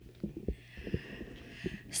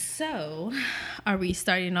So, are we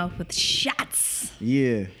starting off with shots?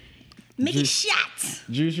 Yeah. Make shots.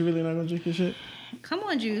 Juice, you really not gonna drink your shit? Come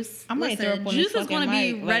on, Juice. I might throw up on Juice this is going to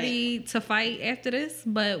be fucking mic, ready to fight after this,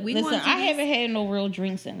 but we Listen, want to. I haven't had no real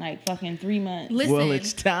drinks in like fucking 3 months. Listen, Well,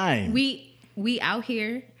 it's time. We out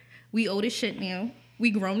here. We old as shit now.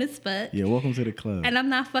 We grown as fuck. Yeah, welcome to the club. And I'm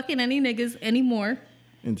not fucking any niggas anymore.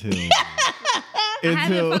 Until I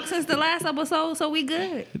haven't fucked since the last episode, so we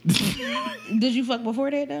good. Did you fuck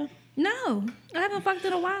before that though? No, I haven't fucked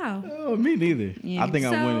in a while. Oh, me neither. Yeah. I think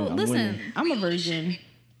I'm winning. I'm listen, winning. I'm a virgin.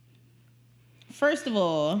 First of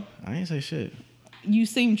all, I ain't say shit. you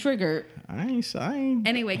seem triggered. I ain't.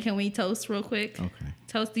 Anyway, can we toast real quick? Okay.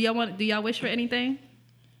 Toast. Do y'all wish for anything?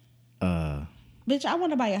 Bitch, I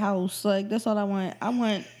want to buy a house. Like that's all I want. I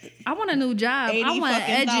want a new job. I want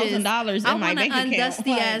edges. $80,000 I in my want bank an account.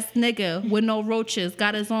 undusty ass nigga with no roaches.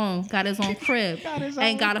 Got his own crib.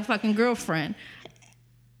 Ain't got a fucking girlfriend.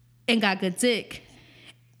 And got good dick.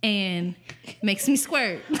 And makes me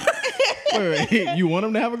squirt. Wait, you want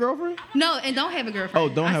him to have a girlfriend? No, and don't have a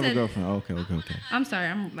girlfriend. Oh, don't I have a said- girlfriend. Okay. I'm sorry.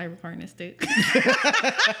 I'm like recording this dick.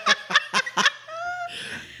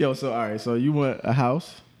 Yo, so all right, so you want a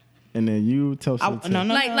house, and then you tell I, some no.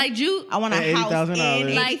 like Jude. I want a $80,000. house and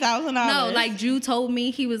 $80,000. No, like Jude told me,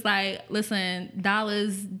 he was like, listen,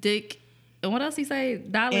 dollars, dick, and what else he say?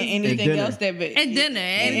 Dollars and anything dinner. else that be, and dinner.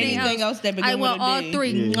 anything else that begin I want with a all D.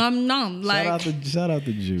 three. Yeah. Nom. Like, shout out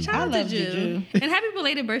to Jew. shout I out to love the Jew. Jew. And happy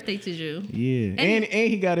belated birthday to Jew. Yeah, and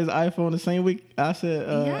he got his iPhone the same week. I said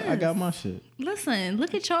I Yes. got my shit. Listen,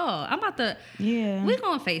 look at y'all. I'm about to. Yeah. We're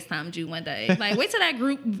gonna FaceTime Jew one day. Like, wait till that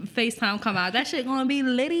group FaceTime come out. That shit gonna be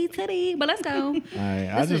litty titty. But let's go. All right,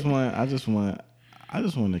 I just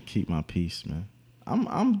want to keep my peace, man.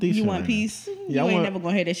 I'm decent. You want right peace? now. You ain't never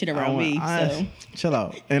gonna have that shit around me. So Chill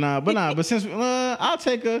out. And but since I'll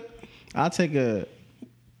take a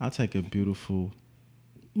beautiful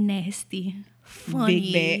Nasty,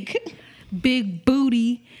 funny, big back. big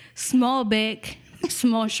booty, small back,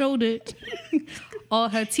 small shouldered, all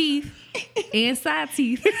her teeth and side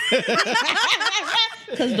teeth.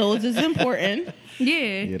 Because those is important.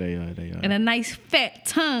 Yeah. Yeah, they are. And a nice fat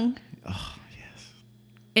tongue. Oh yes.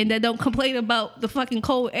 And that don't complain about the fucking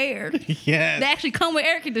cold air. Yes. They actually come with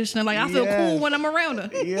air conditioner. Like, I feel Yes. cool when I'm around her.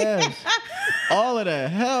 Yes. All of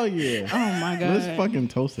that. Hell yeah. Oh my god. Let's fucking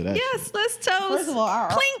toast to that. Yes, let's toast. First of all,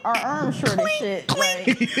 our arms short as shit.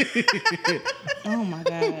 Like, oh my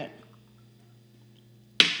god.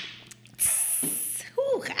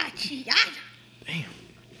 Ooh, gachi, Damn.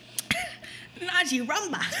 Naji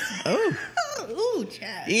rumba. Oh. Ooh,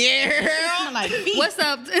 child. Yeah. Smell like feet. What's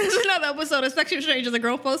up? It's another episode of Sexual Strangers, a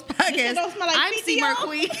Grown Folks podcast. don't smell like I'm feet, C. y'all?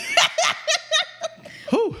 Marquis.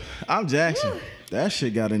 Whew. I'm Jackson. That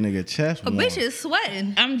shit got a nigga chest A warm. bitch is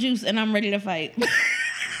sweating. I'm Juice and I'm ready to fight.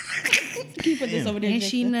 Keep put this over there. And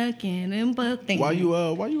she Jackson. knucking and bucking. Why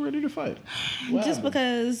you ready to fight? Just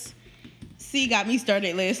because C got me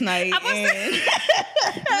started last night. I was And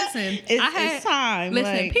Listen, it's time.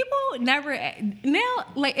 Listen, like, people never now.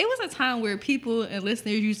 Like, it was a time where people and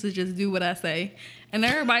listeners used to just do what I say, and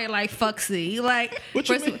everybody like fuck C. Like, What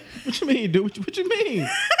you first mean? What you mean, dude? What you mean?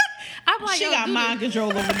 I'm like, she yo, got do mind this. control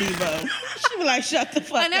over Devo. She be like, shut the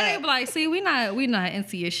fuck And then they up. be like, see, we not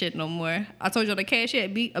into your shit no more. I told y'all the cash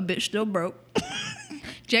app beat, a bitch still broke.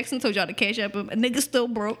 Jackson told y'all the cash app, a nigga still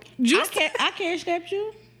broke. Juice, I cashed at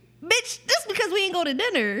you, bitch, this because we ain't go to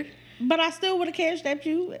dinner. but I still would have cashed at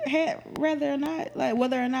you, whether or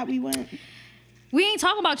not we went. We ain't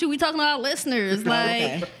talking about you. We talking about our listeners. Like,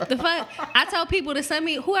 Okay. the fuck. I tell people to send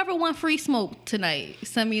me whoever want free smoke tonight.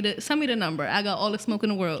 Send me the number. I got all the smoke in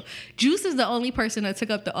the world. Juice is the only person that took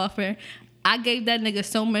up the offer. I gave that nigga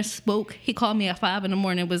so much smoke. He called me at 5 a.m.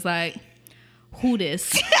 and was like, "Who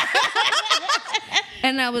this?"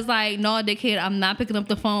 And I was like, "No, dickhead, I'm not picking up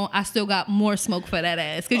the phone. I still got more smoke for that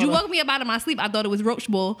ass. Because you woke me up out of my sleep. I thought it was Roach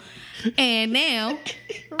Bull, and now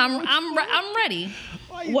I'm ready."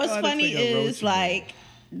 What's funny is like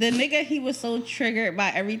the nigga, he was so triggered by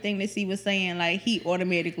everything that C was saying, like he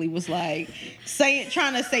automatically was like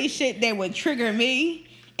trying to say shit that would trigger me,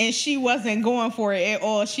 and she wasn't going for it at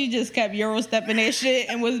all. She just kept Euro stepping that shit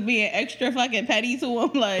and was being extra fucking petty to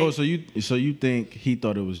him. Like, Oh, so you think he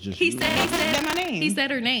thought it was just He you? said my name. He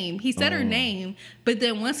said her name. He said her name, but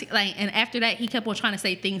then once and after that, he kept on trying to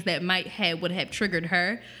say things that would have triggered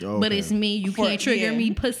her. Okay. But it's me. You can't trigger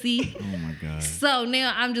me, pussy. Oh my god. So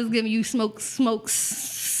now I'm just giving you smoke.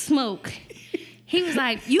 He was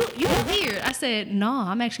like, "You weird." I said, "No,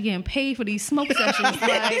 I'm actually getting paid for these smoke sessions."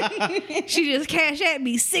 Like, she just cashed at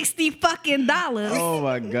me $60 fucking. Oh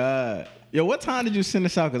my god. Yo, what time did you send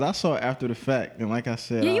this out? Because I saw it after the fact, and like I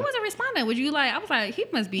said, Yeah, you wasn't responding. Was you like? I was like, he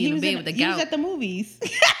must be in bed with the He was gout. at the movies.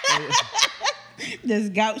 This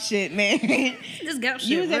gout shit, man. This gout shit.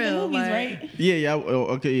 You was real, at the movies, like, right? Yeah.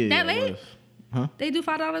 Okay, yeah. That yeah, it late? was. Huh? They do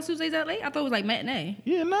 $5 Tuesdays that late? I thought it was like matinee.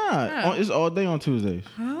 Yeah, nah. Oh. It's all day on Tuesdays.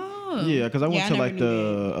 Oh. Yeah, because I went Yeah, I to never like knew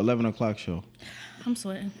the 11 o'clock show I'm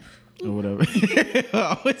sweating. or whatever.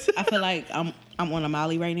 I feel like I'm on a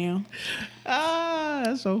Molly right now.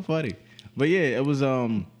 That's so funny. But yeah, it was.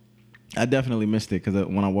 I definitely missed it because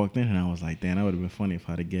when I walked in and I was like, damn, that would have been funny if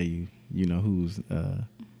I'd have gave you, who's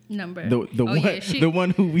Number. the one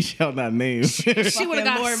who we shall not name. She would have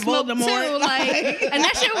got Lord smoked too, Voldemort. like, and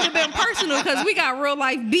that shit would have been personal because we got real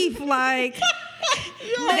life beef. Like,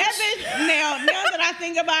 That bitch, now that I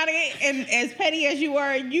think about it, and as petty as you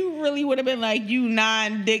were, you really would have been like, you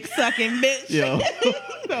non-dick sucking bitch. Yo,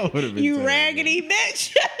 that would have been You terrible. raggedy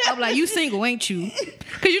bitch. I'm like, you single, ain't you?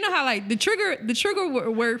 Because you know how like the trigger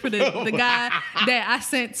word for the guy that I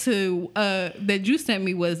sent to that you sent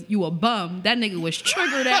me was you a bum. That nigga was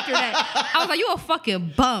triggered after that. I was like, you a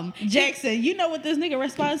fucking bum. Jackson, you know what this nigga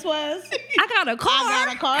response was? I got a car. I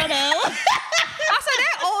got a car though. I said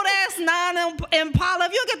that old ass 9 Impala.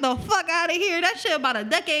 If you get the fuck out of here, that shit about a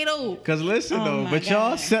decade old. Cause listen Oh though, my but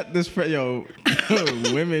y'all God. set this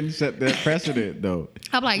women set that precedent though.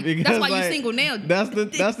 I'm like, that's Because, why you like, single now. That's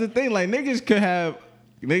the thing. Like niggas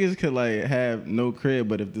could like have no crib,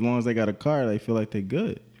 but if as long as they got a car, they feel like they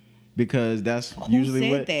good. Because that's usually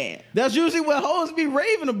said what that? that's usually what hoes be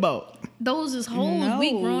raving about. Those is hoes. No.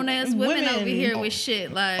 We grown ass women over Women. here with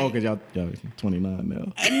shit. Like, Oh, cause y'all 29 now.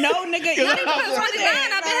 No, nigga. not even 29.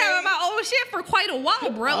 I've been having my old shit for quite a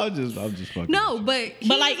while, bro. I'm just fucking. No, but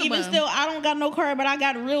But like, he's a even bum. still, I don't got no car, but I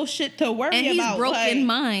got real shit to worry And he's about. broke like, in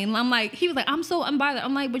mind. I'm like, he was like, I'm so unbothered.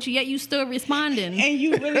 I'm like, but yet you still responding. And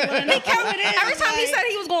you really want to know how it is. Every time he like, said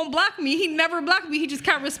he was gonna block me, he never blocked me. He just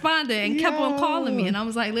kept responding and kept on calling me. And I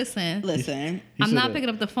was like, listen, listen, He I'm said not that. picking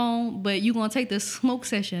up the phone, but you gonna take this smoke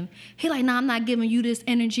session. He like, nah, I'm not giving you this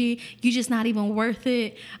energy. You just not even worth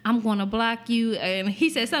it. I'm gonna block you. And he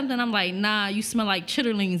said something. I'm like, nah, you smell like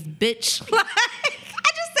chitterlings, bitch. Like, I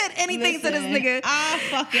just said anything to this listen, nigga. I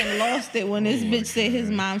fucking lost it when this bitch said his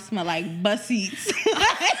mom smelled like bus seats.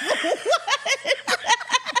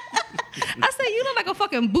 I said, you look like a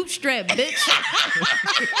fucking bootstrap, bitch.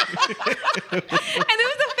 And it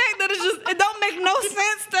was the fact that it don't make no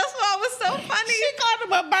sense. That's why it was so funny. She called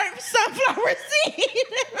him a burnt sunflower seed.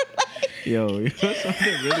 Yo,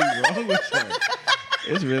 something really wrong with y'all.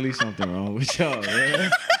 It's really something wrong with y'all, man.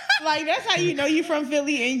 Like, that's how you know you from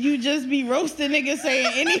Philly and you just be roasting niggas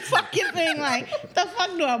saying any fucking thing. Like, the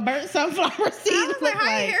fuck do a burnt sunflower seed I was look like, how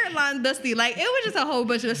like? your hairline dusty? Like, it was just a whole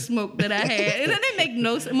bunch of smoke that I had. And it didn't make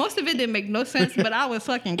most of it didn't make no sense, but I was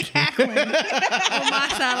fucking cackling on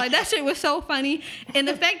my side. Like, that shit was so funny. And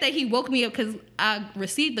the fact that he woke me up, because I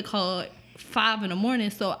received the call at 5 a.m.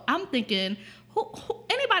 So I'm thinking,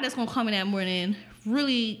 anybody that's going to call me that morning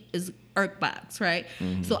really is Irkbox, right?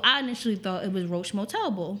 Mm-hmm. So I initially thought it was Roach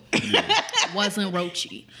Motel Bull. Wasn't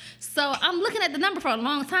Roachy. So I'm looking at the number for a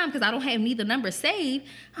long time because I don't have neither number saved.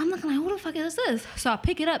 I'm looking like, who the fuck is this? So I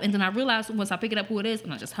pick it up, and then I realized once I pick it up who it is,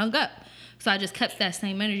 and I just hung up. So I just kept that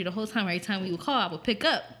same energy the whole time. Every time we would call, I would pick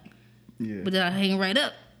up. Yeah. But then I hang right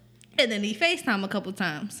up. And then he FaceTime a couple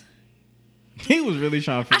times. He was really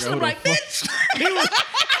trying to I figure should out have who like, the fuck. bitch.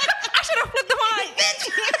 I should have flipped the line, bitch.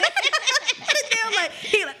 And then like,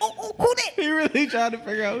 he like, oh, who that? He really tried to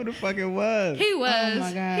figure out who the fuck it was. He was. Oh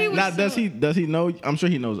my God. He was Now, so- does he know? I'm sure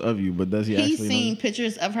he knows of you, but does he He's actually seen know?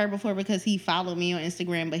 pictures of her before because he followed me on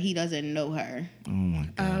Instagram, but he doesn't know her. Oh my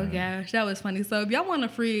god. Oh gosh, that was funny. So if y'all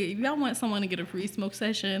want someone to get a free smoke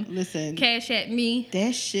session, Listen, cash at me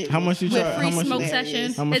that shit. How was much you with charge? free How much smoke you-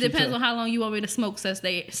 session. How much It you depends charge? on how long you want me to smoke sesh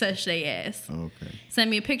they ass. Okay. Send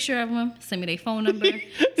me a picture of them. Send me their phone number.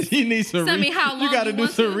 You need some. Send me how long you got to you do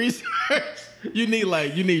want some to. research. You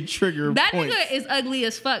need trigger That points. nigga is ugly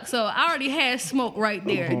as fuck. So I already had smoke right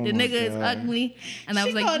there. Oh The my nigga is God. ugly, and I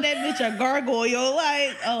She was called like, that bitch a gargoyle.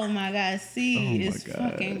 Like, oh my god, Oh see, my it's God.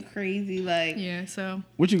 fucking crazy. Like, yeah. So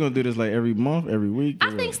What you gonna do this like every month, every week? I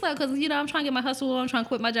or think what? so because I'm trying to get my hustle. I'm trying to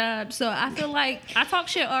quit my job. So I feel like I talk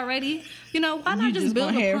shit already. Why not You just just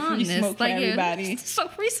build gonna have upon free this? smoke for everybody. So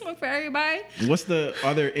free smoke for everybody.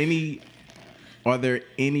 Are there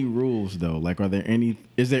any rules though? Like,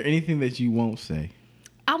 is there anything that you won't say?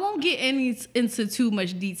 I won't get into too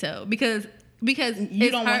much detail because because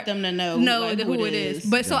you don't want them to know like, who it is.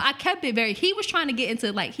 But so I kept it very. He was trying to get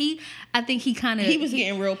into like I think he kind of he was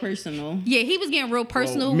getting real personal. Yeah, he was getting real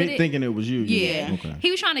personal with it. Thinking it was you. Yeah, okay.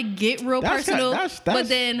 He was trying to get real personal. But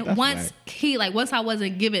then once right. I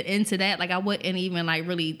wasn't giving into that, like I wouldn't even like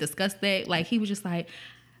really discuss that. Like he was just like,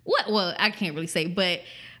 what? Well, I can't really say, but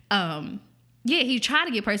yeah, he tried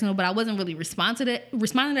to get personal, but I wasn't really responding to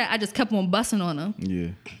that. I just kept on busting on him. Yeah.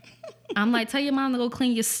 I'm like, tell your mom to go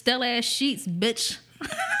clean your stale ass sheets, bitch. I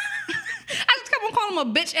just kept on calling him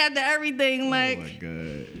a bitch after everything. Like, oh my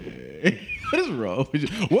god, what is wrong with you?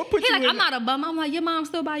 What put he you? Like, I'm not a bum. I'm like, your mom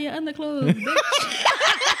still buy your underclothes, bitch.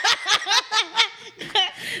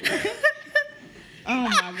 Oh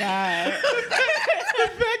my god. The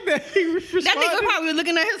fact that he responded. That nigga probably was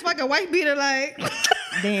looking at his fucking wife beater like,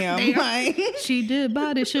 damn. Like, she did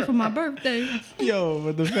buy this shit for my birthday. Yo,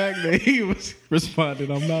 but the fact that he was responding,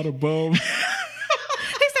 I'm not a bum. He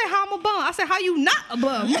said, how I'm a bum? I said, how you not a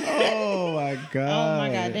bum? Oh my god. oh my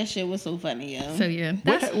god, that shit was so funny, yo. So yeah.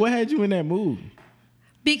 What had you in that mood?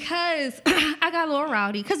 Because I got a little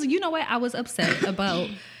rowdy. Because you know what? I was upset about...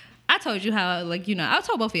 I told you how, like, you know, I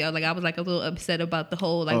told both of y'all, like, I was, like, a little upset about the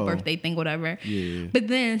whole, like, birthday thing, whatever. Yeah. But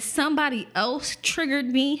then somebody else triggered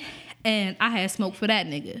me, and I had smoke for that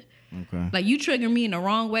nigga. Okay. Like, you triggered me in the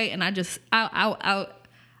wrong way, and I cursed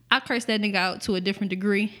that nigga out to a different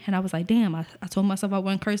degree. And I was like, damn, I told myself I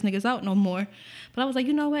wouldn't curse niggas out no more. But I was like,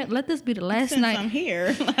 you know what? Let this be the last night. I'm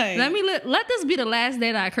here. Like, let this be the last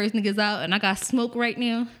day that I curse niggas out, and I got smoke right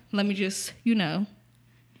now. Let me just, you know,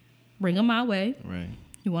 bring them my way. Right.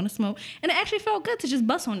 You want to smoke? And it actually felt good to just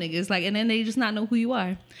bust on niggas, like, and then they just not know who you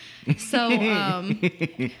are. So,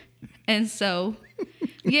 and so,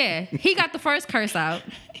 yeah, he got the first curse out.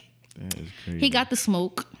 That is crazy. He got the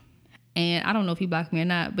smoke, and I don't know if he blocked me or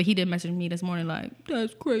not, but he did message me this morning like,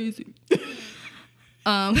 "That's crazy."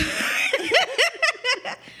 That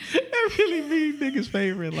really be niggas'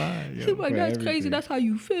 favorite line. Yo, He's like, "That's everything. crazy. That's how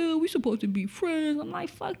you feel. We supposed to be friends." I'm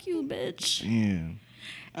like, "Fuck you, bitch." Damn.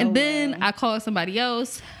 And then I called somebody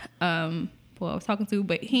else, who I was talking to,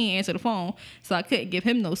 but he didn't answer the phone, so I couldn't give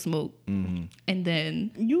him no smoke. Mm-hmm. And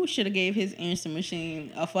then you should have gave his answer machine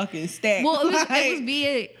a fucking stack. well,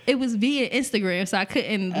 it was via Instagram, so I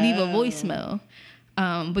couldn't leave a voicemail.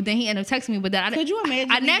 But then he ended up texting me, but then could you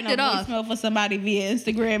imagine I napped it off voicemail for somebody via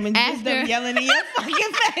Instagram and just them yelling in your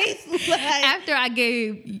fucking face? Like, after I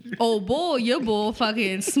gave old boy, your boy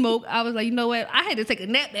fucking smoke, I was like, you know what? I had to take a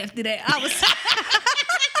nap after that. I was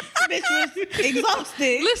bitch was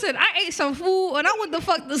exhausted. Listen, I ate some food and I went the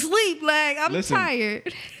fuck to sleep. Like, I'm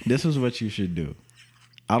tired. This is what you should do.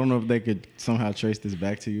 I don't know if they could somehow trace this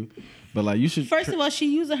back to you, but like you should. First of all,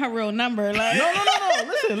 she using her real number. Like, no.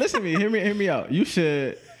 Listen to me. Hear me out. You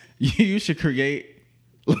should create.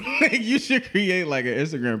 You should create like an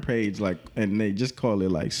Instagram page, like, and they just call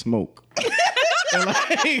it like smoke. And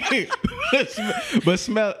like, but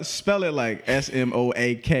spell it like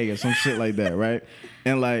SMOAK or some shit like that, right?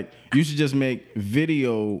 And like, you should just make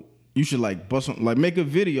video. You should like make a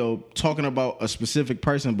video talking about a specific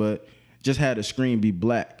person, but just had the screen be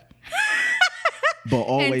black, but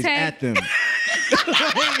always at them.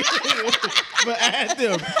 But at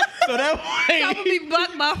them, so that way I'm gonna be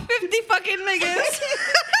blocked by 50 fucking niggas.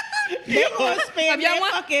 They gonna spam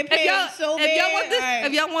that fucking page so bad.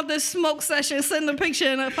 If y'all want this smoke session, send a picture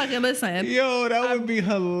and fucking listen. Yo, that would be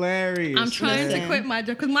hilarious. I'm trying to quit my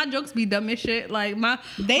joke because my jokes be dumb as shit. Like my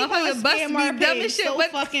fucking bust be dumb as shit, so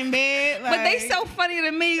but fucking bad. Like, but they so funny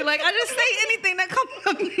to me. Like I just say anything that comes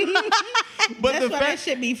up. But that's why that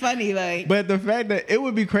shit be funny. Like, but the fact that it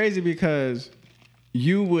would be crazy because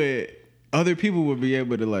other people would be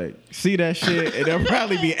able to like see that shit and they'll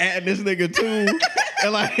probably be adding this nigga too.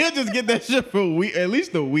 And like he'll just get that shit for a week, at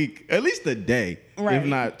least a day, right. If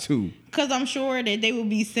not 2. Cause I'm sure that they would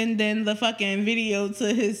be sending the fucking video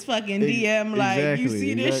to his fucking DM like, you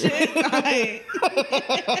see this shit? Like,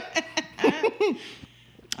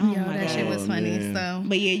 that shit was funny. Man. So,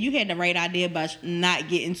 but yeah, you had the right idea about not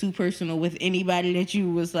getting too personal with anybody that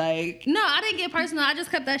you was like. No, I didn't get personal. I just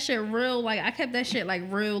kept that shit real. Like I kept that shit like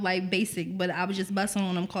real, like basic. But I was just busting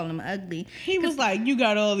on him, calling him ugly. He was like, "You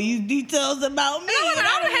got all these details about me." No,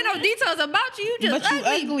 I don't have no details about you. You just but you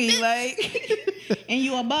ugly, like, and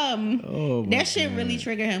you a bum. Oh, that shit really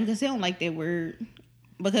triggered him because he don't like that word.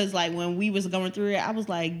 Because like when we was going through it, I was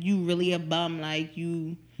like, "You really a bum?" Like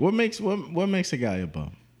you. What makes a guy a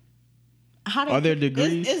bum? Are there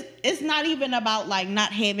degrees? It's not even about like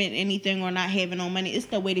not having anything or not having no money. It's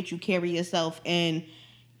the way that you carry yourself and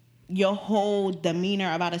your whole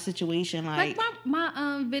demeanor about a situation. Like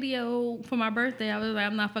my video for my birthday, I was like,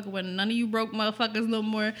 I'm not fucking with none of you broke motherfuckers no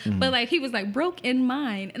more. But like he was like broke in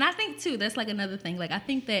mind, and I think too that's like another thing. Like I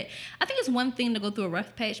think it's one thing to go through a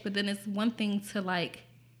rough patch, but then it's one thing to like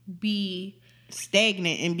be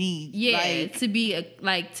stagnant and be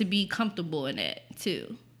to be comfortable in it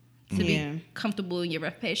too. To be comfortable in your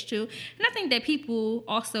rough patch too. And I think that people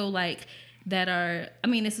also like that are, I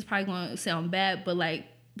mean, this is probably going to sound bad, but like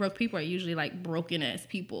broke people are usually like broken ass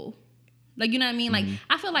people. Like, you know what I mean? Like,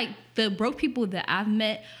 I feel like the broke people that I've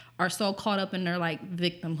met are so caught up in their like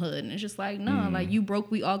victimhood. And it's just like, no, like you broke,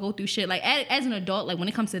 we all go through shit. Like as an adult, like when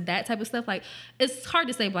it comes to that type of stuff, like it's hard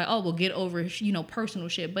to say like, oh, we'll get over, personal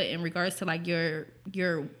shit. But in regards to like your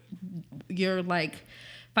like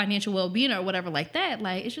financial well-being or whatever like that,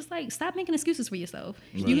 like it's just like stop making excuses for yourself.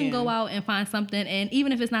 Right. You can go out and find something, and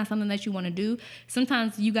even if it's not something that you want to do,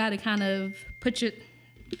 sometimes you got to kind of put your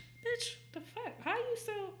bitch the fuck how you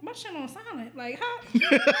still my shit on silent like how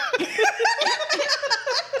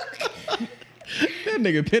that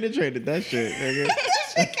nigga penetrated that shit, nigga. That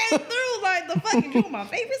shit came through like the fucking you on my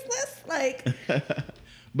favorites list, like.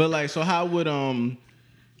 But like, so how would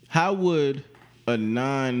a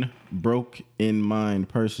non-broke in mind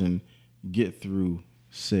person get through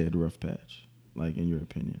said rough patch? Like, in your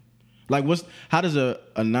opinion, like how does a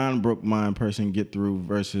non-broke mind person get through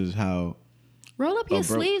versus how roll up your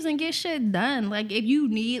sleeves and get shit done? Like if you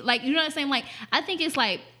need, like, you know what I'm saying? Like I think it's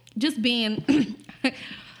like just being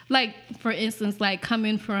like, for instance, like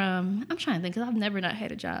coming from, I'm trying to think because I've never not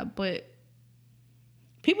had a job, but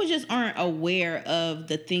people just aren't aware of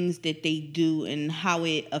the things that they do and how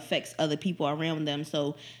it affects other people around them.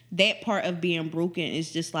 So that part of being broken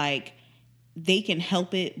is just like they can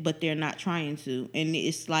help it, but they're not trying to. And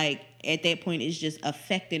it's like at that point, it's just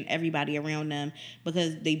affecting everybody around them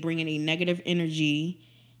because they bring in a negative energy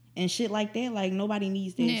and shit like that. Like nobody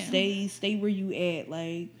needs that. Yeah. Stay where you at.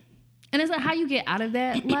 Like, and it's like how you get out of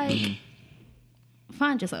that. Like,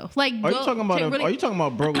 find yourself. Like, are you talking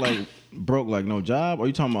about broke like no job? Or are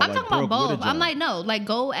you talking about I'm talking about both. I'm like, no, like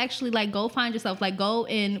go find yourself. Like go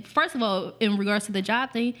and first of all, in regards to the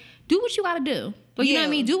job thing, do what you gotta do. Like, you know what I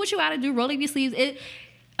mean? Do what you gotta do, roll up your sleeves.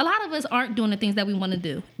 A lot of us aren't doing the things that we want to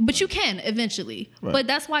do, but you can eventually. Right. But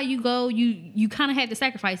that's why you kind of have to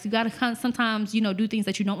sacrifice. You got to sometimes, do things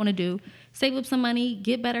that you don't want to do, save up some money,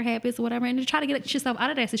 get better habits or whatever, and try to get yourself out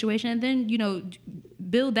of that situation. And then,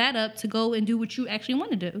 build that up to go and do what you actually want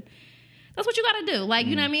to do. That's what you got to do. Like,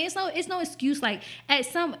 you know what I mean? It's no excuse. Like at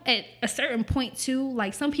a certain point too,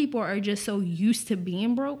 like some people are just so used to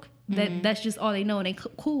being broke that that's just all they know and they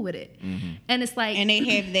cool with it. And it's like, and they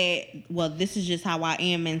have that, well, this is just how I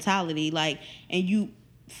am mentality. Like, and you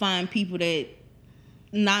find people that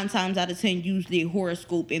 9 times out of 10 use their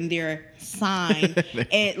horoscope in their sign.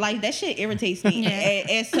 And like that shit irritates me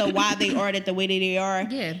as to why they are that the way that they are.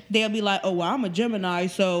 Yeah. They'll be like, oh, well, I'm a Gemini,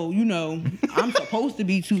 so I'm supposed to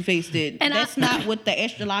be two-faced. And that's not what the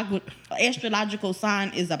astrological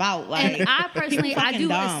sign is about. Like, and I personally, I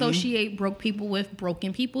do associate broke people with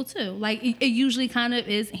broken people too. Like it usually kind of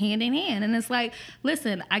is hand in hand. And it's like,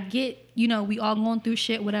 listen, I get, we all going through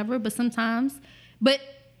shit, whatever, but sometimes,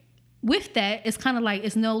 with that, it's kind of like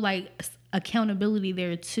it's no like accountability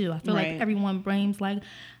there too. I feel like everyone blames like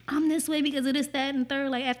I'm this way because of this, that, and third.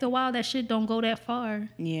 Like after a while, that shit don't go that far.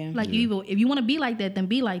 Yeah. Like if you want to be like that, then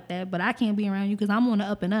be like that. But I can't be around you because I'm on the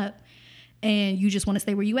up and up, and you just want to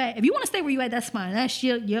stay where you at. If you want to stay where you at, that's fine. That's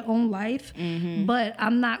your own life. But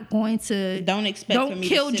I'm not going to don't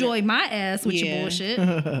killjoy my ass with your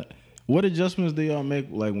bullshit. What adjustments do y'all make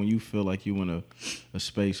like when you feel like you in a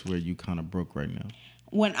space where you kind of broke right now?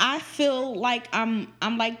 When I feel like I'm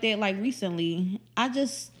like that, like recently, I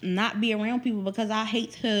just not be around people because I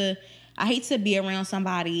hate to be around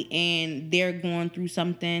somebody and they're going through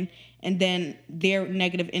something and then their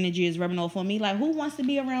negative energy is rubbing off on me. Like, who wants to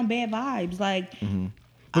be around bad vibes? Like,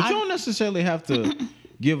 but you don't necessarily have to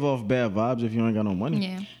give off bad vibes if you ain't got no money.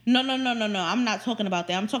 Yeah. No. I'm not talking about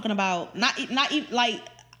that. I'm talking about not even like.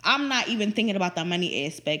 I'm not even thinking about the money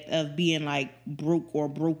aspect of being like broke or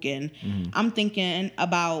broken. I'm thinking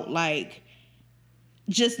about like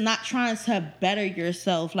just not trying to better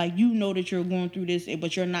yourself. Like, that you're going through this,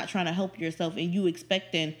 but you're not trying to help yourself and you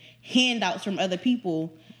expecting handouts from other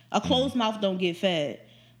people. A closed mouth don't get fed.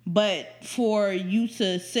 But for you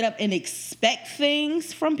to sit up and expect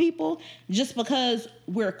things from people just because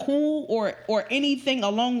we're cool or anything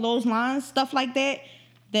along those lines, stuff like that,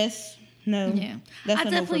 that's... No. Yeah. I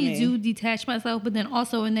definitely do detach myself, but then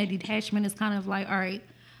also in that detachment it's kind of like, all right,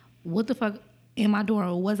 what the fuck am I doing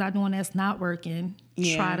or was I doing that's not working?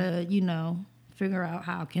 Yeah. Try to, figure out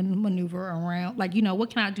how I can maneuver around. Like, you know, what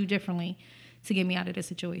can I do differently to get me out of this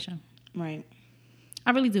situation? Right. I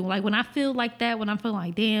really do. Like, when I feel like that, when I feel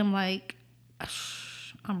like, damn, like,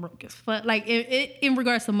 I'm broke as fuck. Like, in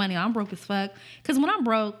regards to money, I'm broke as fuck. Because when I'm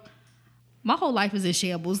broke, my whole life is in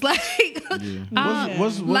shambles. Like,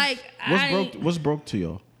 what's broke to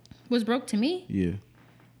y'all? What's broke to me? Yeah.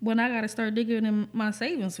 When I gotta start digging in my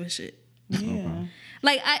savings for shit. Yeah. Okay.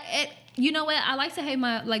 Like, you know what? I like to have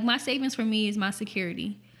my savings for me is my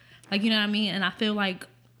security. Like, you know what I mean? And I feel like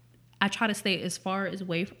I try to stay as far as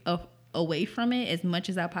away from it as much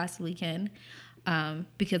as I possibly can.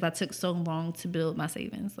 Because I took so long to build my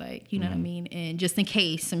savings, like, you know what I mean? And just in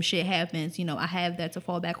case some shit happens, you know, I have that to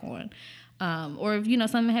fall back on. Or if, you know,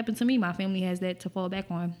 something happened to me, my family has that to fall back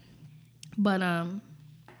on. But,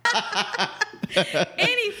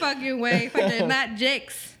 any fucking way, fucking not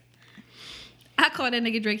Jax. I called that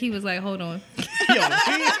nigga Drake. He was like, hold on. Yo,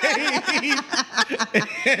 that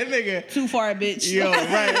nigga. Too far, bitch. Yo,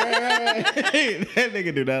 right. That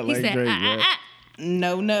nigga do not like He said, Drake, bro.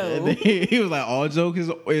 No. He was like, all jokes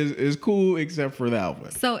is cool except for that one.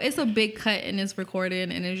 So it's a big cut in this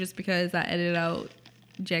recording, and it's just because I edited out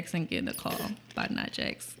Jackson getting a call by not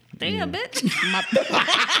Jax. Damn, bitch.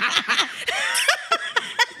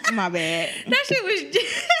 My bad. That shit was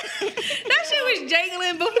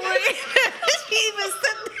jangling before she even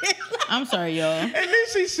said it. I'm sorry, y'all. And then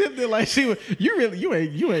she sipped it like she was.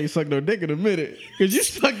 You ain't sucked no dick in a minute, cause you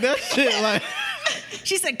sucked that shit like.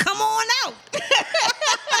 She said, "Come on out."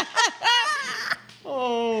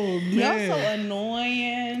 Oh man, Y'all so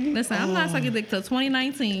annoying. Listen, I'm not sucking dick till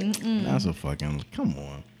 2019. That's a fucking. Come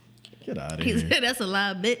on, get out of He here. said, that's a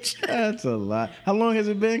lie, bitch. That's a lot. How long has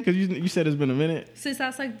it been? Cause you said it's been a minute. Since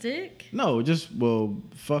I sucked dick? No, just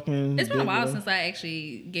fucking. It's been a dick, while bro. since I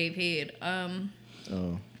actually gave head.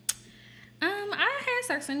 Oh, I had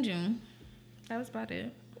sex in June. That was about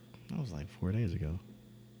it. that was like 4 days ago.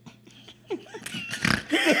 The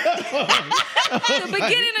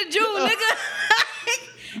beginning of June, nigga.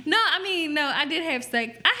 No, I did have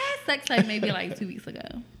sex. I had sex like maybe like 2 weeks ago.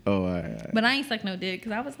 Oh, all right. But I ain't suck no dick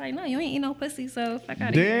because I was like, no, you ain't eat no pussy, so fuck out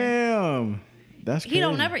of here. Damn, that's crazy. He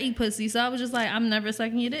don't never eat pussy, so I was just like, I'm never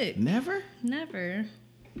sucking your dick. Never. Never.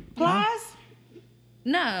 Plies?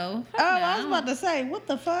 No. Fuck Oh, no. I was about to say, what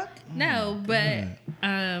the fuck? No, but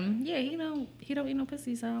yeah, he don't eat no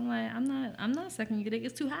pussy, so I'm like, I'm not sucking your dick.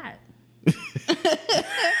 It's too hot.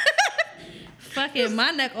 Fucking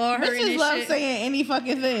my neck all hurting Bitches and love shit. saying any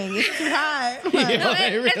fucking thing. It's too hot. No,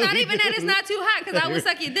 it's not even that it's do. not too hot because I would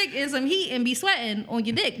suck your dick in some heat and be sweating on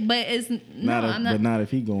your dick, but it's Not if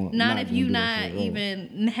he going. not if you gonna do not that shit. Oh.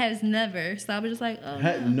 even has never. So I was just like, oh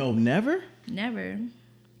No, never. never.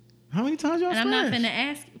 How many times y'all And I'm not smashed? finna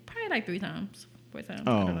ask. Probably like 3 times, 4 times.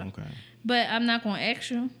 I Oh, don't know. okay. But I'm not gonna ask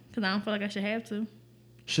you because I don't feel like I should have to.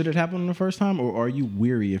 Should it happen on the first time, or are you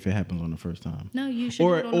weary if it happens on the first time? No, you should.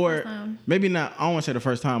 do it on the first time. maybe not. I don't want to say the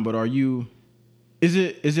first time, but are you? Is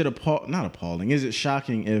it not appalling? Is it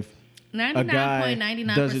shocking if a guy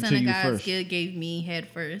does it 99.99% to of you guys first? gave me head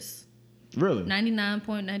first. Really?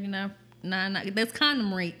 99.9999. That's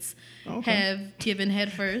condom rates Okay. have given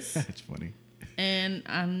head first, That's funny. and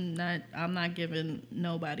I'm not giving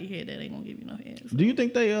nobody head that ain't gonna give you no head. So. Do you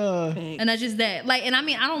think they And that's just that. Like, and I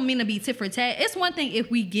mean, I don't mean to be tit for tat. It's one thing if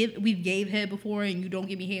we gave head before and you don't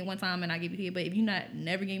give me head one time and I give you head, but if you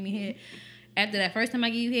never gave me head after that first time I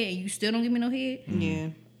give you head and you still don't give me no head, Yeah.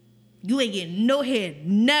 you ain't getting no head.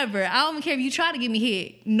 Never. I don't care if you try to give me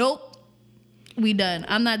head. Nope. We done.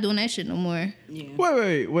 I'm not doing that shit no more. Yeah.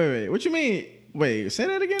 Wait. What you mean? Wait, say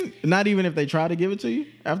that again. Not even if they try to give it to you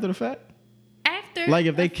after the fact. After Like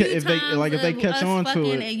if they a few if they times like if they of catch us on to fucking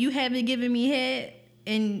it. and you haven't given me head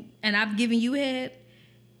and I've given you head,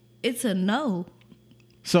 it's a no.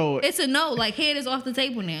 So It's a no. Like, head is off the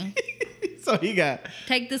table now. so he got.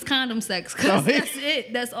 Take this condom sex because So he- that's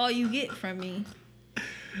it. That's all you get from me.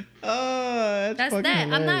 That's That's fucking that.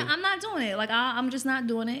 hilarious. I'm not doing it. Like, I'm just not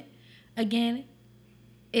doing it. Again,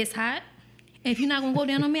 it's hot. If you're not gonna go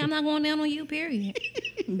down on me, I'm not going down on you. Period.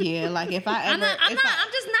 Yeah, like if I ever, I'm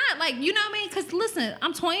just not. Like, you know what I mean? Because listen,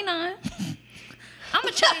 I'm 29. I'm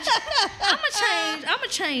a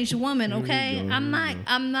changed woman, okay? I'm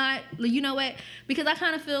not, you know what? Because I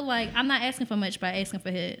kind of feel like I'm not asking for much by asking for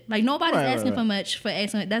head. Like, nobody's asking for much for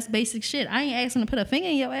asking. That's basic shit. I ain't asking to put a finger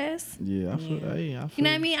in your ass. Yeah, I feel. You know what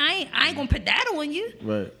I mean? I ain't gonna put that on you.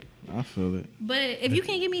 Right, I feel it. But if you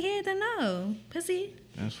can't give me head, then no. Pussy.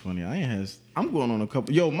 That's funny. I'm going on a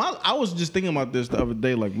couple. I was just thinking about this the other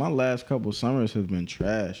day. Like my last couple summers have been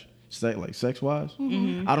trash. Sex wise.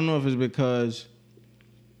 Mm-hmm. I don't know if it's because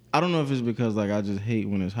like I just hate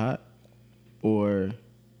when it's hot, or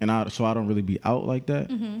so I don't really be out like that.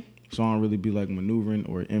 So I don't really be like maneuvering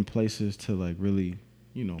or in places to like really,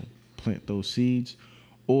 you know, plant those seeds.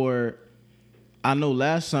 Or I know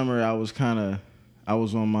last summer I was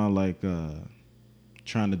on my like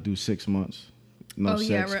trying to do 6 months. No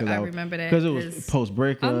sex. I remember that. Because it was post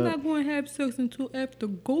breakup. I'm not going to have sex until after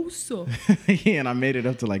Gosa. Yeah, and I made it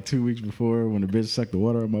up to like 2 weeks before when the bitch sucked the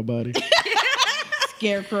water out of my body.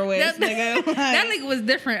 Scarecrow ass nigga. Like, that nigga was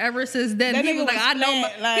different ever since then. He was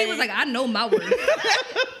like, he was like, I know my worth.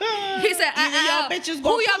 He said, y'all bitches who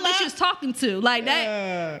y'all bitches talking to? Like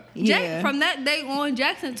that. Yeah. From that day on,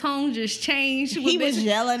 Jackson tone just changed. He was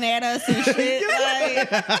yelling at us and shit. Like,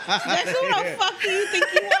 Jackson, who the fuck do you think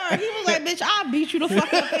you are? He was like, bitch, I'll beat you the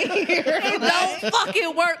fuck up in here. It don't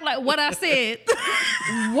fucking work like what I said.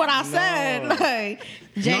 What I said. Like,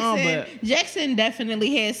 Jackson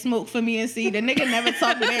definitely had smoke for me and see. The nigga never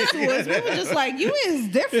talked that to us. We were just like, you is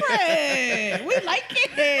different. We like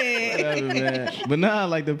it. Whatever, man. But nah,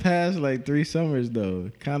 like the past like 3 summers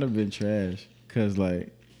though, kind of been trash. Cause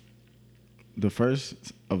like the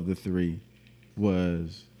first of the 3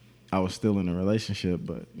 was I was still in a relationship,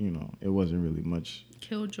 but you know, it wasn't really much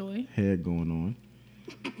Killjoy head going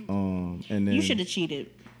on. And then You should have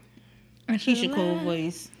cheated. Keisha Cole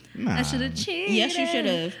voice. Nah. I should have cheated. Yes, you should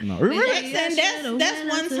have. No, Jackson, that's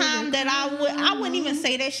one time that I wouldn't even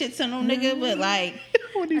say that shit to no nigga, but like,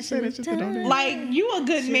 what do you say that shit to them? like you a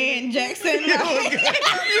good man, Jackson. Like,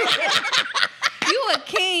 You a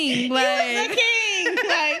king. you Like, was a king.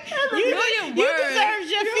 Like you word. deserve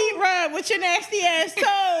your feet rubbed with your nasty ass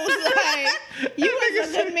toes. Like you was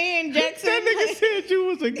a good man, Jackson. That nigga said you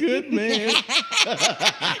was a good man.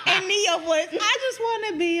 And Nia was, I just want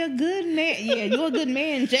to be a good man. Yeah, you a good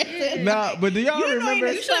man, Jackson. Nah, but do y'all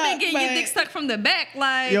remember? you should have been getting your dick stuck from the back.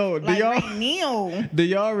 Like, Yo, do Like y'all Neil. do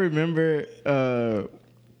y'all remember?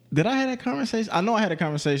 Did I have that conversation? I know I had a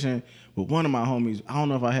conversation with one of my homies. I don't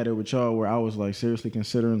know if I had it with y'all, where I was like seriously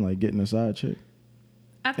considering like getting a side chick,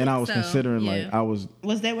 and I was considering like I was.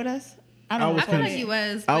 Was that with us? I feel like he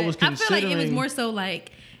was. I was I feel like it was considering- more so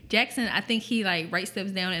like Jackson. I think he like writes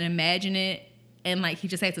stuff down and imagine it, and like he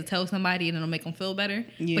just has to tell somebody and it'll make him feel better.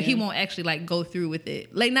 Yeah. But he won't actually like go through with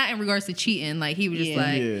it. Like not in regards to cheating. Like he was just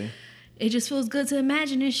like, it just feels good to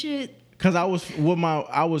imagine this shit. Cause I was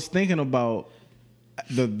thinking about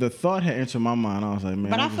the thought had entered my mind. I was like, man.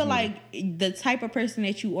 But I feel like the type of person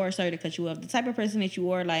that you are, sorry to cut you off, the type of person that you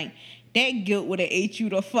are, like, that guilt would have ate you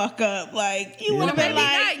the fuck up. Like, you would have been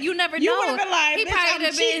like, you never know. You would have been like, he bitch, probably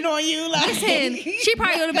I'm cheating on you. Like, listen, she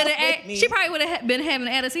probably would have been having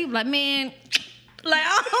an attitude like, man, like,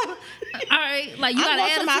 oh, all right, like you got an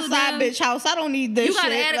attitude. I'm going to my side bitch house. I don't need this you got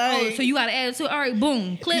shit. An attitude. Like, so you got an attitude. All right,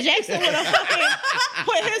 boom, click. Jackson would have fucking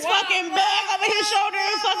put his fucking bag over his shoulder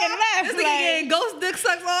and fucking left. This nigga getting ghost dick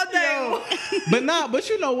sucks all day. But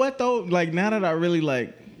you know what though? Like now that I really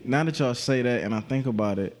now that y'all say that and I think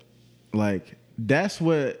about it, like that's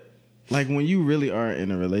what, like when you really are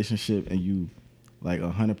in a relationship and you like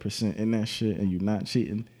 100% in that shit and you're not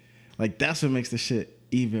cheating, like that's what makes the shit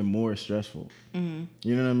even more stressful. Mm-hmm.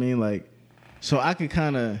 You know what I mean? Like, so I could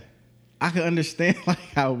understand like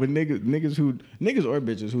how when niggas or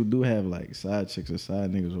bitches who do have like side chicks or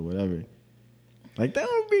side niggas or whatever, like they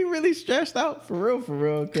would be really stressed out for real.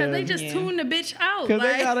 Cause they just tune the bitch out. Cause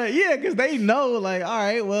like, cause they know like, all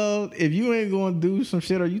right, well, if you ain't gonna do some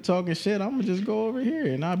shit or you talking shit, I'm gonna just go over here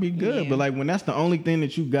and I'll be good. Yeah. But like when that's the only thing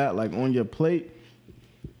that you got like on your plate,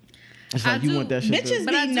 it's like you want that shit. Bitches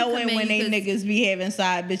be knowing when they niggas be having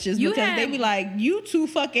side bitches because they be like, you too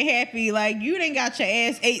fucking happy. Like, you done got your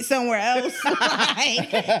ass ate somewhere else.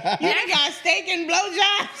 Like, you done got steak and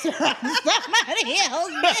blowjobs from somebody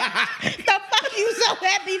else. The fuck you so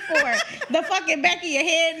happy for? The fucking back of your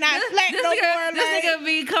head not flat no more. This nigga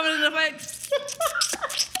be coming in the face.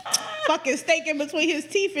 Fucking steak in between his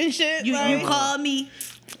teeth and shit. You call me.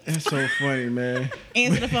 That's so funny, man.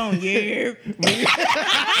 Answer the phone. Yeah.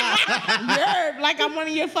 Like I'm one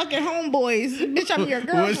of your fucking homeboys. Bitch, I'm your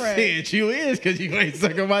girlfriend. Well, shit, you is because you ain't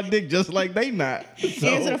sucking my dick just like they not. So.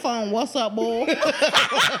 Answer the phone. What's up, boy?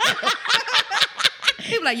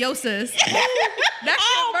 He be like, yo, sis. That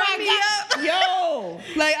shit burned me up. Yo.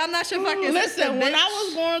 Like, I'm not sure if I can listen, when I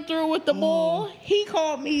was going through with the bull, he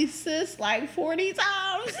called me sis like 40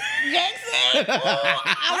 times. Jackson.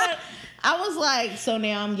 I was like, so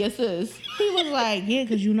now I'm your sis. He was like, yeah,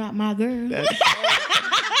 because you're not my girl. That's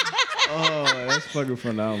fucking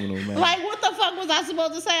phenomenal, man. Like, what the fuck was I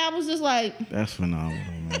supposed to say? I was just like, that's phenomenal,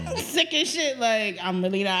 man. sick as shit. Like, I'm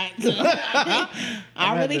really not.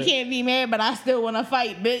 I really can't be mad, but I still want to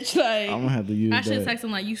fight, bitch. Like, I'm gonna have to use I should that. text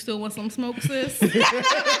him like, you still want some smoke, sis?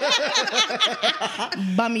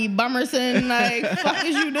 Bummy Bummerson, like, fuck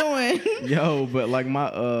is you doing? Yo, but like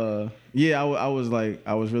my yeah, I was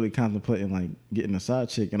really contemplating like getting a side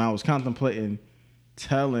chick, and I was contemplating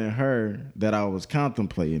telling her that I was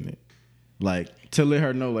contemplating it, like to let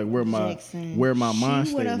her know like where my mind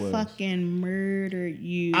she state would have was. fucking murdered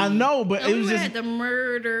you. I know, but it We was would just, have to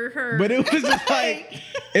murder her. but it was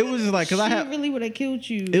just like, cause I She have. really would have killed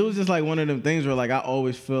you. It was just like one of them things where like I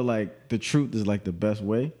always feel like the truth is like the best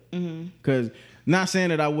way. Cause not saying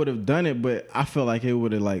that I would have done it, but I feel like it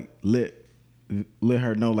would have like let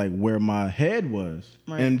her know like where my head was,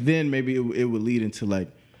 Right. and then maybe it would lead into like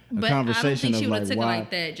a But I don't conversation think she of would like have took why. it like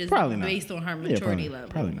that, just Probably not. based on her Yeah, maturity probably, level.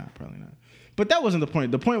 Probably not. But that wasn't the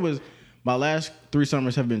point. The point was my last 3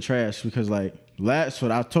 summers have been trash because like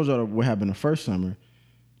so I told y'all what happened the first summer.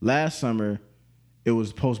 Last summer, it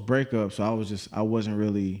was post breakup, so I just wasn't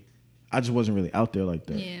really out there like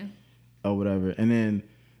that. Yeah. Or whatever. And then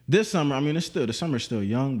this summer, I mean, the summer's still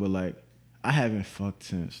young, but like I haven't fucked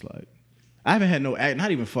since like I haven't had no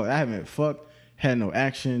not even fuck. I haven't fucked, had no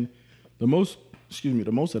action. The most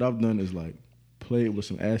that I've done is like played with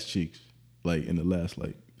some ass cheeks like in the last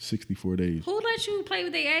like 64 days. Who let you play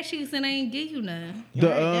with their ass cheeks and they ain't give you none?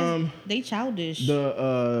 They childish.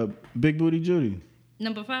 The Big Booty Judy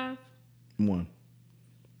Number 5? one.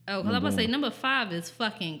 Oh, because I'm about to say number 5 is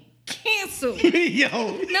fucking canceled. Yo,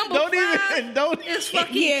 Number don't 5 even don't. is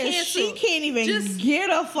fucking Yeah, canceled. she can't even Just- get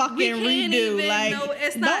a fucking we can't redo. even, Like, no,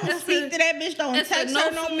 it's not- don't it's speak a- to that bitch. Don't It's a text no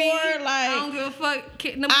her no for me. more. I don't Like, give a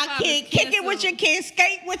fuck. Number I 5 can't is kick it with canceled. you, can't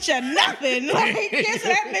skate with you, nothing. Like, kiss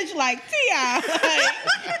that bitch like T.I.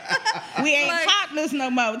 Like, we ain't Like- partners no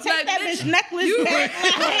more. Take like, that bitch, bitch necklace you- back.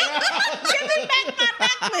 Like, give me back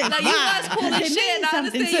my necklace. Like, you guys cool It as means shit. I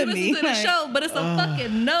something understand you to me. listen to the Like, show, but it's a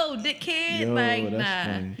fucking no, dickhead. Yo, Like, that's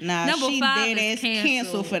nah. funny. Nah, Number she 5 dead is ass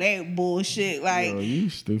canceled for that bullshit. Like, Yo, you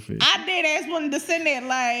stupid. I dead ass wanted to send that.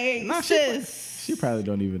 Like, Nah, sis, she probably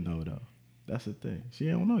don't even know though. That's the thing. She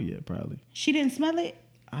don't know yet. Probably. she didn't smell it.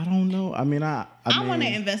 I don't know. I mean, I want to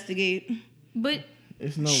mean, investigate. But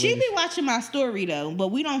it's no. She way be watching my story though, but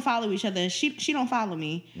we don't follow each other. She don't follow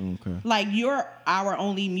me. Okay. Like, you're our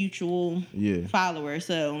only mutual Yeah. follower,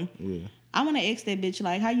 so Yeah. I want to ask that bitch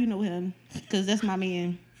like, how you know him? Because that's my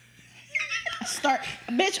man.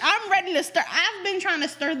 Bitch, I'm ready to start. I've been trying to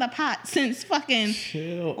stir the pot since fucking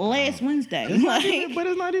Chill. last Wednesday. It's not Like, even, but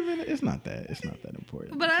it's not even. It's not that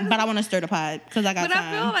important. but I but I want to stir the pot because I got But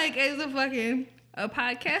time. I feel like as a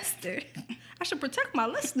podcaster, I should protect my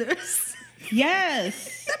listeners.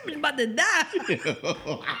 Yes. That bitch about to die.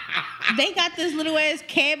 They got this little ass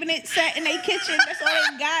cabinet set in their kitchen. That's all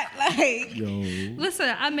they got. Like, Yo.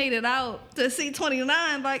 Listen, I made it out to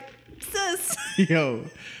C29. Like, sis. Yo.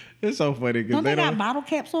 It's so funny because don't they they got don't. bottle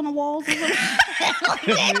caps on the walls? Or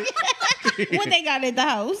something? What they got at the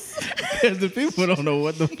house? Because the people don't know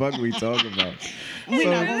what the fuck we talking about. We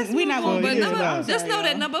So- not gonna But yeah, number, nah. just know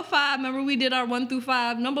that number 5, remember we did our 1 through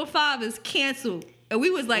 5. Number 5 is canceled. And we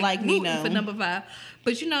was like rooting Nino. for number 5.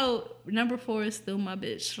 But you know, number 4 is still my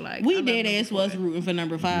bitch. Like, I We love dead number ass 4. was rooting for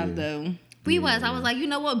number 5 though. We was. I was like, you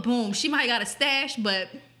know what? Boom. She might got a stash, but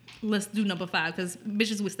let's do number 5 because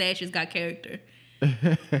bitches with stashes got character.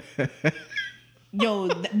 Yo,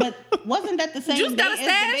 but wasn't that the same? Juice got a day as the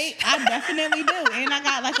stash? date? I definitely do, and I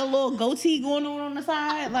got like a little goatee going on the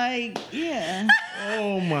side. Like, yeah.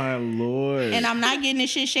 Oh my lord. And I'm not getting this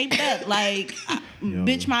shit shaped up. Like, Yo.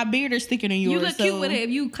 bitch, my beard is thicker than yours. You look so cute with it. If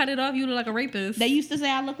you cut it off, you look like a rapist. They used to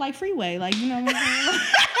say I look like Freeway. Like, you know what I'm saying?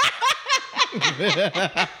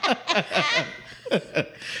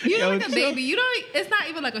 You Yo, look like a chill. baby. You don't. It's not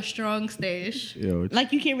even like a strong stash. Yo,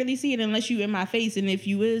 Like, you can't really see it unless you in my face, and if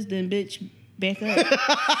you is, then bitch, back up.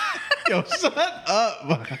 yo, shut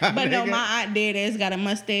up. But no, my aunt dead ass got a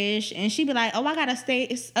mustache, and she be like, "Oh, I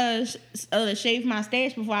gotta shave my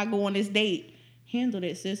stash before I go on this date." Handle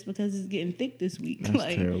that, sis, because it's getting thick this week. That's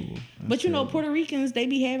like, terrible. That's but you know, terrible. Puerto Ricans, they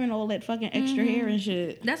be having all that fucking extra hair and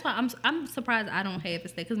shit. That's why I'm surprised I don't have a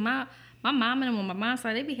stash because my mom and them on my mom's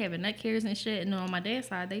side they be having neck hairs and shit, and then on my dad's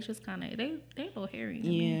side they just kind of they a little hairy.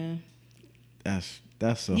 Yeah. That's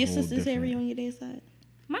a Your whole sister's different. hairy on your dad's side?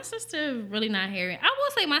 My sister really not hairy. I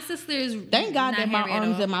will say my sister is. Thank God not that my hairy at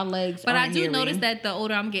arms all. and my legs But I aren't do hairy. notice that the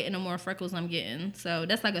older I'm getting, the more freckles I'm getting. So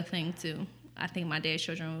that's like a thing too. I think my dad's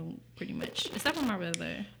children pretty much, except for my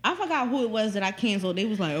brother. I forgot who it was that I canceled. They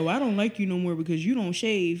was like, "Oh, I don't like you no more because you don't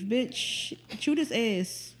shave, bitch. Chew this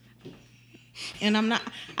ass." And I'm not.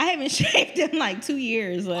 I haven't shaved in like 2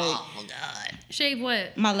 years. Like, Shave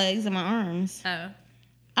what? my legs and my arms. Oh.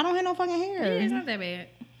 I I don't have no fucking hair. Yeah, it's not that bad.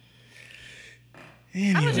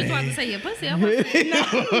 Anyway. I was just about to say your pussy. I was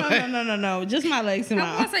say, No. Just my legs and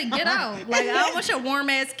I my was say get out. Like I don't want your warm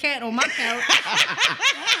ass cat on my couch.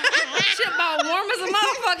 Shit about warm as a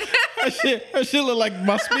motherfucker. That shit look like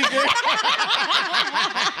my speaker.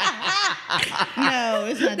 No,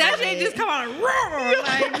 it's not That shit just come out and roar.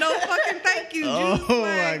 Like no fucking thank you. Oh Juice.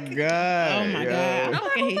 my Like, god. Oh my yo. god. I I'm like,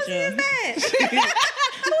 fucking what hate pussy is you. that?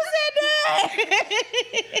 Who said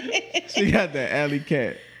that? She got that alley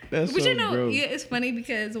cat. That's But so you know, gross. yeah, it's funny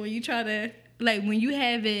because when you try to like when you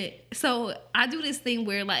have it, so I do this thing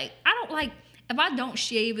where like I don't like if I don't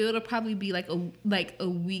shave, it'll probably be like a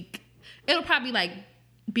week. It'll probably like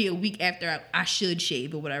be a week after I should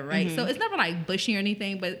shave or whatever, right? So it's never like bushy or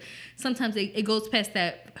anything, but sometimes it goes past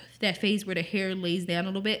that phase where the hair lays down a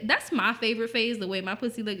little bit. That's my favorite phase. The way my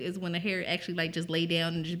pussy look is when the hair actually like just lay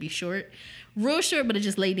down and just be short, real short, but it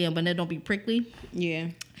just lay down, but it don't be prickly. Yeah.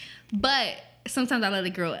 But sometimes I let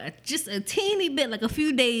it grow just a teeny bit, like a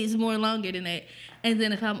few days more longer than that. And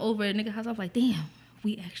then if I'm over at a nigga house, I'm like, damn,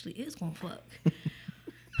 we actually is gonna fuck.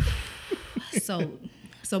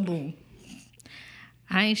 so boom.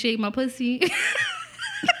 I ain't shaved my pussy.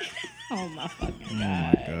 Oh my fucking Oh god.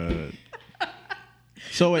 my god.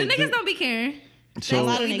 So The wait. niggas don't be caring. So, A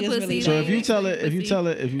lot of Eat the niggas pussy, really so they if you ain't tell shaved it, if you pussy. tell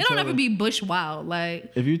it, It don't ever be bush wild.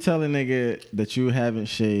 Like if you tell a nigga that you haven't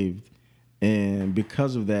shaved, and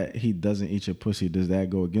because of that he doesn't eat your pussy, does that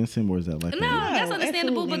go against him, or is that like no, that's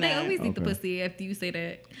understandable. absolutely But they not. always eat the Okay. pussy after you say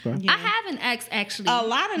that. Okay. Yeah. I have an ex actually. A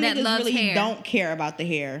lot of that niggas loves really hair. don't care about the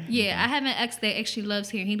hair. Yeah, I have an ex that actually loves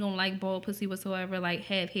hair. He don't like bald pussy whatsoever. Like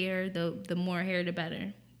have hair, the more hair the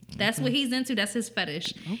better. That's what he's into. That's his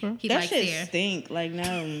fetish. Okay. He That likes shit hair. stink. Like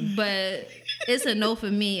no. But it's a no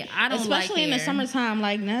for me. I don't like Especially in the hair. summertime,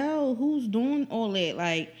 like no, who's doing all that?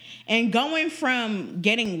 Like, and going from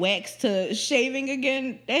getting waxed to shaving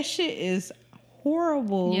again, that shit is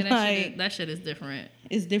horrible. Yeah, like, that shit is different.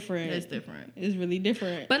 it's different. It's different. It's really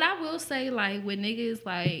different. But I will say, like, when niggas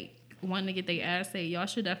like want to get their ass say, y'all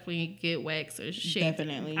should definitely get waxed or shaved.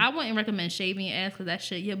 Definitely. I wouldn't recommend shaving your ass because that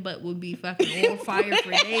shit, your butt would be fucking on fire for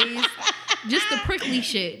days. Just the prickly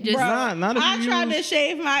shit. Just Bro, not if I you tried use- to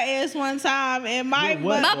shave my ass one time, and my With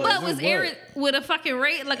what? my butt butt was. was what? aired with a fucking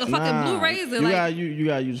like a fucking Nah, blue razor. You Like,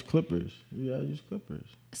 gotta use clippers. You gotta use clippers.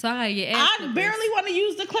 so I gotta get ass I clippers. barely want to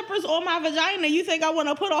use the clippers on my vagina. You think I want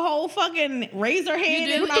to put a whole fucking razor head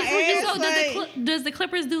in my ass? So Like, does the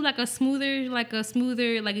clippers do like a smoother, like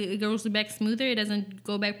it goes back smoother? It doesn't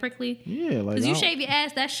go back prickly? Yeah, like Cause you I don't- shave your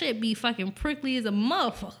ass, that shit be fucking prickly as a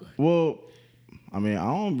motherfucker. Well, I mean, I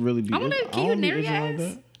don't really be. I wonder, I can you don't be narrow your itching like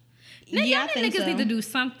ass? that. Nigga, Yeah, I y'all think niggas so. need to do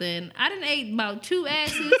something. I done ate about 2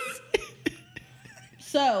 asses.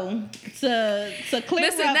 so to clear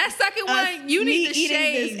Listen, up that second us- one, you need me to eating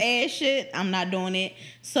shave. this ass shit. I'm not doing it.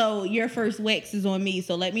 So your first wax is on me.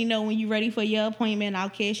 So let me know when you're ready for your appointment. I'll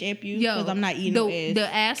cash app you because I'm not eating no ass.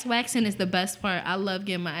 The ass waxing is the best part. I love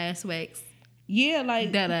getting my ass waxed. Yeah,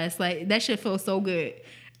 like That ass, like that shit feels so good.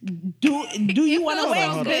 do you want to feels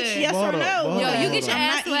wax, so bitch? good. Yes or Hold on, no? hold Yo, on, you hold get your on. I'm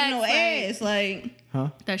ass not eating no waxed, like- ass. Like Huh?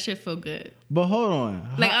 That shit feel good. But hold on.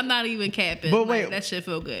 Like I'm not even capping. But Like, wait. that shit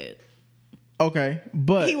feel good. Okay,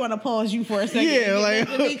 but he want to pause you for a second. Yeah, like-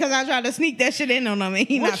 because I tried to sneak that shit in on him and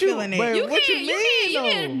he What not you- feeling it. wait, You what you can't, mean, you though?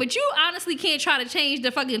 can't, but you honestly can't try to change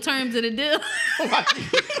the fucking terms of the deal.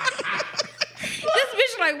 This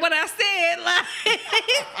bitch like what I said, like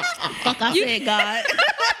Fuck, I said God.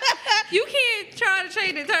 you can't try to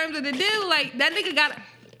change the terms of the deal. Like that nigga got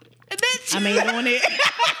a bitch. I ain't doing it.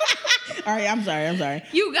 All right, I'm sorry.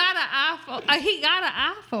 You got an iPhone. He got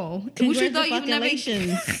an iPhone. What you thought you would never?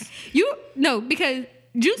 Congratulations. You no, because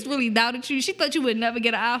Juice really doubted you. She thought you would never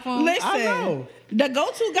get an iPhone. Listen, I know. the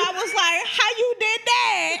go-to guy was like, "How you did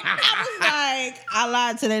that?" I was like, I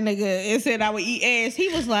lied to that nigga and said I would eat ass. He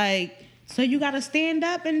was like, "So you gotta stand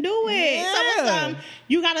up and do it. Yeah.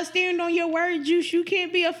 You gotta stand on your word, Juice. You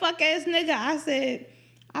can't be a fuck ass nigga." I said,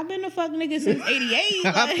 I've been a fuck nigga since '88,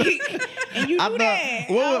 like, and you I do thought- that.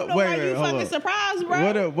 what- I don't know wait, why wait, you hold fucking up. surprised,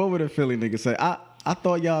 bro. what would a Philly nigga say? I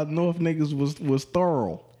thought y'all North niggas was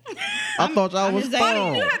thorough. I thought y'all I'm was just saying-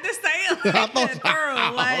 thorough. You have to say it like I thought- that,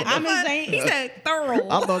 thorough. Like, I'm the just fuck? saying- He said thorough.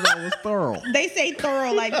 I thought y'all was thorough. They say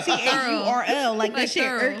thorough like THURL, like that Like shit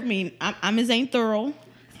thorough. irked me. I'm his ain't thorough.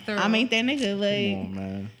 Thorough. I ain't that nigga. Like Come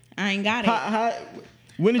on, man. I ain't got it.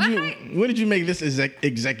 When did you make this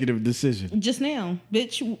executive decision? Just now,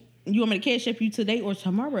 bitch. You want me to cash up you today or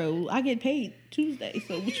tomorrow? I get paid Tuesday.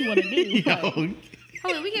 So what you want to do? Yo,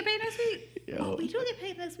 Hold on, we get paid next week? Yo. Oh, we do get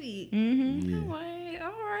paid next week. Mm-hmm. All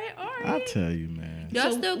right. I tell you, man.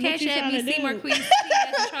 Y'all So still what cash you at me, tryna C do? Marquise, C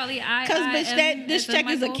as in Charlie, I. Because bitch, this check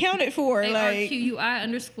is accounted for. Like ARQUI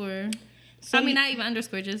underscore. So I mean, not even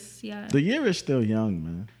underscore, just yeah. The year is still young,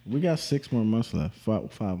 man. We got 6 more months left. Five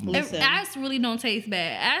months. Listen. Ass really don't taste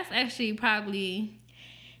bad. Ass actually probably.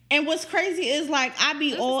 And what's crazy is like I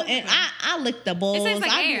be all and I lick the balls. tastes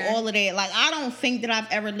like I air. do all of that. Like I don't think that I've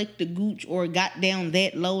ever licked the gooch or got down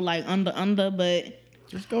that low, like under. But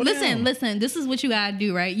Just go Listen. down. This is what you gotta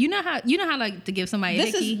do, right? You know how like to give somebody a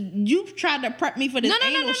this is hickey. you've tried to prep me for this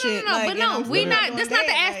anal shit. Like, But and no, I'm we still not. doing That's not the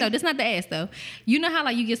that, ass though. That's not the ass though. You know how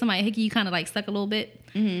like you give somebody a hickey, you kind of like suck a little bit.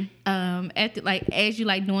 After like as you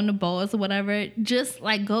like doing the balls or whatever, just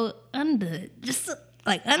like go under, just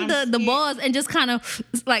like under the scared. balls and just kind of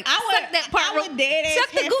like suck that part. I would dead ass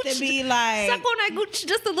suck the have gooch, to be like. suck on that gooch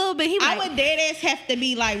just a little bit. He I like, would dead ass have to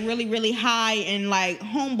be like really, really high and like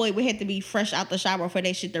homeboy would have to be fresh out the shower for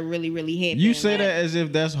that shit to really, really happen. You say Like, that as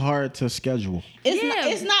if that's hard to schedule.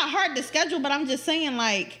 it's not hard to schedule, but I'm just saying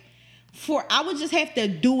like I would just have to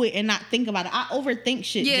do it and not think about it. I overthink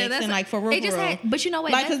shit, yeah, Jackson, like for real. It just had, but you know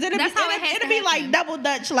what? Like, cause it'll be like double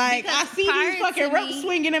dutch. Like Because I see prior these to fucking ropes me-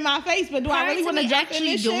 swinging in my face, but do I Prior really to want to me jump in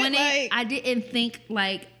actually this doing shit? it, Like, I didn't think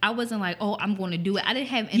like I wasn't like, oh, I'm going to do it. I didn't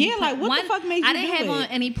have any. Yeah, like, what the fuck made you I didn't do have it? on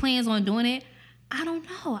any plans on doing it. I don't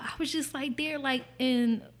know. I was just like there, like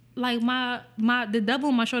in like my the devil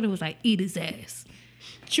on my shoulder was like, eat his ass.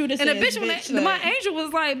 Shooter And the says, bitch, my angel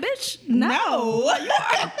was like, bitch, no.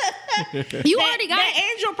 you already got that it.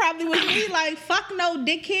 angel probably was me like, fuck no,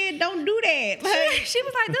 dickhead, don't do that. Like, She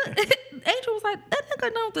was like, angel was like, that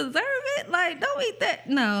nigga don't deserve it. Like, don't eat that.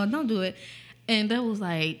 No, don't do it. And that was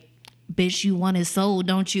like, bitch, you want his soul,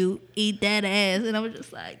 don't you? Eat that ass. And I was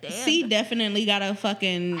just like, damn. C definitely got a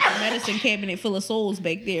fucking medicine cabinet full of souls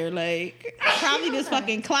back there. Like, probably this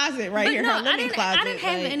fucking closet right But here, no, her living closet. I didn't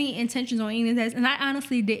have like, any intentions on eating his ass, and I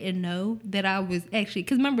honestly didn't know that I was actually.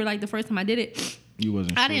 Because remember, like the first time I did it, You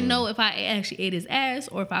wasn't. I didn't sure. know if I actually ate his ass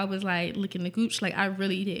or if I was like licking the gooch. Like I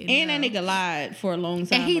really didn't. And know. that nigga lied for a long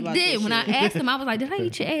time. And he about did. this When I shit. asked him, I was like, "Did I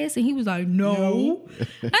eat your ass?" And he was like, "No."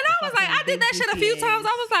 And I was like, "I did that shit a few times."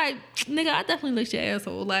 I was like, "Nigga, I definitely licked your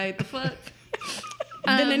asshole." Like the fuck.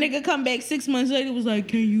 Then the nigga come back 6 months later was like,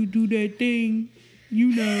 "Can you do that thing?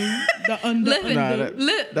 You know, the under." Listen, Nah,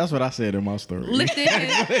 Look. that's what I said in my story. Lifted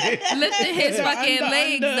his fucking Under,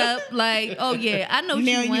 legs under. up like, oh yeah, I know what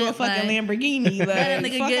Now you you a want. fucking Like, Lamborghini. Like, that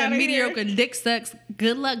nigga fuck get outta mediocre here. dick sucks.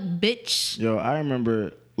 Good luck, bitch. Yo, I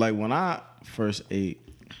remember like when I first ate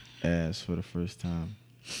ass for the first time,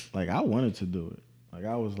 like I wanted to do it. Like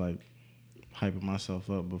I was like hyping myself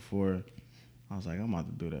up before. I was like, I'm about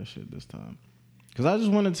to do that shit this time. Cause I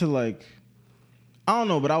just wanted to like, I don't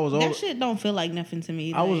know, but I was That shit don't feel like nothing to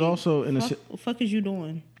me. I was like, also in a fuck is you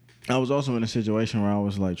doing? I was also in a situation where I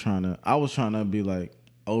was like trying to be like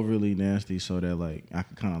overly nasty so that like I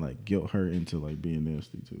could kind of like guilt her into like being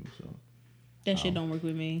nasty too. So That shit don't work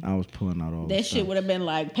with me. I was pulling out all That shit would have been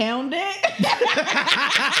like, pound it.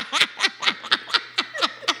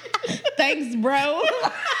 Thanks, bro.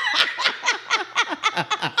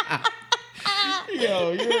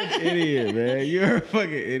 Yo, you're an idiot, man. You're a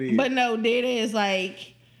fucking idiot. But no, that is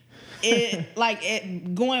like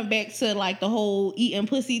it going back to like the whole eating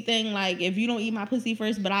pussy thing. Like if you don't eat my pussy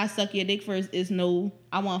first, but I suck your dick first, is no.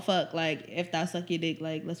 I want fuck. Like if I suck your dick,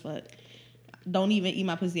 like let's fuck. Don't even eat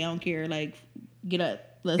my pussy. I don't care. Like get up.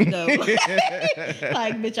 Let's go.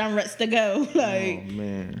 Like bitch, I'm ready to go. Like oh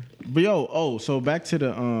man. But yo, so back to the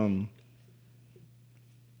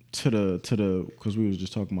because we was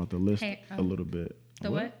just talking about the list Hey, a little bit.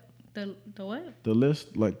 The what? The what? The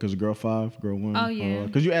list, like, cause girl 5, girl 1. Oh, yeah.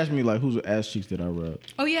 Cause you asked me like whose ass cheeks did I rub?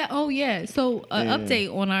 Oh yeah. So Yeah.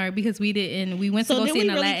 update on our because we went to so go did see we in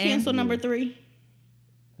the really Latin. cancel number 3?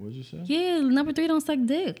 What'd you say? Yeah, number 3 don't suck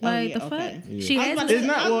dick. Like yeah, the okay. fuck. Yeah. She I was has about to to It's say-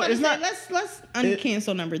 not- I was well, about to it's say, not- Let's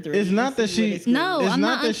uncancel number 3. It's not that Let's see she- what it's gonna No, be. It's I'm not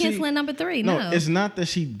not that she- uncanceling number 3. No, No. it's not that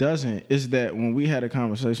she doesn't. It's that when we had a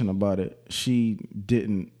conversation about it, she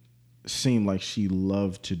didn't seem like she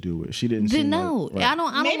loved to do it. She didn't seem No, like, I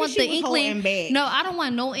don't Maybe want she the was holding inkling. back. No, I don't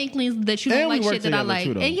want no inklings that you And don't we like work shit that I together like.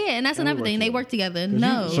 too, though. And yeah, and that's And we another work thing. They together. work together. 'Cause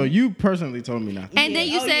No. so you personally told me not to. And then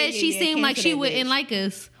you Oh, said yeah, she yeah, seemed like cancel she that wouldn't bitch. like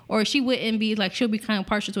us. Or she wouldn't be like, she'll be kind of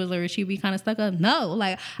partial to us, or she'd be kind of stuck up. No,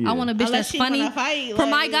 like Yeah. I want a bitch Unless that's she funny. wanna fight, For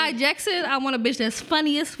my like- guy Jackson, I want a bitch that's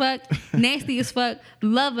funny as fuck, nasty as fuck,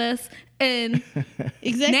 love us, and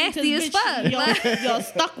Exactly. nasty as fuck. Y'all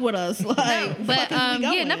stuck with us. Like, but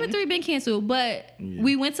number 3 been canceled. But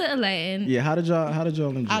we went to Aladdin. Yeah, how did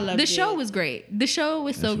y'all enjoy? I loved The it. show was great. The show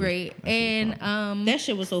was so great, and that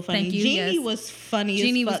shit was so funny. Thank you, Genie yes. was funny.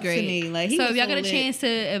 Genie as was fuck great. to me. Like, he so was if y'all so got a lit. chance to,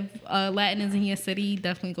 if Latin is in your city,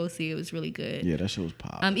 definitely go see it. It was really good. Yeah, that shit was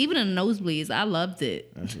pop. Even in the nosebleeds, I loved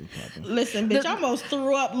it. That shit was popping. Listen, bitch, I almost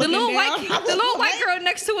threw up. The looking little down. white girl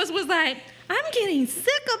next to us was like, "I'm getting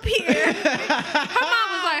sick up here." Her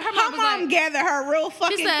mom was like, gathered her real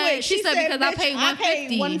fucking quick. she said because I paid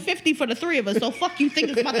 $150 for the 3 of us. So fuck you think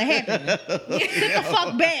it's about to happen? Sit the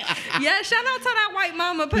fuck back. "Yeah, shout out to that white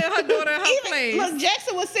mama put her daughter in her place." Look,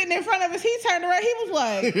 Jackson was sitting in front of us. He turned around. He was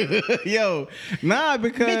like, Yo, nah,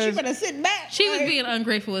 because "Bitch, you better sit back." She was Like, being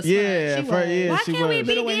ungrateful as fuck. yeah, She for, was. yeah, Why she can't we was.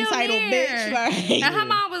 be Little down entitled there? bitch, like- And her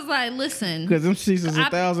mom was like, "Listen, Because them seats is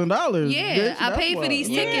 $1,000. yeah, bitch, I that's paid for why. these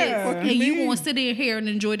Yeah. tickets, Fuck and you you mean? gonna sit in here and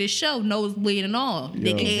enjoy this show, nosebleed and all."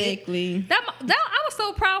 Yo. Exactly. That I was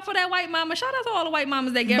so proud for that white mama. Shout out to all the white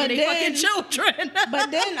mamas that gave But their then- fucking children.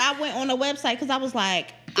 But then I went on the website because I was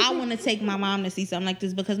like, I want to take my mom to see something like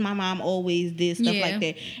this because my mom always did stuff Yeah. like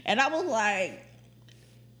that. And I was like,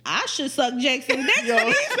 I should suck Jackson dick Yo. for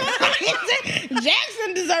these.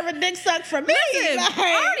 Jackson deserve a dick suck from me. Listen, Like,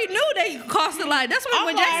 I already knew they costed like. That's I'm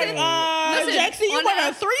when like, Jackson. listen, Jackson, you on want the-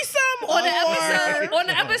 a threesome on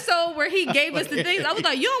the episode where he gave us the things, I was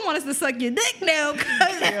like, "You don't want us to suck your dick now,"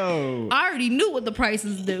 because Yo. I already knew what the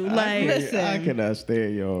prices do. Like, listen. I cannot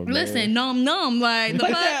stand y'all. man. listen, numb, like the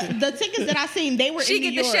But fuck. the tickets that I seen, they were She in get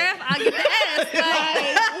New the York. chef, I get the ass.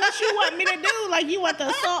 Like, Like, what you want me to do? Like, you want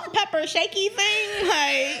the salt, pepper, shaky thing?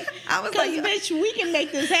 Like, I was because, like, bitch, we can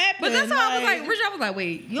make this happen. but that's how I was like, Richard, I was like,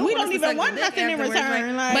 wait, you don't we want don't us to even suck want your dick nothing in afterwards,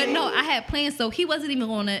 return, right? like- But no, I had plans, so he wasn't even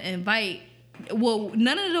going to invite. Well,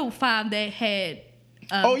 none of the 5 that had.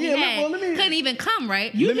 Oh, he yeah, had let me- couldn't even come,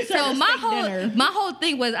 right? You me- deserve So a my steak dinner. whole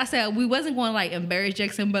thing was, I said we wasn't going to like embarrass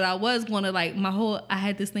Jackson, but I was going to like I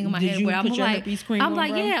had this thing in my Did head you where I'm put your like, herpes cream I'm on,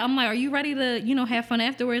 like, bro? yeah, I'm like, are you ready to have fun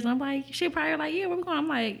afterwards? And I'm like, she probably like, yeah, where we going? I'm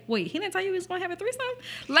like, wait, he didn't tell you he was going to have a threesome?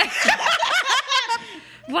 Like.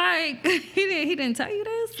 Like he didn't tell you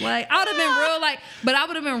this. Like I would have been real like, but I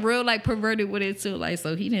would have been real like perverted with it too. Like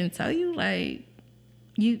so he didn't tell you like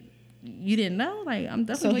you didn't know. Like I'm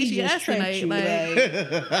So definitely he she just asked tricked tonight. you.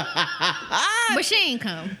 Like, Like, but she ain't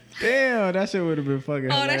come. Damn, that shit would have been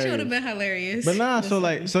fucking Oh, hilarious. that should have been hilarious. But nah, so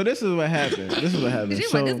this is what happened. This is what happened. She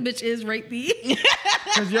was So, like, this bitch is rapey.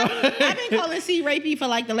 cause y'all, I've been calling C rapey for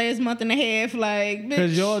like the last month and a half. Like, bitch.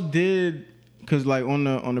 cause y'all did, cause like on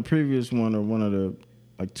the previous one or one of the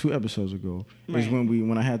like 2 episodes ago is Right.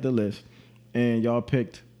 when I had the list, and y'all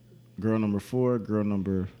picked girl number 4, girl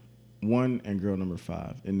number 1, and girl number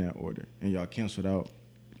 5 in that order, and y'all canceled out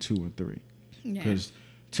 2 and 3 because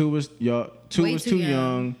 2 was Way too too young.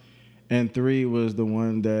 young. And 3 was the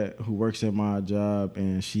one who works at my job,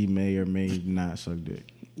 and she may or may not suck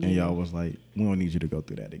dick. And y'all was like, we don't need you to go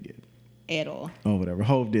through that again. At all. Or whatever.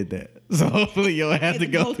 Hove did that. So hopefully you'll have to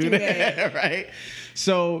go through that. Right?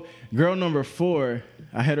 So girl number 4,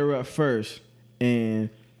 I hit her up first, and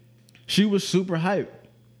she was super hyped.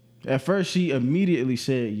 At first, she immediately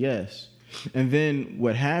said yes. And then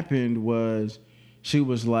what happened was she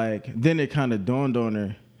was like, then it kind of dawned on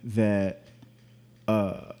her that,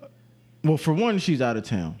 well, for one, she's out of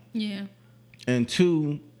town. Yeah. And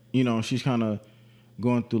 2, she's kind of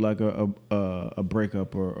going through like a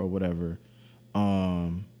breakup or whatever.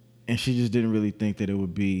 And she just didn't really think that it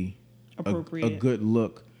would be a Appropriate. good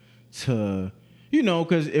look to,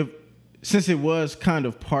 because since it was kind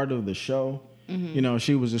of part of the show,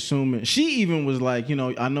 she was assuming, she even was like,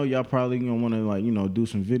 I know y'all probably gonna want to like, do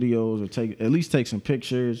some videos or at least take some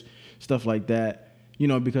pictures, stuff like that,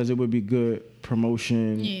 because it would be good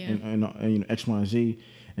promotion and X, Y, and Z.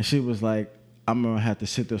 And she was like, I'm gonna have to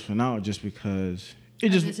sit this one out just because it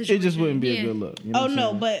just wouldn't be a good look. You know Oh what I'm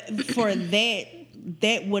no, saying? but for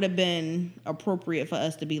that would have been appropriate for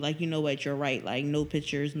us to be like, you know what, you're right. Like no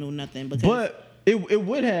pictures, no nothing. Because But it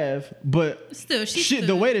would have, but Still, she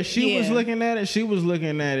the way that she was Yeah. looking at it, she was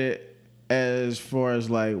looking at it as far as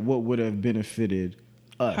like what would have benefited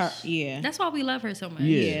us. yeah. That's why we love her so much.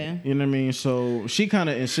 Yeah. You know what I mean? So she kind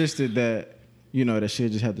of insisted that, that she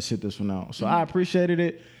just had to sit this one out. So I appreciated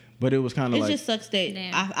it, but it was kind of It like, just sucks that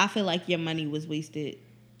Damn. I feel like your money was wasted.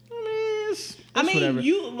 it's I mean,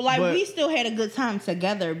 whatever. But- we still had a good time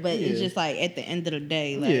together, but it's Yeah. just like at the end of the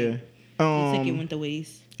day, like yeah. the ticket went to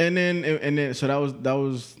waste. And then so that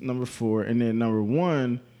was number 4, and then number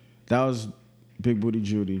 1, that was Big Booty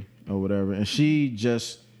Judy or whatever, and she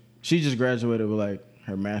just graduated with like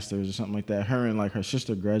her master's or something like that. Her and like her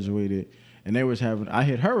sister graduated and they was having. I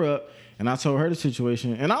hit her up and I told her the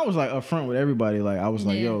situation, and I was like upfront with everybody. Like I was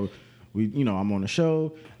like, yo, I'm on the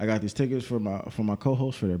show. I got these tickets for my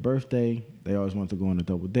co-host for their birthday. They always want to go on a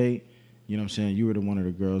double date. You know what I'm saying? You were one of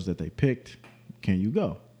the girls that they picked. Can you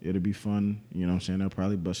go? It'll be fun. You know what I'm saying? They'll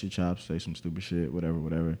probably bust your chops, say some stupid shit, whatever.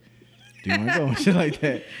 Do you want to go? Shit like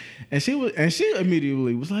that. And she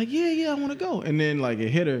immediately was like, yeah, I want to go. And then like it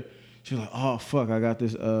hit her. She was like, oh fuck, I got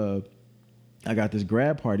this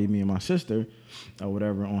grad party, me and my sister, or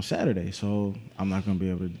whatever, on Saturday. So I'm not gonna be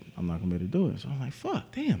able to do it. So I'm like,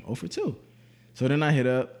 fuck, damn, 0 for 2. So then I hit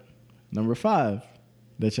up number 5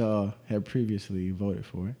 that y'all had previously voted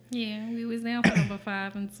for. Yeah, we was down for number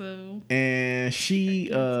 5 until. And she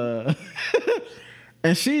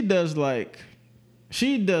does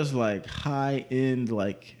like high end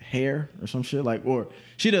like hair or some shit, like, or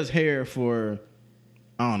she does hair for,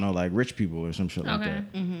 I don't know, like rich people or some shit like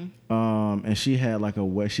that. Mm-hmm. And she had like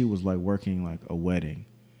she was like working like a wedding,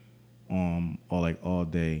 or like all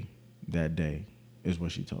day that day is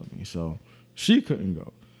what she told me. So she couldn't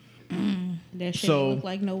go. That shit don't look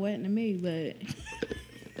like no wedding to me, but.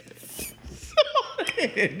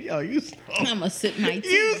 Yo, you so. I'ma sip my tea.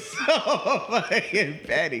 You so fucking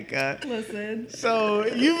petty, cut. Listen. So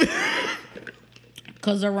you.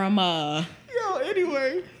 Cause of Yo,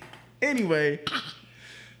 anyway.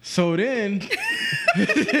 So then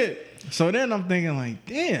I'm thinking like,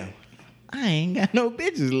 damn, I ain't got no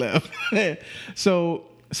bitches left. So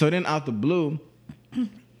then out the blue,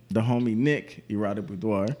 the homie Nick, Erotic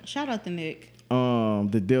Boudoir. Shout out to Nick.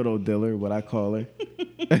 The dildo dealer, what I call her.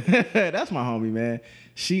 That's my homie, man.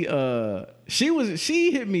 She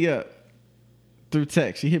hit me up through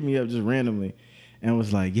text. She hit me up just randomly and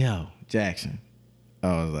was like, yo, Jackson.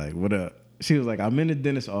 I was like, what up? She was like, I'm in the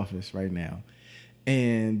dentist's office right now.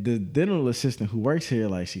 And the dental assistant who works here,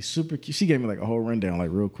 like, she's super cute. She gave me like a whole rundown,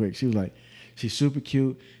 like real quick. She was like, she's super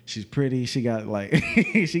cute. She's pretty. She got like,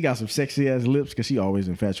 she got some sexy ass lips because she always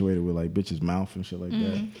infatuated with like bitches' mouth and shit like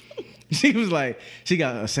that. She was like, she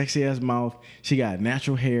got a sexy ass mouth. She got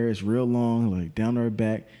natural hair. It's real long, like down to her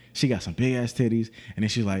back. She got some big ass titties. And then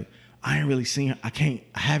she's like, I ain't really seen her. I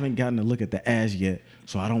haven't gotten to look at the ass yet.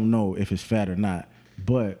 So I don't know if it's fat or not.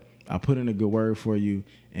 But I put in a good word for you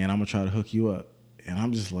and I'm going to try to hook you up. And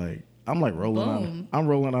I'm just like, I'm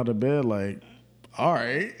rolling out of bed like, all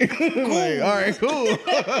right. Like, all right, cool.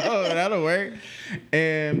 That'll work.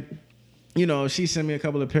 And, you know, she sent me a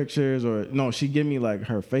couple of pictures, or no, she gave me like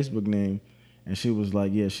her Facebook name, and she was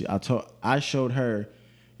like, yeah, I showed her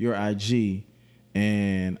your IG,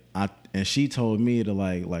 and she told me to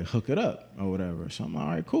like hook it up or whatever. So I'm like, all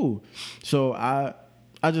right, cool. So I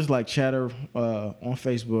just like chat her on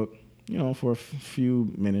Facebook, you know, for a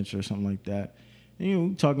few minutes or something like that. And, you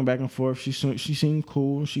know, talking back and forth. She seemed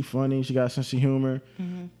cool. She funny. She got a sense of humor.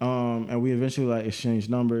 Mm-hmm. And we eventually like exchanged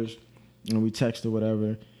numbers, and we texted or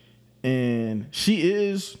whatever. And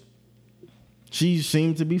she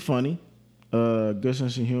seemed to be funny, good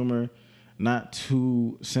sense of humor, not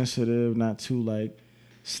too sensitive, not too like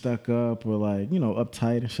stuck up or like, you know,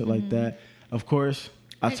 uptight and shit like that. Of course,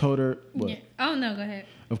 I told her. What? Yeah. Oh no, go ahead.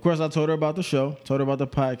 Of course, I told her about the show, told her about the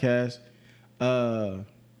podcast,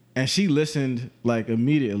 and she listened like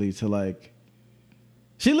immediately to like.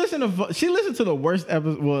 She listened to the worst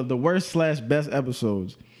episode, well, the worst / best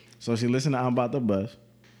episodes. So she listened to I'm About the Bus.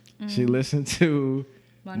 She listened to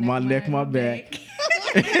My Neck, My Back.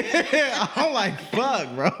 I'm like,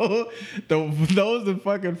 fuck, bro. Those the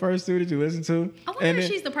fucking first two that you listen to. I wonder if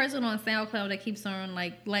she's the person on SoundCloud that keeps on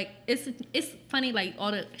like it's funny, like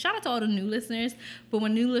shout out to all the new listeners, but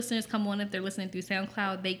when new listeners come on, if they're listening through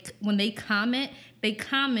SoundCloud, when they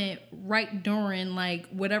comment right during like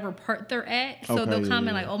whatever part they're at. So they'll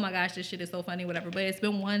comment like, oh my gosh, this shit is so funny, whatever. But it's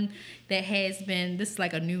been one that has been, this is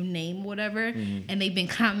like a new name, whatever, and they've been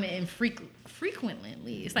commenting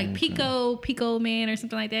frequently. It's like Pico Man or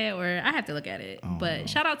something like that, or I have to look at it. But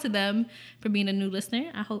shout out to them for being a new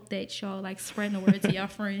listener. I hope that y'all like spreading the word to y'all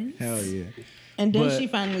friends. Hell yeah. And then she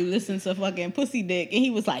finally listened to fucking Pussy Dick, and he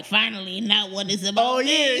was like, finally, not what it's about. Oh,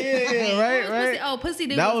 yeah, right. Pussy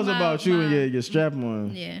Dick. That was about you and your strap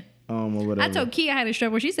on. Yeah. Or whatever. I told Kia I had a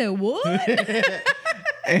strap on. She said, what?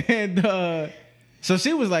 And so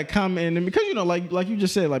she was like commenting, because, you know, like you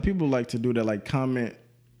just said, like people like to do that, like comment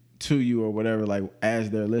to you or whatever, like as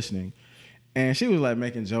they're listening. And she was like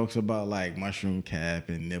making jokes about like mushroom cap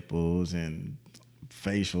and nipples and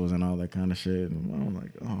facials and all that kind of shit. And I'm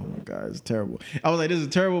like, oh my God, it's terrible. I was like, this is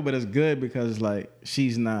terrible, but it's good because it's like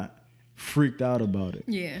she's not freaked out about it.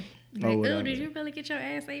 Yeah. Like, oh, did you really get your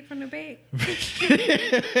ass ate from the back?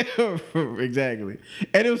 Exactly.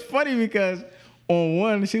 And it was funny because on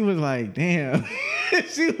one, she was like, damn.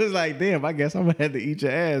 She was like, damn, I guess I'm gonna have to eat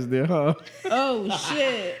your ass there, huh? Oh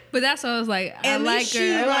shit. But that's what I was like. I At like least her.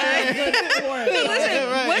 she like good sport.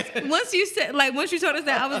 Listen, once you said, like, once you told us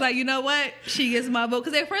that, I was like, you know what? She gets my vote.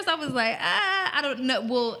 Because at first I was like, I don't know.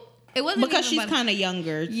 Well, it wasn't Because even she's kind of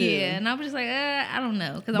younger too. Yeah, and I was just like, I don't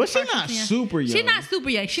know. But she's not super young. She's not super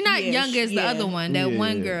young. She's not young as the other one, that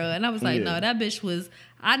one girl. And I was like, no, that bitch was.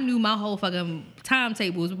 I knew my whole fucking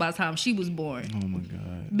timetable was by the time she was born. Oh my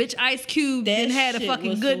god. Bitch, Ice Cube That didn't had a shit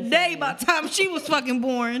fucking was good so day funny. by the time she was fucking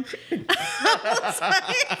born.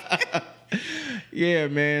 Yeah,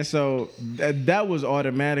 man. So that was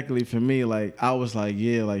automatically for me. Like I was like,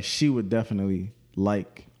 yeah, like she would definitely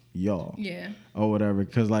like y'all. Yeah. Or whatever.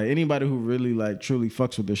 Cause like anybody who really like truly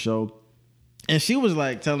fucks with the show. And she was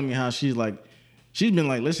like telling me how she's been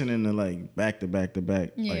like listening to like back to back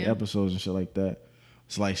like episodes and shit like that.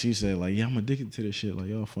 It's like she said, like, yeah, I'm addicted to this shit. Like,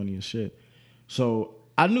 y'all funny as shit. So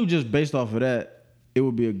I knew just based off of that, it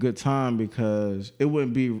would be a good time because it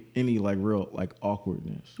wouldn't be any like real like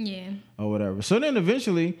awkwardness. Yeah. Or whatever. So then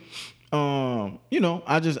eventually, you know,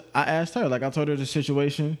 I asked her, like I told her the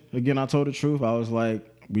situation. Again, I told the truth. I was like,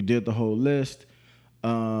 we did the whole list.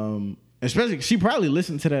 Especially, she probably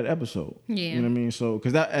listened to that episode. Yeah. You know what I mean? So,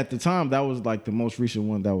 because that at the time, that was like the most recent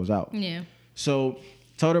one that was out. Yeah. So,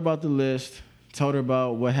 told her about the list. Told her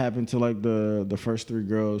about what happened to like the first 3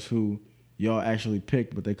 girls who y'all actually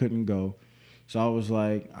picked, but they couldn't go. So I was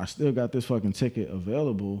like, I still got this fucking ticket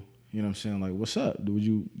available. You know what I'm saying? Like, what's up? Do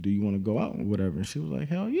you want to go out or whatever? And she was like,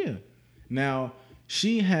 hell yeah. Now,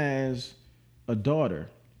 she has a daughter.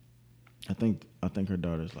 I think her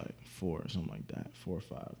daughter's like 4 or something like that. 4 or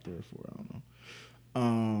 5, 3 or 4, I don't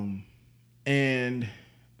know. And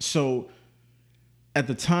so at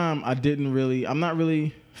the time I'm not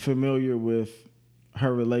really familiar with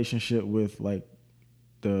her relationship with like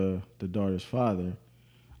the daughter's father.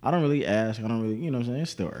 I don't really ask. I don't really, you know what I'm saying?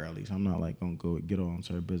 It's still early, so I'm not like gonna go get on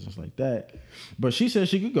to her business like that. But she said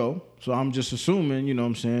she could go. So I'm just assuming, you know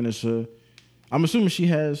what I'm saying, I'm assuming she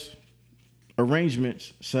has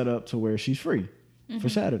arrangements set up to where she's free for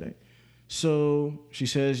Saturday. So she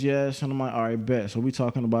says yes, and I'm like, all right, bet. So we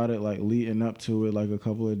talking about it like leading up to it, like a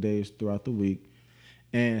couple of days throughout the week.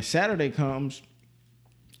 And Saturday comes,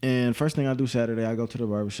 and first thing I do Saturday, I go to the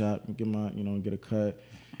barbershop and get a cut,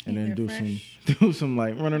 and then do some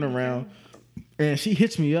like running around. And she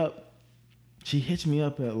hits me up. She hits me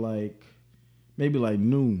up at like maybe like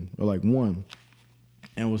noon or like 1,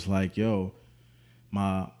 and was like, yo,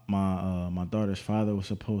 my daughter's father was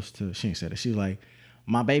supposed to. She ain't said it. She was like,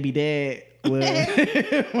 my baby dad was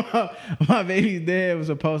my baby's dad was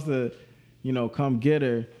supposed to, come get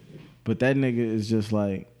her, but that nigga is just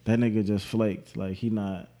like that nigga just flaked. Like he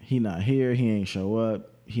not here. He ain't show up.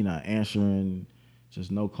 He not answering. Just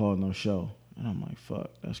no call, no show. And I'm like, fuck,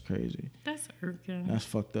 that's crazy. That's irking. That's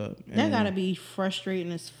fucked up. That gotta be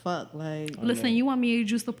frustrating as fuck. Like, listen, you want me and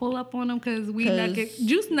Juice to pull up on him because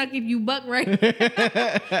Juice not give you buck right.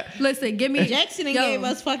 Listen, give me Jackson gave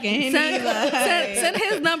us fucking send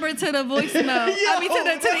his number to the voicemail.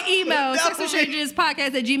 To the email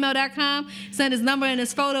sexwithstrangers@gmail.com. Send his number and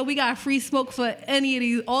his photo. We got free smoke for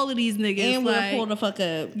all of these niggas. And we'll pull the fuck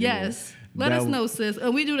up. Yes. Let us know, sis.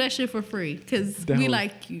 And we do that shit for free because we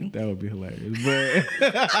like you. That would be hilarious. But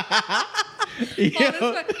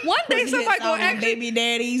one day somebody gonna actually baby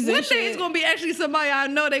daddies. One day it's gonna be actually somebody I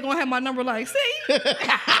know. They gonna have my number. Like, see,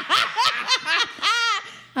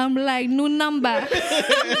 I'm like new number.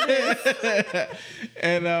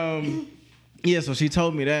 And yeah, so she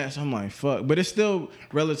told me that. So I'm like, fuck. But it's still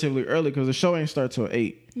relatively early because the show ain't start till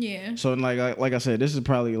 8. Yeah. So like I said, this is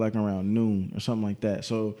probably like around noon or something like that.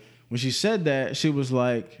 So when she said that, she was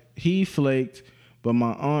like, he flaked, but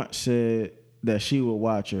my aunt said that she would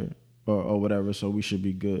watch her or whatever, so we should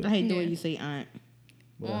be good. I hate the way you say aunt.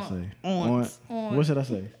 What did I say? Aunt. What should I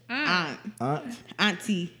say? Aunt. I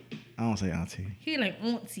Auntie. don't say auntie. He like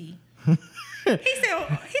auntie. he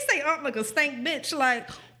say aunt like a stank bitch, like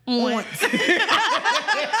aunt.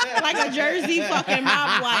 Like a Jersey fucking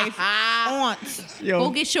mob wife. Aunt. Yo.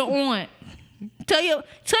 Go get your aunt. Tell your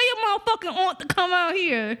motherfucking aunt to come out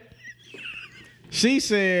here. She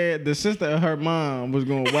said the sister of her mom was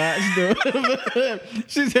gonna watch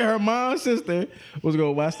she said her mom's sister was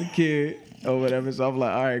gonna watch the kid or whatever. So I'm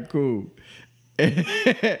like, all right, cool. And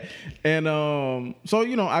so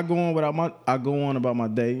I go on about my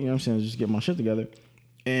day. You know what I'm saying? Just get my shit together,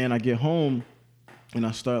 and I get home, and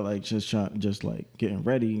I start like just getting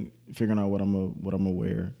ready, figuring out what I'm gonna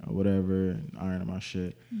wear or whatever, and ironing my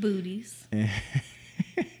shit. Booties.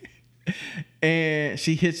 And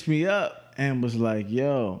she hits me up and was like,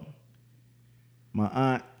 yo, my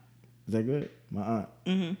aunt Is that good? My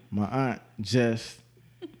aunt. My aunt just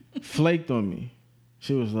flaked on me.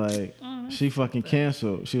 She was like, she fucking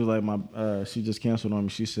canceled. She was like, she just canceled on me.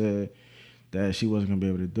 She said that she wasn't gonna be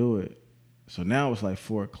able to do it. So now it's like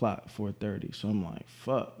 4:00, 4:30. So I'm like,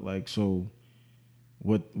 fuck. Like, so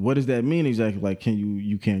what does that mean exactly? Like,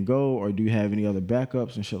 you can't go, or do you have any other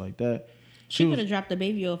backups and shit like that? She could have dropped the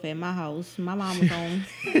baby off at my house. My mom was home.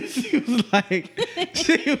 she was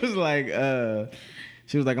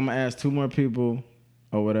like, I'm gonna ask 2 more people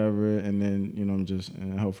or whatever, and then I'm just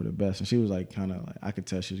and hope for the best. And she was like, kind of like, I could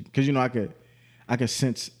tell she, because I could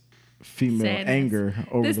sense female sadness. Anger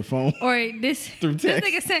over the phone. Or this through text. This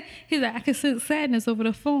nigga said, he's like, I can sense sadness over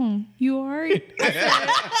the phone. You alright?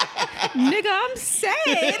 Nigga, I'm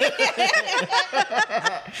sad.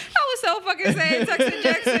 I was so fucking sad, texting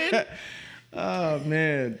Jackson. Oh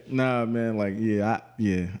man, nah, man. Like,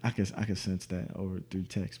 I can sense that over through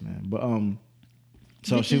text, man. But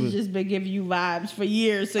so Bitches she was just been giving you vibes for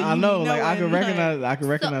years. So you I know, like I knowing, can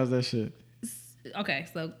recognize that shit. Okay,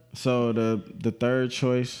 So the third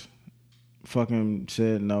choice, fucking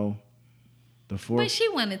said no. The fourth, but she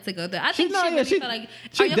wanted to go there. I think no, she yeah, really she- felt like.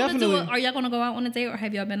 she Are y'all definitely- gonna go out on a date, or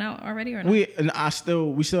have y'all been out already, or not?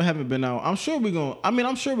 we still haven't been out. I'm sure we're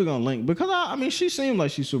gonna link because she seemed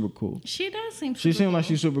like she's super cool. She does seem. She seemed like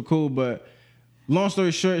she's super cool, but long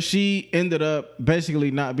story short, she ended up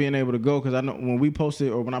basically not being able to go because I know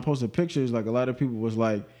when I posted pictures, like a lot of people was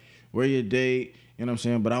like, "Where your date?" You know what I'm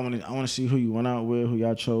saying? But I want to see who you went out with, who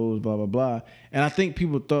y'all chose, blah blah blah. And I think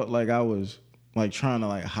people thought like I was like trying to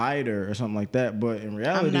like hide her or something like that. But in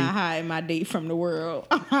reality, I'm not hiding my date from the world.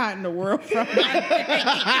 I'm hiding the world from my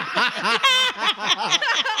date.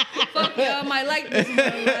 Fuck y'all might like this one.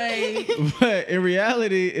 Like, but in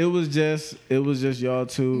reality, it was just y'all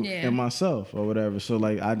two Yeah. and myself or whatever. So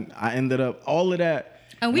like I ended up all of that.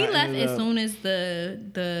 and we I left ended as up- soon as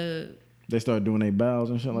the. They started doing their bows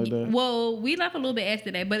and shit like that. Well, we left a little bit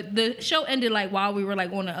after that, but the show ended like while we were like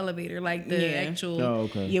on the elevator, like the Yeah. actual. Oh,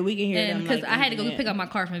 okay. Yeah, we can hear And them. because like, I had to go internet. pick up my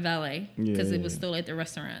car from valet because Yeah, it was yeah. still at the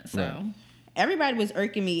restaurant. So Right. Everybody was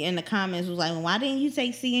irking me in the comments. Was like, "Why didn't you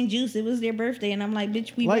take C and Juice? It was their birthday." And I'm like,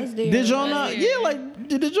 "Bitch, we Like, was there." did y'all Was not? there. Yeah, like,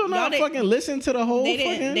 did y'all not they- fucking listen to the whole They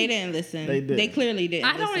fucking? didn't. They didn't listen. They did. They clearly didn't.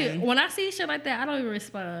 I don't listen. even, when I see shit like that, I don't even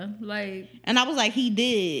respond. Like, And I was like, he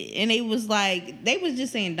did. And they was like, they was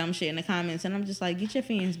just saying dumb shit in the comments. And I'm just like, get your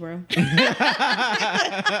fans, bro. Because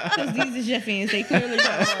these is your fans. They clearly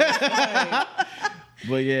don't.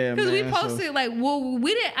 But yeah, because we man, posted like, well,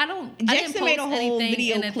 we didn't. I didn't Jackson post made a whole anything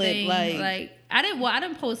video in the clip, thing. like- I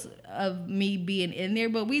didn't post of me being in there,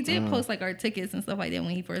 but we Uh-huh. did post like our tickets and stuff like that when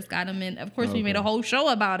he first got them in. Of course, we made a whole show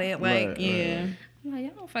about it. Like, Right. Yeah. I'm like,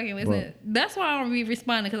 y'all don't fucking listen. That's why I don't be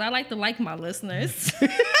responding because I like to like my listeners.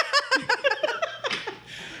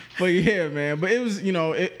 But yeah, man. But it was,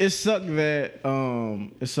 it sucked that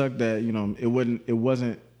it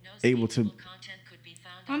wasn't able to.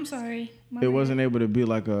 I'm sorry. It wasn't able to be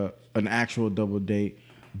like an actual double date.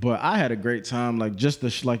 But I had a great time. Like just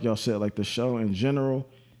like y'all said, like the show in general.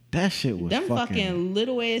 That shit was Them fucking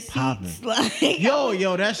little ass popping. seats. Like,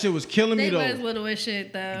 Yo, that shit was killing me They though. was little as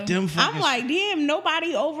shit though. Them fucking I'm like, damn,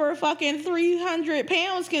 nobody over fucking 300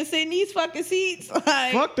 pounds can sit in these fucking seats.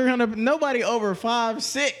 Like, fuck 300. Nobody over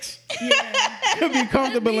 5'6" Yeah. could be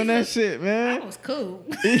comfortable in that shit, man. That was cool.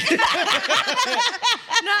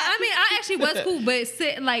 No, I mean I actually was cool, but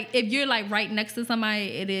if you're like right next to somebody,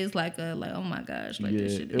 it is like oh my gosh, like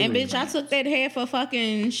this Yeah, shit. it and was- bitch, I took that half a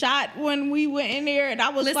fucking shot when we went in there, and I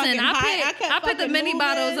was Listen, fucking high. I kept put the fucking mini moving.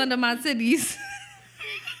 bottles under my titties.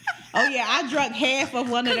 Oh yeah, I drunk half of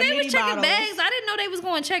one of Cause the they mini was checking bottles. bags. I didn't know they was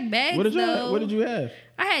going to check bags. What though. did you have?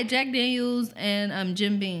 I had Jack Daniels and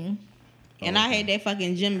Jim Beam. And I had that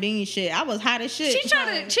fucking Jim Beam shit. I was hot as shit. She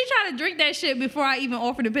tried to drink that shit before I even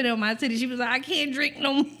offered to put it on my titties. She was like, I can't drink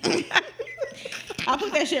no more. I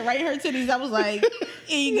put that shit right in her titties. I was like,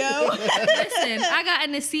 here you go. Listen, I got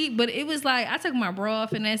in the seat, but it was like I took my bra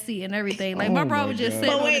off in that seat and everything. Like my Oh bra my was just God. sitting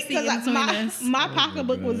But on the wait, seat in because between us. my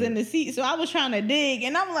pocketbook was in the seat, so I was trying to dig,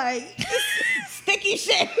 and I'm like, sticky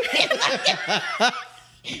shit.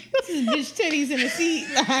 This is bitch titties in the seat,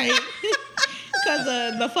 like, because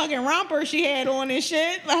of the fucking romper she had on and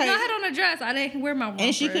shit. Like, No, I had on a dress. I didn't wear my romper.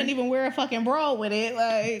 and she couldn't even wear a fucking bra with it,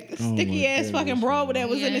 like Oh sticky my ass goodness, fucking bra with that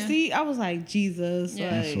was in the Yeah. seat. I was like, Jesus,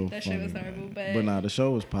 Yeah. like, That's so that shit was funny, horrible, man. but- Nah, the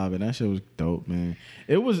show was popping. That shit was dope, man.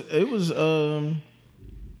 It was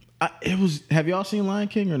have y'all seen Lion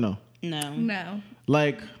King or no? no. No.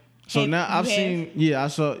 Like, so Have- now I've you seen, I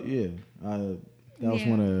saw, that was Yeah,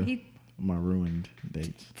 one of he- my ruined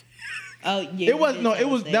dates. Oh yeah. It was no. It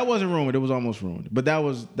was that wasn't ruined. It was almost ruined. But that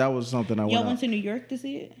was something I Y'all went to New York to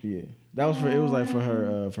see it? Yeah, that was for. It was like for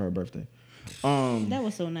her birthday. That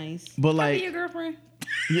was so nice. But like Be your girlfriend.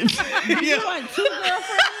 You want 2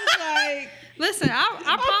 girlfriends? Like, Listen,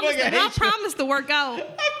 I promise to work out.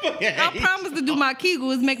 I promise to do my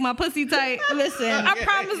Kegels, make my pussy tight. listen. I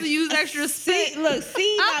promise to use extra spit. Look,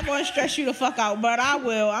 not gonna stress you the fuck out, but I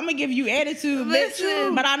will. I'm gonna give you attitude, Listen.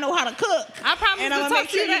 bitch. But I know how to cook. I promise and to I'm gonna talk make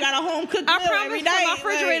to sure you you got a home cooked I meal promise every for day. my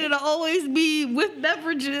refrigerator to always be with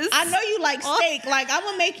beverages. I know you like steak. Like, I'm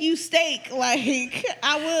gonna make you steak. Like,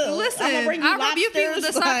 I will. Listen, I'm gonna bring you I rebuke you with the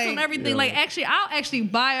lobsters, socks and everything. Like, actually, I'll actually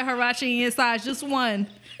buy a Hirachi size, just one.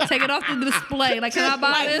 Take it off the display. Like, can I buy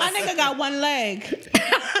Like, this? my nigga got one leg.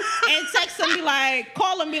 And text him, be like,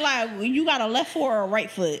 call him, be like, well, you got a left foot or a right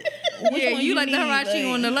foot? Which Yeah, one you like the need?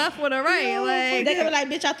 Hirachi on the left or the right? Like, They could be like,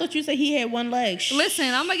 bitch, I thought you said he had one leg. Shh. listen,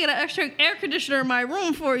 I'm gonna get an extra air conditioner in my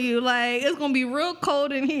room for you. Like, it's gonna be real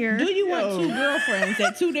cold in here. Do you want 2 girlfriends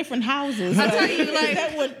at 2 different houses? I tell you, like,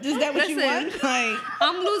 is that what you listen, want? Like,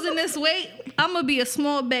 I'm losing this weight. I'm gonna be a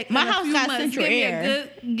small back. My in a house few got months. central Give me air.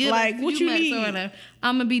 a good Like, what you months need? or whatever.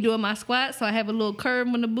 I'm gonna be doing my squats, so I have a little curve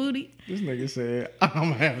on the booty. this nigga said, I'm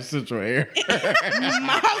gonna have central air.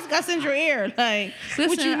 my house got central air. Like, Listen,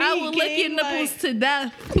 what you need, I will lick your King? nipples to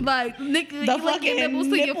death. Like, lick The your fucking nipples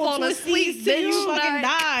till you nipple fall asleep. twisties till you bitch. fucking Like,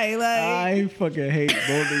 die. Like, I fucking hate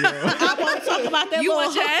both of y'all. I won't talk about that You little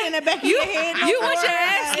want your hook in the back of you, your head. No you want more. your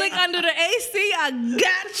ass Like, slick under the AC? I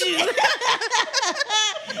got you.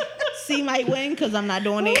 C might win because I'm not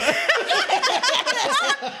doing it.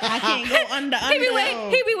 I can't go under. He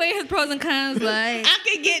be weighing his pros and cons. Like, I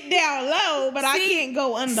can get down low, but I can't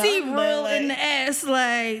go under. see under, real like. in the ass.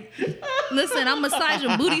 Like, listen, I'm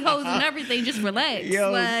massaging booty holes and everything. Just relax.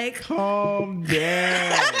 Yo, like, calm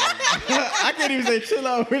down. I can't even say chill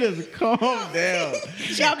out. We're just calm down.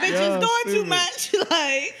 Y'all bitches Yo, doing too stupid. much,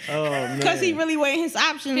 like, Oh man. because he really weighing his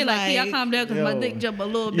options. feel like, like, y'all calm down because my yo. dick jump a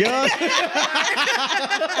little bit. Yo.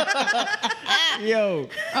 Yo.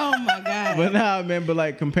 oh my god. But nah, man. But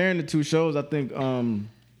like comparing the 2 shows, I think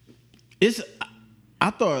it's. I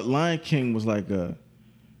thought Lion King was like a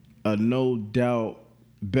no doubt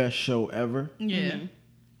best show ever. Yeah.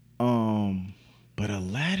 But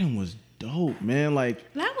Aladdin was dope, man.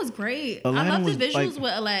 Like That was great. Aladdin I love the was, visuals like,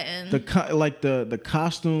 with Aladdin. the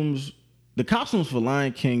costumes. The costumes for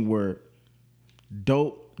Lion King were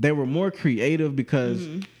dope. They were more creative because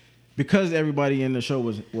everybody in the show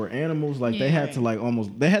were animals. Like they had to like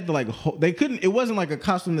almost they had to like they couldn't. It wasn't like a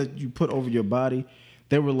costume that you put over your body.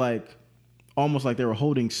 They were like almost like they were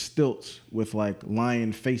holding stilts with like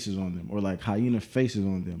lion faces on them or like hyena faces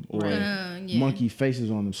on them or monkey faces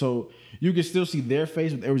on them. So you could still see their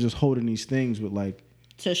face, but they were just holding these things with like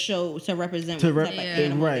to represent to what type of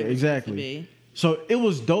animal right they were supposed to exactly. be. So it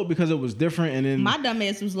was dope because it was different, and then My dumb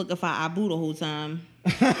ass was looking for Abu the whole time.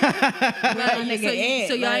 so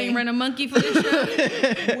y'all ain't run a monkey for this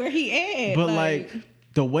show? Where he at? but like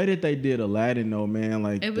the way that they did Aladdin though, man,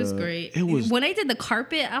 like It was great. It was when they did the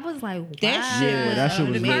carpet, I was like, wow. That shit was that shit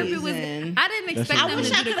was the carpet was. amazing. I didn't expect shit them was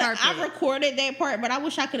to wish do I the could have. carpet. I recorded that part, but I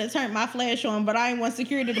wish I could have turned my flash on. But I ain't want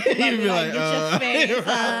security to pull up You'd and be like, like, get your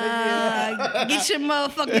face. Get your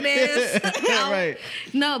motherfucking ass out. right.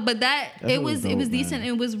 No, but that That it was was dope, decent. man.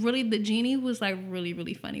 It was really the genie was like really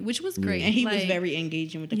really funny, which was great. And he was Like, very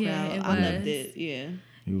engaging with the crowd. Yeah, it I loved was. it. Yeah,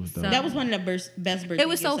 He was dope. So- that was one of the best birthday. It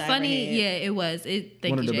was so gifts I ever funny. had. Yeah, it was. Thank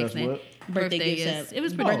One of you, the best Jackson. what? Birthday gifts. Yes, I- it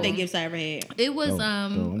was pretty birthday cool. gifts I ever had. It was Dope.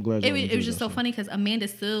 I'm glad y'all it enjoyed was just that so shit. funny because Amanda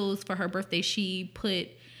Seales for her birthday she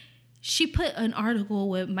put an article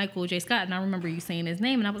with Michael J. Scott, and I remember you saying his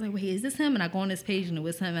name, and I was like, wait, is this him? And I go on this page and it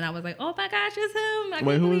was him, and I was like, oh my gosh, it's him. I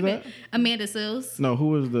Wait, can't who was believe that? it. Amanda Seales. No, who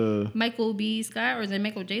was the? Michael B. Scott, or is it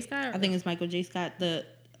Michael J. Scott? I think it's Michael J. Scott, the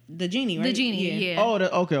genie, right? the genie. Yeah. Oh,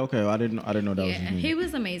 okay. I didn't know that was Yeah, his name. he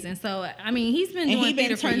was amazing. So I mean, he's been And doing he been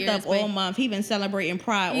theater for turned years, up all month. He been celebrating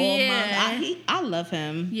Pride all Yeah. month. I love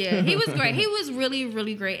him. Yeah, he was great. He was really,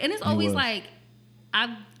 really great. And it's always was. like, I've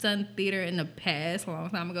done theater in the past, a long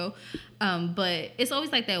time ago, but it's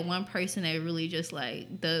always like that one person that really just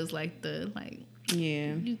like does like the like.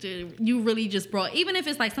 Yeah. You really just brought, even if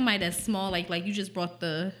it's like somebody that's small, like you just brought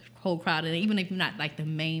the whole crowd in, even if you're not like the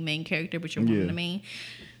main character, but you're one of the main.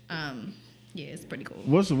 Yeah, it's pretty cool.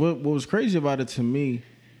 What was crazy about it to me,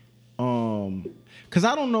 because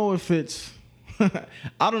I don't know if it's,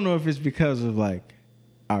 I don't know if it's because of like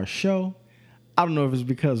our show, I don't know if it's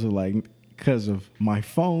because of my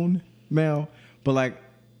phone, Mel, but like,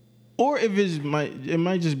 or if it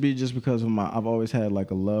might just be just because of I've always had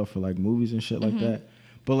like a love for like movies and shit like that,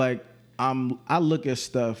 but like I look at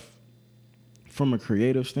stuff from a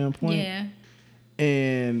creative standpoint. Yeah.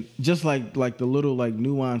 And just like the little like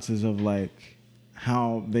nuances of like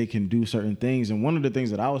how they can do certain things. And one of the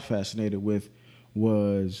things that I was fascinated with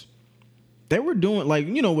was they were doing like,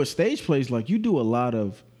 you know, with stage plays, like you do a lot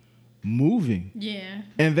of moving. Yeah.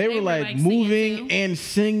 And they were like moving and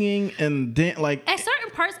singing and like at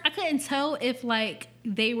certain parts I couldn't tell if like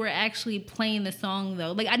they were actually playing the song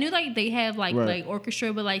though. Like I knew like they have like like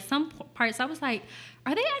orchestra, but like some parts I was like,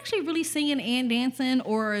 are they actually really singing and dancing,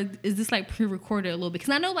 or is this like pre-recorded a little bit? Because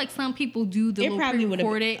I know like some people do the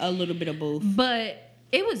pre-recorded, a little bit of both. But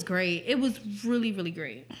it was great. It was really, really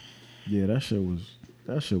great. Yeah, that shit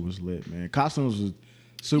was lit, man. Costumes was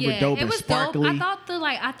super dope and sparkly. Dope.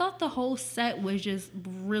 I thought the whole set was just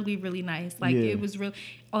really, really nice. Like it was really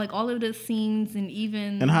like all of the scenes and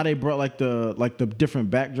even and how they brought like the different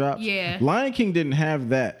backdrops. Yeah. Lion King didn't have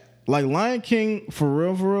that. Like Lion King for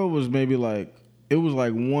real was maybe like it was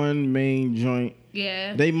like one main joint.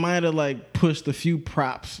 Yeah. They might have like pushed a few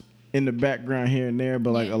props in the background here and there,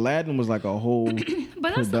 but like Aladdin was like a whole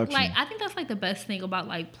but that's production. like I think that's like the best thing about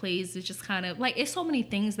like plays is just kind of like it's so many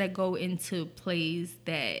things that go into plays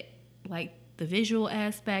that like the visual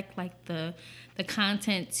aspect, like the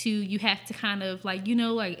content too. You have to kind of like, you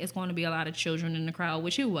know, like it's going to be a lot of children in the crowd,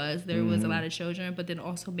 which it was. There was a lot of children, but then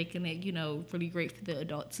also making it, you know, really great for the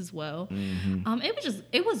adults as well.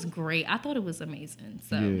 It was great. I thought it was amazing.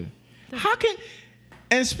 So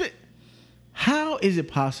how is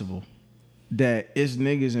it possible that it's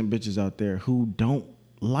niggas and bitches out there who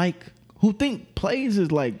think plays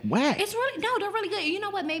is like whack? It's really they're really good. You know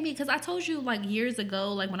what made me? Because I told you like years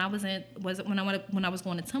ago, like when I was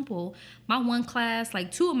going to Temple, my one class,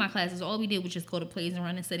 like two of my classes, all we did was just go to plays and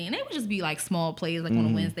run the city, and it would just be like small plays, like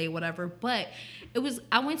on a Wednesday, whatever. But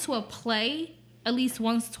I went to a play at least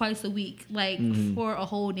once, twice a week, like for a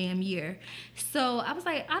whole damn year. So I was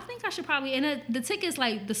like, I think I should probably, and the tickets,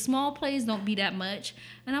 like the small plays don't be that much.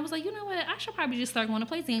 And I was like, you know what? I should probably just start going to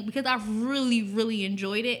plays again because I've really, really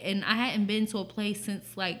enjoyed it. And I hadn't been to a play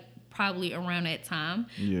since like probably around that time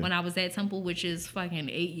when I was at Temple, which is fucking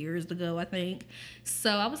 8 years ago, I think. So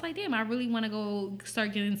I was like, damn, I really want to go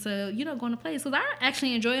start getting to, you know, going to plays because I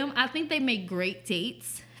actually enjoy them. I think they make great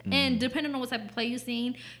dates. And depending on what type of play you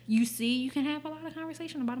can have a lot of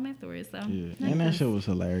conversation about them afterwards. So and that shit was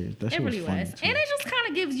hilarious. That shit really was funny was. too. And it just kind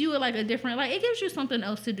of gives you like a different, like it gives you something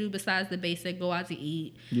else to do besides the basic go out to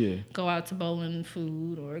eat, go out to bowling,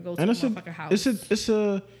 food, or go to a motherfucker house.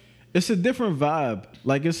 It's a different vibe.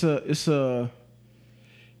 Like it's a.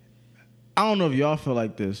 I don't know if y'all feel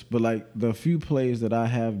like this, but like the few plays that I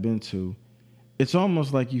have been to, it's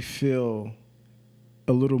almost like you feel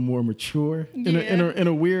a little more mature in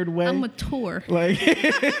a weird way. I'm mature. Like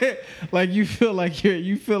like you feel like you're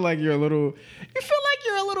a little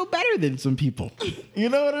better than some people. You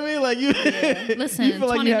know what I mean? Like you Listen, you feel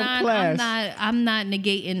like 29, you have class. I'm not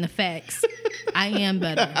negating the facts. I am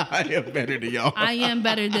better. I am better than y'all. I am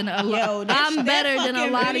better than a lot. I'm better than a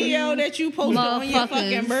lot of you. That you posted on your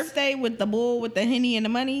fucking birthday with the bull with the Henny and the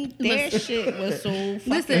money. That shit was so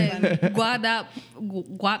fucking funny.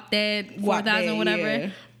 Guap Dad 4,000 whatever. Yeah.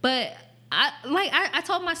 But I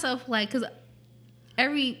told myself like because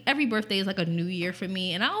every birthday is like a new year for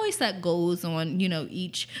me, and I always set goals on, you know,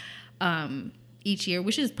 each year,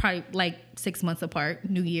 which is probably like 6 months apart,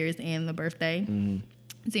 New Year's and the birthday,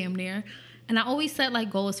 damn near. And I always set like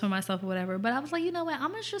goals for myself or whatever. But I was like, you know what?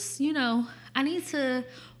 I'm gonna just, you know, I need to.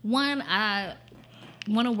 One, I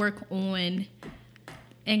want to work on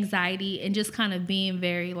anxiety and just kind of being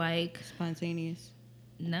very like spontaneous.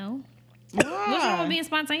 No. What's wrong with being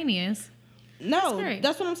spontaneous? No,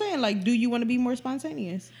 that's what I'm saying. Like, do you want to be more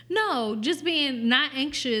spontaneous? No, just being not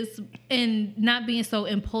anxious and not being so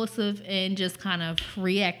impulsive and just kind of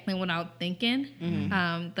reacting without thinking.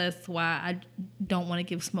 That's why I don't want to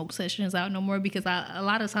give smoke sessions out no more because a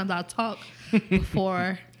lot of times I'll talk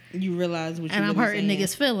before you realize what and you're I'm hurting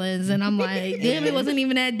niggas' feelings, and I'm like, damn, it wasn't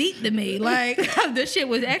even that deep to me. Like, this shit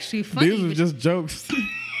was actually funny. These were just jokes.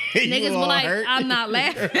 Niggas were like, hurt? I'm not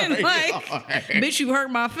laughing. Like, bitch, you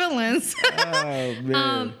hurt my feelings. Oh,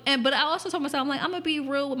 man. But I also told myself, I'm like, I'm gonna be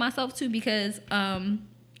real with myself too, because a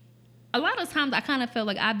lot of times I kind of felt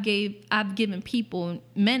like I've given people,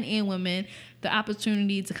 men and women, the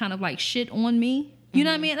opportunity to kind of like shit on me. You know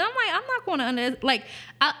what I mean? And I'm like, I'm not going to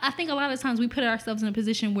I think a lot of times we put ourselves in a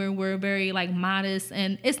position where we're very like modest,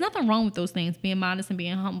 and it's nothing wrong with those things, being modest and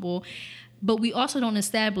being humble. But we also don't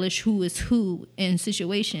establish who is who in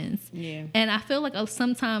situations. Yeah. And I feel like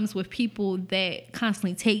sometimes with people that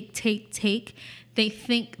constantly take, they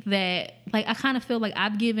think that, like, I kind of feel like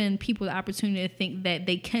I've given people the opportunity to think that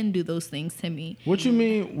they can do those things to me. What you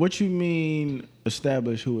mean?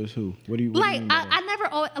 Establish who is who? What do you like? mean by that? I never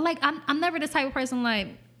like. I'm never the type of person like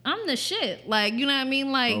I'm the shit. Like, you know what I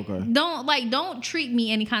mean? Like, Okay. don't treat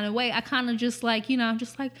me any kind of way. I kind of just like, you know, I'm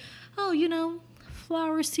just like, oh, you know,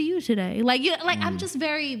 flowers to you today. Like, you know, like I'm just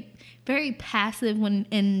very, very passive when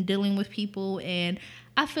in dealing with people, and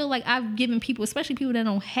I feel like I've given people, especially people that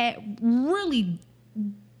don't have really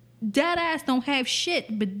dead ass don't have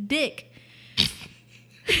shit but dick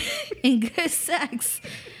and good sex,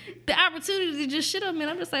 the opportunity to just shit on me.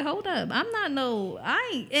 And I'm just like, hold up, I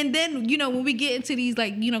ain't. And then, you know, when we get into these,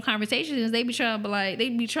 like, you know, conversations, they be trying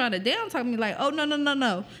to down talk me like, oh,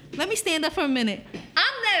 no. Let me stand up for a minute.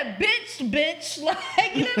 I'm that bitch.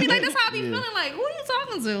 Like, you know what I mean? Like, that's how I be feeling. Like, who are you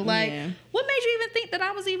talking to? Like, what made you even think that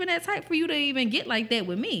I was even that type for you to even get like that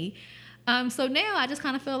with me? So now I just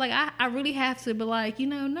kind of feel like I really have to be like, you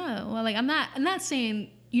know, no. Like, I'm not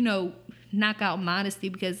saying, you know, knock out modesty,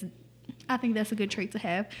 because I think that's a good trait to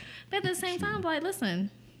have. But at the same time, like, listen,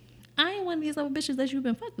 I ain't one of these other bitches that you've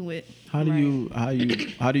been fucking with. How do you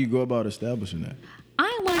go about establishing that? I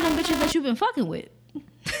ain't one of them bitches that you've been fucking with.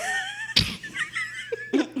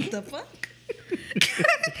 The fuck?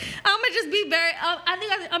 I'm gonna just be very. I'm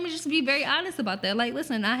gonna just be very honest about that. Like,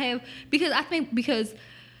 listen, because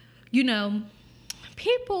you know,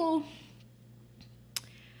 people.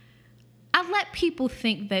 I let people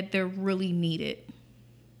think that they're really needed.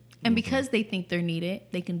 And because they think they're needed,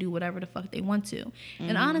 they can do whatever the fuck they want to. Mm-hmm.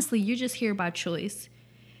 And honestly, you're just here by choice.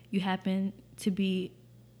 You happen to be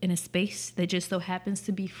in a space that just so happens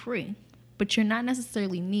to be free. But you're not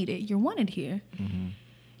necessarily needed. You're wanted here. Mm-hmm.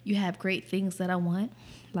 You have great things that I want,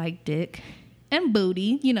 like dick and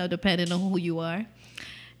booty, you know, depending on who you are.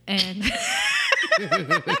 And...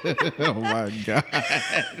 Oh my God.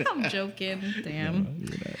 I'm joking. Damn. No,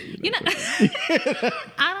 you're not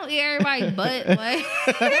I don't eat everybody's butt. Like,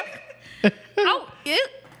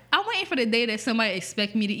 I'm waiting for the day that somebody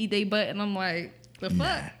expect me to eat their butt, and I'm like, the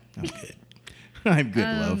fuck? I'm good. I'm good,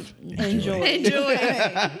 love. Enjoy.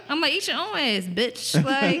 I'm like, eat your own ass, bitch.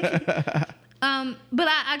 Like, but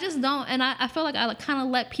I just don't, and I feel like I kind of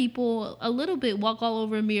let people a little bit walk all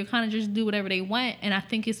over me or kind of just do whatever they want, and I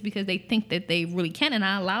think it's because they think that they really can, and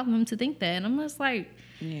I allow them to think that, and I'm just like,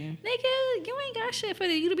 nigga, you ain't got shit for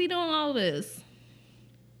you to be doing all this.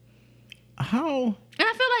 How? And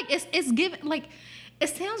I feel like it's given, like, it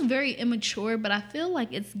sounds very immature, but I feel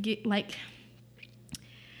like it's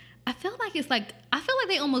I feel like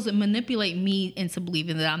they almost manipulate me into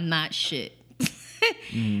believing that I'm not shit.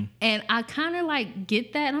 Mm-hmm. And I kind of like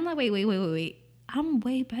get that, and I'm like, wait. I'm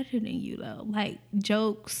way better than you though. Like,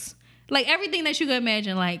 jokes, like everything that you could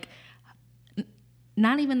imagine. Like,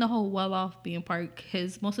 not even the whole well off being part,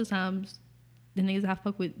 because most of the times the niggas I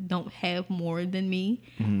fuck with don't have more than me.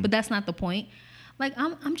 Mm-hmm. But that's not the point. Like,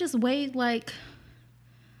 I'm just way like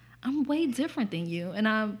I'm way different than you, and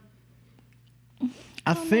I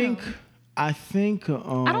think. I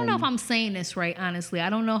don't know if I'm saying this right, honestly. I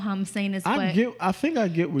don't know how I'm saying this, I think I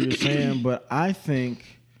get what you're saying, but I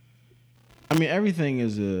mean, everything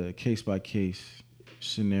is a case-by-case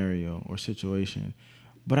scenario or situation.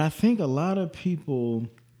 But I think a lot of people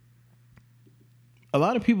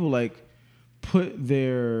like put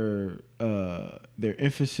their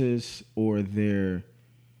emphasis or their,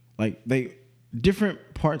 like, different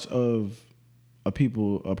parts of a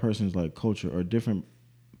person's like culture, or different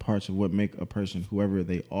parts of what make a person whoever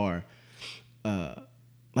they are,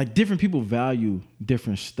 like, different people value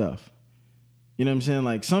different stuff. You know what I'm saying?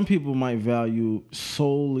 Like, some people might value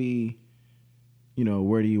solely, you know,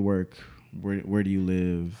 where do you work, where do you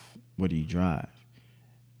live, what do you drive,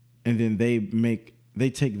 and then they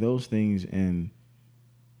take those things and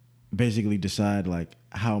basically decide like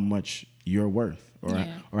how much you're worth, or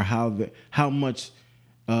how much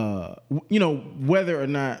you know, whether or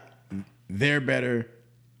not they're better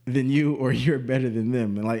than you or you're better than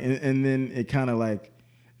them, and like, and then it kind of like,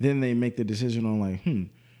 then they make the decision on like,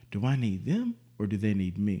 do I need them or do they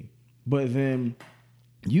need me? But then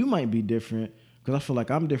you might be different, because I feel like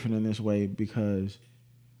I'm different in this way, because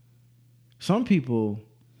some people,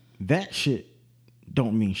 that shit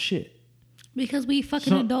don't mean shit. Because we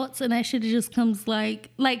fucking adults, and that shit just comes like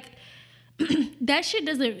that shit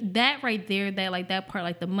doesn't, that right there, that like that part,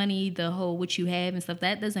 like the money, the whole what you have and stuff,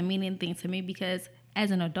 that doesn't mean anything to me, because as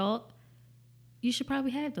an adult, you should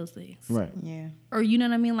probably have those things. Right. Yeah. Or, you know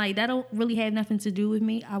what I mean? Like, that don't really have nothing to do with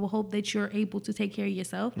me. I will hope that you're able to take care of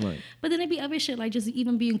yourself. Right. But then it'd be other shit, like just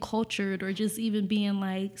even being cultured, or just even being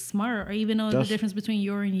like smart, or even knowing the difference between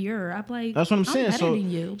your and your. I'm like, that's what I'm saying. Better than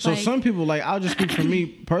you. So like, some people, like, I'll just speak for me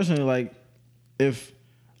personally, like, if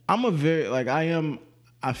I'm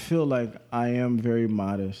I feel like I am very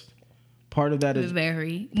modest. Part of that is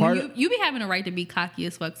very. You be having a right to be cocky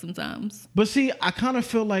as fuck sometimes. But see, I kind of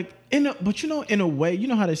feel like in a way, you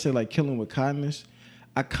know how they say like killing with kindness.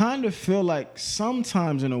 I kind of feel like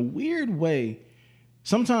sometimes in a weird way,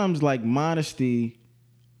 sometimes like modesty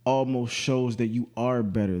almost shows that you are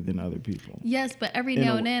better than other people. Yes, but every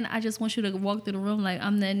now and then I just want you to walk through the room like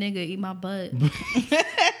I'm that nigga, eat my butt.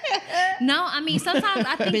 No, I mean sometimes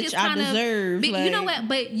I think it's kind of you know what,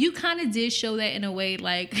 but you kind of did show that in a way,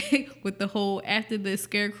 like with the whole after the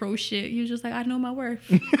scarecrow shit. You just like, I know my worth.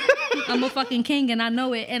 I'm a fucking king and I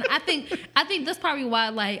know it. And I think that's probably why,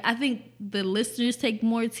 like, I think the listeners take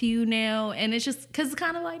more to you now, and it's just because it's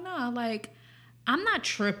kind of like, nah, like I'm not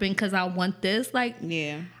tripping because I want this. Like,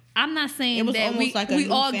 yeah, I'm not saying that like we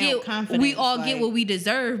all get what we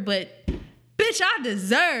deserve, but bitch, I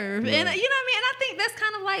deserve. Yeah. And you know what I mean? And I think that's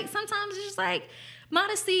kind of like, sometimes it's just like,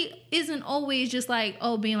 modesty isn't always just like,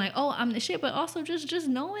 oh, being like, oh, I'm the shit, but also just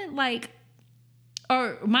knowing like,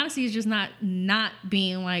 or modesty is just not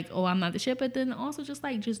being like, oh, I'm not the shit, but then also just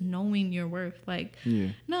like, just knowing your worth. Like,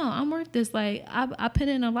 no, I'm worth this. Like, I put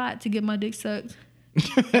in a lot to get my dick sucked.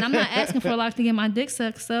 And I'm not asking for a lot to get my dick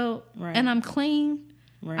sucked. So, and I'm clean.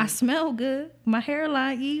 Right. I smell good. My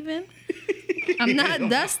hairline even. I'm not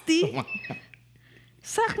dusty.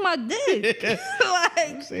 Suck my dick.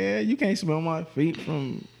 Like, yeah, you can't smell my feet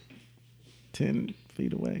from 10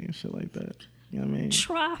 feet away and shit like that. You know what I mean?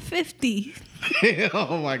 Try 50.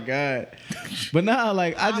 Oh my God. But now,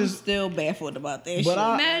 like, I'm still baffled about that shit.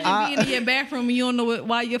 Imagine being in your bathroom and you don't know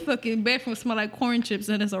why your fucking bathroom smell like corn chips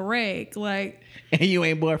and it's a rag. Like, and you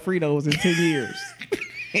ain't bought Fritos in 10 years.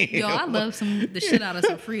 Yo, I love the shit out of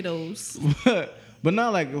some Fritos. But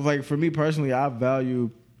not like for me personally, I value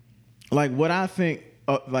like what I think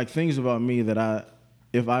like things about me that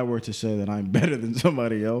if I were to say that I'm better than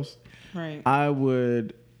somebody else, right?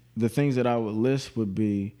 The things that I would list would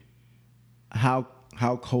be how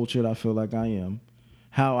cultured I feel like I am,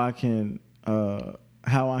 how I can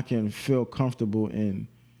feel comfortable in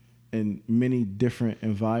many different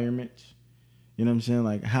environments. You know what I'm saying?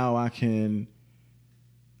 Like how I can,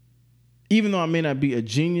 even though I may not be a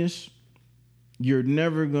genius, you're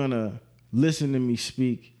never gonna listen to me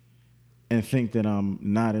speak and think that I'm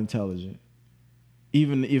not intelligent.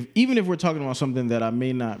 Even if we're talking about something that I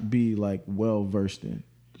may not be like well versed in.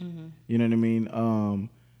 Mm-hmm. You know what I mean?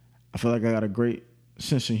 I feel like I got a great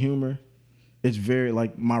sense of humor. It's very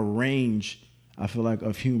like my range, I feel like,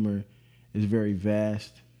 of humor is very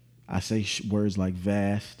vast. I say words like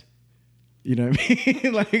vast. You know what I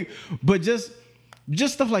mean? Like, but just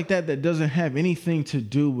stuff like that doesn't have anything to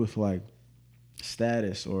do with like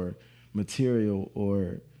status or material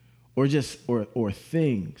or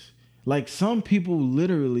things. Like some people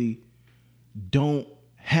literally don't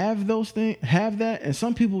have those things, and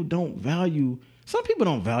some people don't value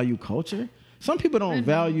culture. Some people don't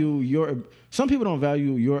value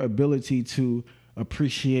your ability to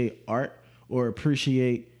appreciate art or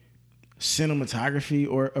appreciate cinematography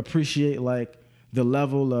or appreciate like the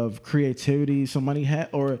level of creativity somebody had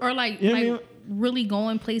or like, you know like I mean? Really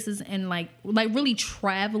going places and like really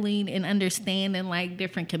traveling and understanding like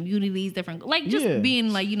different communities, different like just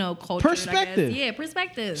being like, you know, culture. Perspective. Yeah,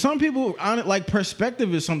 perspective. Some people like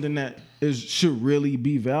perspective is something that should really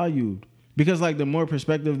be valued because like the more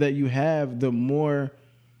perspective that you have, the more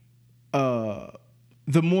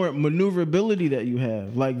maneuverability that you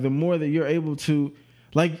have. Like the more that you're able to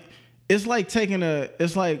like it's like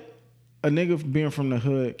a nigga being from the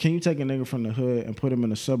hood. Can you take a nigga from the hood and put him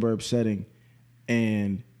in a suburb setting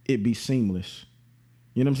and it be seamless?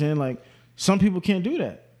 You know what I'm saying? Like some people can't do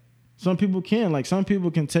that. Some people can. Like some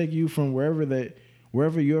people can take you from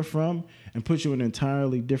wherever you're from and put you in an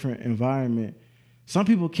entirely different environment. Some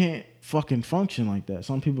people can't fucking function like that.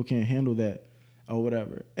 Some people can't handle that or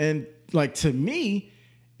whatever. And like to me,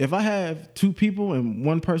 if I have two people and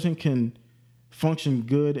one person can function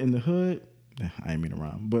good in the hood, I ain't mean to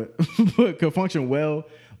rhyme, but could function well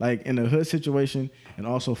like in a hood situation and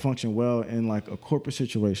also function well in like a corporate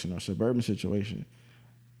situation or suburban situation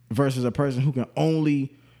versus a person who can only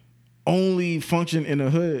function in the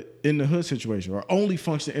hood situation or only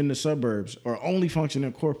function in the suburbs or only function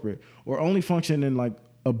in corporate or only function in like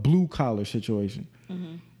a blue collar situation.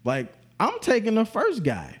 Mm-hmm. Like I'm taking the first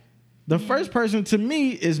guy. The first person to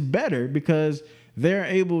me is better because they're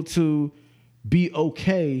able to be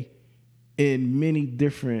okay in many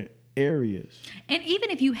different areas. And even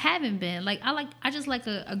if you haven't been, like I just like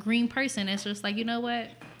a green person that's just like, you know what?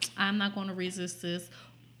 I'm not going to resist this.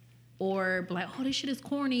 or like, oh, this shit is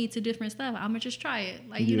corny to different stuff. I'm gonna just try it.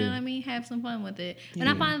 Like, you know what I mean? Have some fun with it. And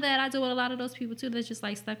I find that I deal with a lot of those people too that's just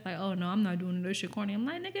like stuck like, oh no, I'm not doing this shit corny. I'm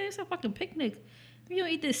like, nigga, it's a fucking picnic. You don't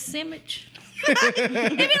eat this sandwich. It be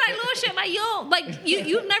like little shit like, yo, like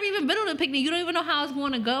you've never even been on a picnic. You don't even know how it's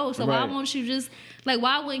going to go. So why won't you just like,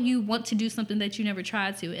 why wouldn't you want to do something that you never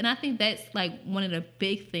tried to? And I think that's like one of the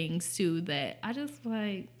big things too that I just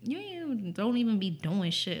like, don't even be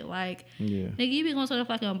doing shit. Like, nigga, you be going to the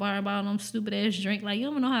fucking bar about them stupid ass drink. Like, you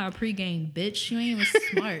don't even know how to pregame, bitch. You ain't even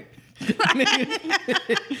smart. That's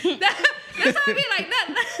how I be like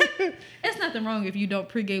that. It's nothing wrong if you don't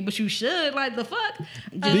pregame, but you should. Like the fuck.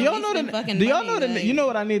 Do y'all know the? Do y'all know the? You know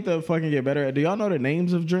what I need to fucking get better at? Do y'all know the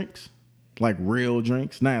names of drinks? Like real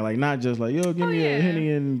drinks, not just like yo, give me a Henny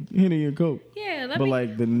and Coke. Yeah, but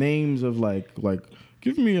like the names of like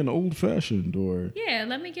give me an old fashioned or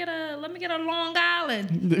let me get a Long Island.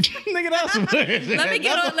 Nigga, that's let me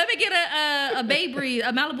get a Bay Breeze,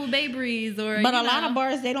 a Malibu Bay Breeze, or but a lot of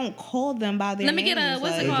bars they don't call them by their names. Let me get a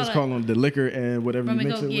what's it called? They just call them the liquor and whatever rum you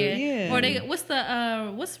mix Coke, it with. Yeah. Or they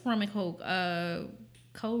what's rum and Coke?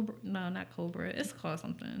 Cobra? No, not Cobra. It's called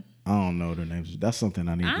something. I don't know their names. That's something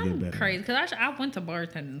I need to get better. Crazy because I went to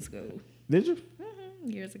bartending school. Did you? Mm-hmm,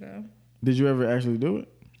 years ago. Did you ever actually do it?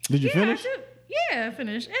 Did you finish? I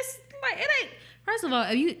finished. It's like it ain't. First of all,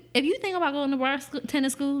 if you think about going to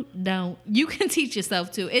bartending school, don't. You can teach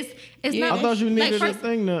yourself too. It's not. I thought you needed a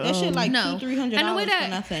thing to. That shit like $200-$300 for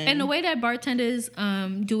nothing. And the way that bartenders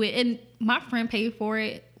do it, and my friend paid for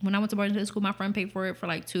it when I went to bartending school. My friend paid for it for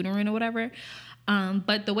like tutoring or whatever.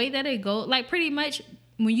 But the way that it go, like pretty much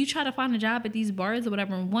when you try to find a job at these bars or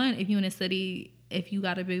whatever, one, if you in a city, if you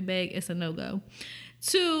got a big bag, it's a no-go.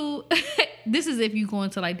 Two, this is if you go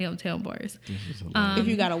into like downtown bars. If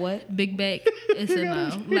you got a what? Big bag, it's a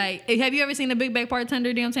no. Like, have you ever seen a big bag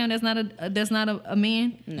bartender downtown that's not a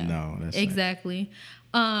man? No, that's exactly.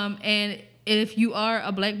 And if you are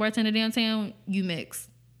a black bartender downtown, you mix.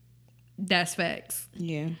 That's facts.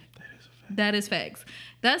 Yeah. That is facts.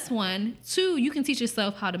 That's one. Two, you can teach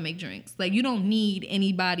yourself how to make drinks. Like you don't need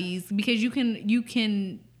anybody's because you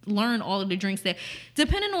can learn all of the drinks that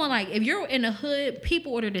depending on like if you're in the hood,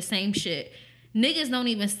 people order the same shit. Niggas don't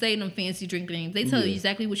even say them fancy drink names. They tell you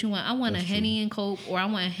exactly what you want. I want a Henny and Coke, or I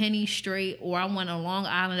want a Henny straight, or I want a Long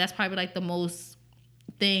Island. That's probably like the most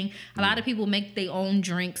thing. A lot of people make their own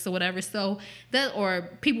drinks or whatever. So that,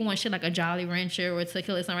 or people want shit like a Jolly Rancher or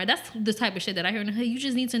Tequila Sunrise. That's the type of shit that I hear in the hood. You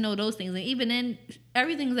just need to know those things. And even then,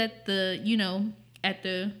 everything's at the,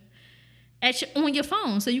 on your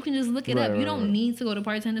phone, so you can just look it up. You don't need to go to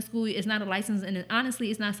bartender school. It's not a license, and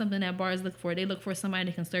honestly, it's not something that bars look for. They look for somebody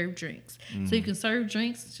that can serve drinks. So you can serve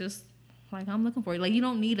drinks just like I'm looking for. Like you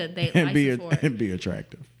don't need a license for it. And be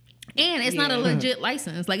attractive. And it's not a legit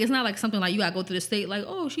license. Like, it's not like something like you got to go to the state, like,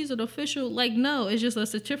 oh, she's an official. Like, no, it's just a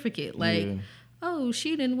certificate. Like, oh,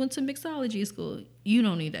 she didn't went to mixology school. You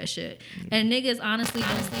don't need that shit. And niggas, honestly,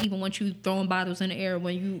 even want you throwing bottles in the air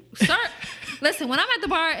when you start. Listen, when I'm at the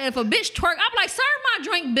bar, if a bitch twerk, I'm like, serve my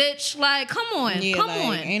drink, bitch. Like, come on. Come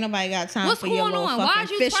on. Ain't nobody got time What's for your little fucking Why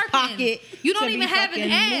you fish twerking? Pocket. You don't even have an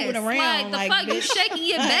ass. Around, like, the fuck, you shaking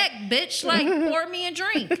your back, bitch. Like, pour me a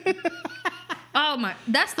drink. Oh my!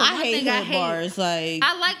 That's the one thing I hate. Bars, like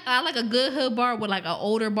I like a good hood bar with like an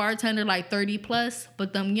older bartender, like 30 plus.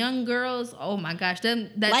 But them young girls, oh my gosh,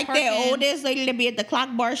 that like that oldest lady that be at the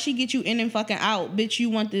clock bar, she get you in and fucking out. Bitch, you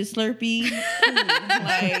want this Slurpee?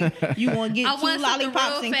 Like you want to get two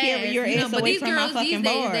lollipops and carry your ass away from my fucking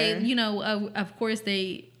bar. They, of course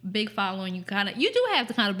they. Big following, you do have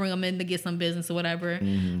to kind of bring them in to get some business or whatever,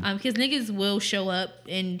 because niggas will show up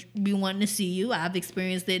and be wanting to see you. I've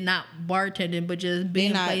experienced it, not bartending, but just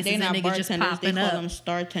being places and niggas just popping up. They call them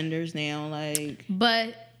star tenders now, like.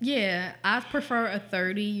 But yeah, I prefer a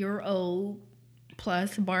 30-year-old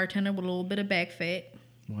plus bartender with a little bit of back fat.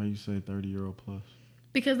 Why you say 30-year-old plus?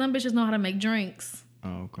 Because them bitches know how to make drinks.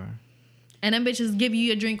 Oh, okay. And them bitches give you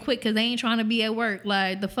your drink quick because they ain't trying to be at work.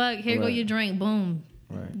 Like the fuck, here go your drink, boom.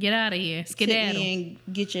 Right. Get out of here. Skedaddle. And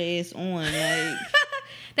get your ass on. Like.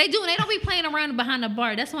 They do. They don't be playing around behind the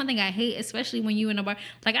bar. That's one thing I hate, especially when you in a bar.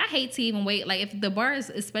 Like, I hate to even wait. Like, if the bar is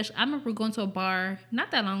especially... I remember going to a bar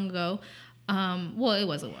not that long ago. Well, it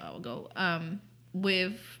was a while ago.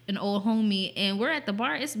 With an old homie. And we're at the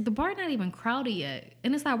bar. The bar not even crowded yet.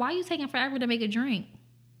 And it's like, why are you taking forever to make a drink?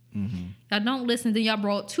 Y'all don't listen. Then y'all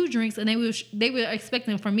brought 2 drinks. And they were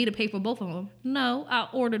expecting for me to pay for both of them. No, I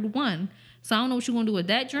ordered 1. So I don't know what you're going to do with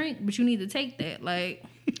that drink, but you need to take that. Like,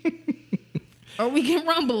 or we can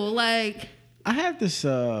rumble. Like, I have this,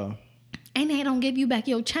 and they don't give you back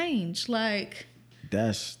your change. Like,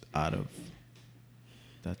 that's out of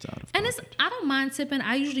that's out of And pocket. I don't mind tipping.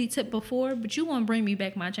 I usually tip before, but you want to bring me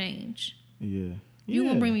back my change. Yeah. You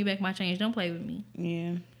want to bring me back my change. Don't play with me.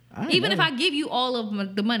 Yeah. Even if I give you all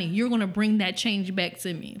of the money, you're going to bring that change back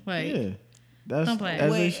to me. Like, yeah. That's don't play.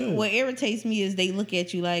 as they should. What irritates me is they look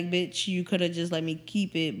at you like, bitch, you could have just let me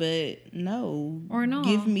keep it, but no. Or no.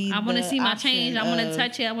 Give me I want to the see my option change. I want to of-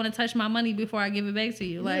 touch it. I want to touch my money before I give it back to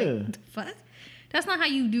you. Like, Yeah. what the fuck? That's not how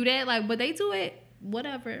you do that. Like, but they do it.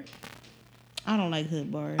 Whatever. I don't like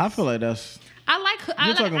hood bars. I feel like that's I like a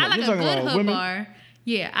you're talking good about hood women? bar.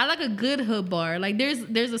 Yeah, I like a good hood bar. Like there's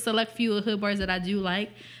a select few of hood bars that I do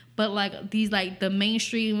like, but like these like the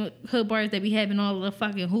mainstream hood bars that be having all the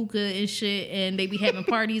fucking hookah and shit, and they be having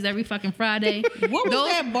parties every fucking Friday. What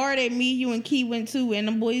was that bar that me, you, and Key went to, and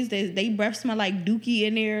the boys that they breath smell like dookie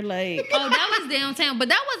in there? Like, Oh, that was downtown, but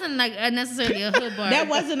that wasn't like necessarily a hood bar. that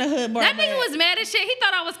wasn't a hood bar. That nigga but- was mad as shit. He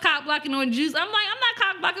thought I was cock blocking on juice. I'm like, I'm not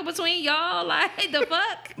cock blocking between y'all. Like, the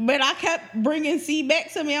fuck? But I kept bringing C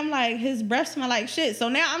back to me. I'm like, his breath smell like shit. So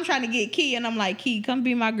now I'm trying to get Key, and I'm like, Key, come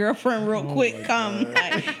be my girlfriend real quick. Come.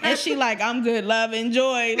 Like, and she like, I'm good, love,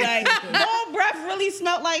 enjoy. Like, your breath really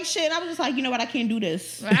smelled like shit. I was just like, you know what? I can't do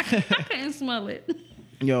this. I couldn't smell it.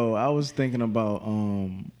 Yo, I was thinking about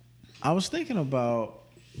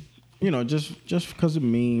you know, just because of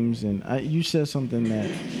memes, and you said something that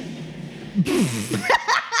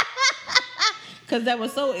Because that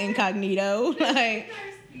was so incognito. Like,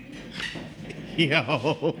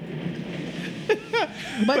 yo.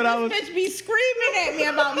 but I this was- bitch be screaming at me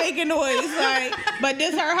about making noise. Like, but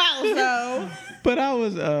this her house, though. But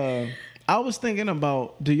I was thinking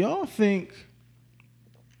about, do y'all think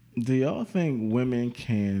women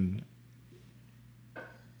can,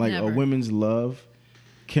 like, Never. a women's love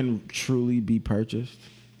can truly be purchased?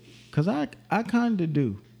 Because I kind of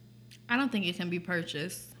do. I don't think it can be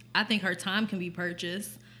purchased. I think her time can be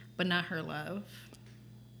purchased, but not her love.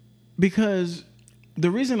 Because the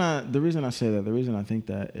reason I say that, the reason I think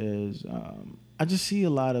that is, I just see a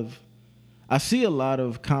lot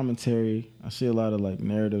of commentary. I see a lot of like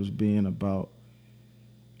narratives being about,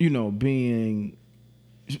 you know, being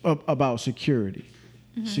about security,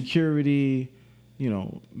 security, you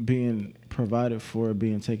know, being provided for,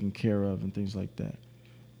 being taken care of, and things like that.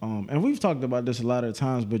 And we've talked about this a lot of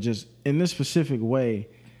times, but just in this specific way,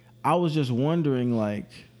 I was just wondering, like,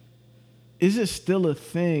 is it still a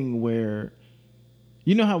thing where,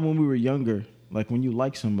 you know how when we were younger, like when you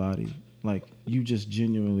like somebody, like you just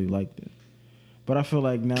genuinely liked them. But I feel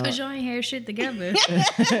like now, Because y'all ain't have shit together.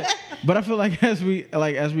 but I feel like as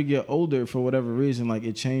we get older, for whatever reason, like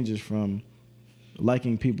it changes from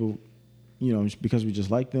liking people, you know, because we just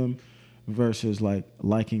like them, versus like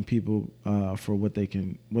liking people for what they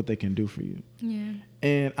can do for you. Yeah.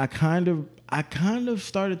 And I kind of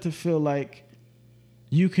started to feel like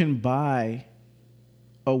you can buy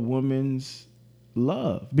a woman's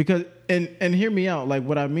love, because and hear me out, like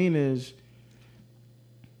what I mean is,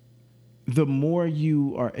 the more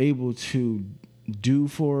you are able to do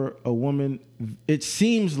for a woman, it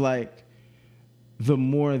seems like the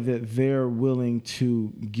more that they're willing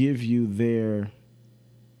to give you their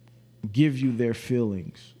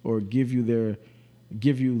feelings, or give you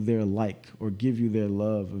their like, or give you their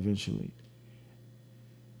love eventually.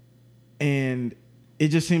 And it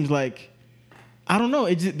just seems like, I don't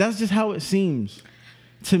know, that's just how it seems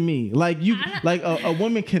to me. Like a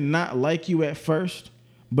woman cannot like you at first,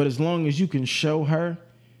 but as long as you can show her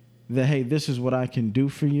that, hey, this is what I can do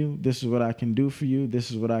for you, this is what I can do for you, this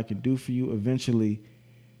is what I can do for you, eventually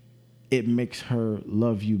it makes her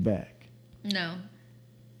love you back. No,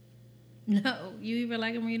 you either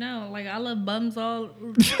like them or you don't. Like, I love bums all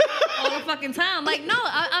the fucking time. Like, no,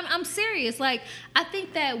 I'm serious. Like, I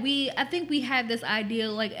think we have this idea,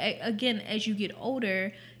 like, again, as you get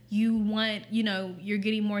older, you want, you know, you're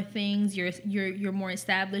getting more things, you're more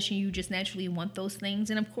established, and you just naturally want those things.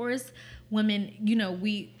 And of course, women, you know,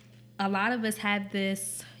 a lot of us have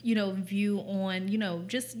this, you know, view on, you know,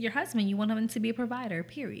 just your husband. You want him to be a provider,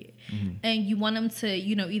 period. Mm-hmm. And you want him to,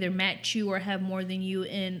 you know, either match you or have more than you,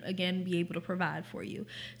 and again, be able to provide for you.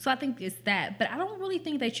 So I think it's that. But I don't really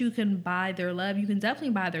think that you can buy their love. You can definitely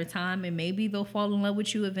buy their time, and maybe they'll fall in love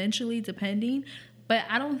with you eventually, depending. But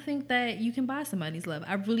I don't think that you can buy somebody's love.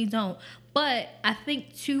 I really don't. But I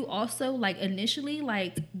think too, also, like, initially,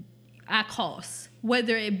 like, I cost,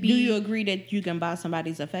 whether it be. Do you agree that you can buy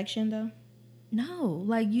somebody's affection, though? No,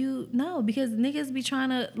 like, no, because niggas be trying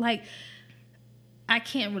to, like, I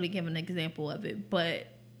can't really give an example of it, but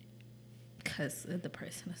because the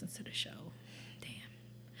person listens to the show. Damn.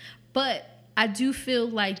 But I do feel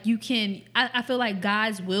like you can. I feel like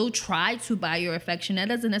guys will try to buy your affection. That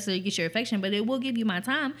doesn't necessarily get your affection, but it will give you my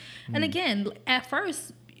time. And again, at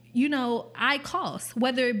first, I cost,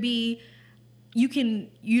 whether it be you can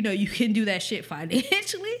do that shit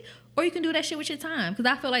financially, or you can do that shit with your time. Because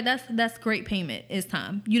I feel like that's great payment is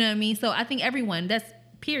time. You know what I mean? So I think everyone, that's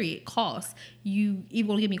period, cost. You either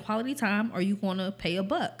gonna give me quality time or you gonna pay a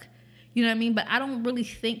buck. You know what I mean? But I don't really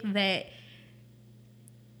think that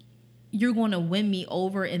you're going to win me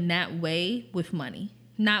over in that way with money,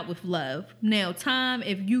 not with love. Now, time,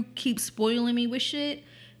 if you keep spoiling me with shit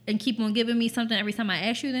and keep on giving me something every time I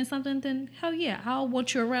ask you then hell yeah, I'll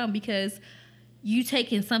want you around, because you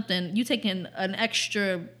taking an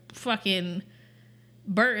extra fucking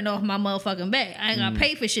burden off my motherfucking back. I ain't gonna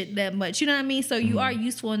pay for shit that much. You know what I mean? So you are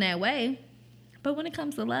useful in that way. But when it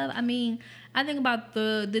comes to love, I mean, I think about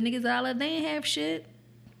the niggas that I love, they ain't have shit.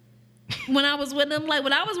 When I was with them,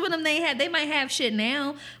 they might have shit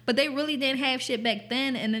now, but they really didn't have shit back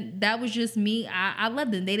then, and that was just me. I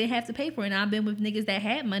loved them. They didn't have to pay for it. And I've been with niggas that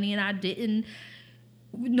had money, and I didn't.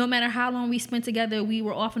 No matter how long we spent together, we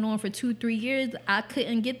were off and on for 2-3 years. I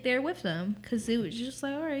couldn't get there with them because it was just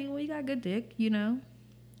like, all right, well, you got good dick,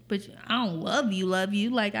 but I don't love you.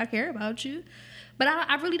 Like, I care about you, but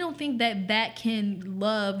I really don't think that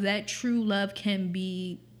true love can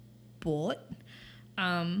be bought.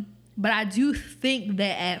 But I do think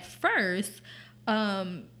that at first,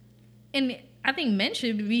 and I think men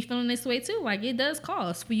should be feeling this way too. Like, it does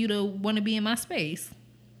cost for you to want to be in my space.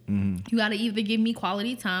 Mm-hmm. You got to either give me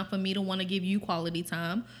quality time for me to want to give you quality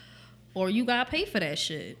time, or you got to pay for that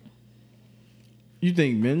shit. You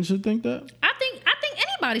think men should think that? I think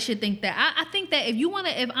anybody should think that. I think that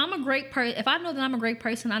if I'm a great person, if I know that I'm a great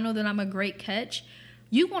person, I know that I'm a great catch,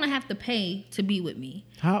 you're going to have to pay to be with me.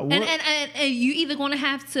 How? What? And you either going to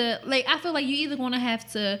have to, like, I feel like you either going to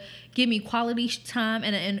have to give me quality time,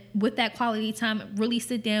 and with that quality time, really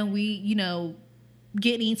sit down,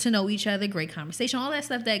 getting to know each other, great conversation, all that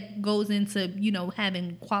stuff that goes into,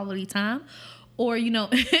 having quality time. Or,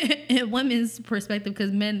 in women's perspective,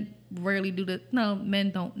 because men rarely do this. No,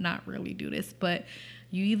 men don't not really do this, but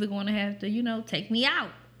you either going to have to, take me out.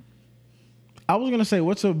 I was gonna say,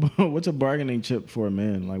 what's a bargaining chip for a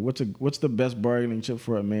man? Like, what's the best bargaining chip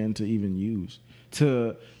for a man to even use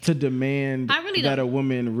to demand that a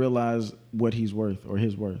woman realize what he's worth or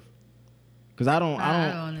his worth? Because I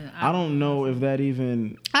don't know if that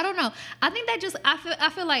even. I don't know. I think that just I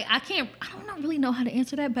feel like I don't really know how to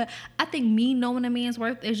answer that, but I think me knowing a man's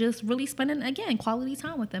worth is just really spending, again, quality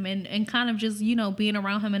time with him and kind of just being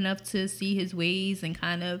around him enough to see his ways and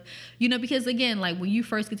kind of because, again, like, when you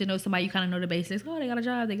first get to know somebody, you kind of know the basics. Oh, they got a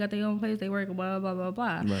job, they got their own place, they work, blah blah blah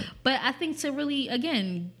blah. Right. But I think to really,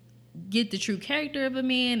 again, get the true character of a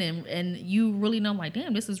man and you really know, like,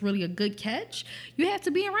 damn, this is really a good catch, you have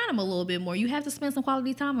to be around him a little bit more. You have to spend some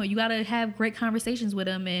quality time, or you got to have great conversations with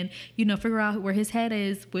him and figure out where his head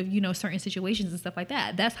is with certain situations and stuff like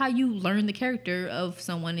that. That's how you learn the character of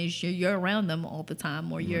someone, is you're around them all the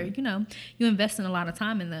time, or you're you invest in a lot of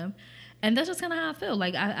time in them. And that's just kind of how I feel.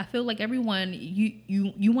 Like, I feel like everyone,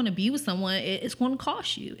 you want to be with someone, it's going to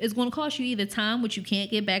cost you. It's going to cost you either time, which you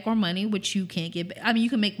can't get back, or money, which you can't get back. I mean,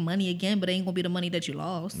 you can make money again, but it ain't going to be the money that you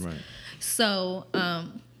lost. Right. So,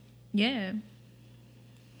 yeah.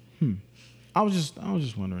 I was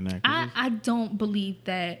just wondering that. I don't believe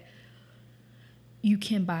that you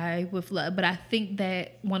can buy with love, but I think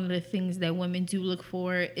that one of the things that women do look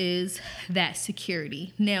for is that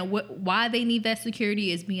security. Now, why they need that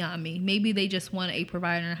security is beyond me. Maybe they just want a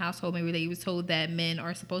provider in a household. Maybe they was told that men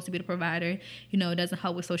are supposed to be the provider. It doesn't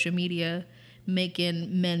help with social media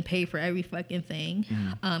making men pay for every fucking thing.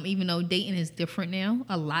 Even though dating is different now,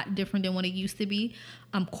 a lot different than what it used to be.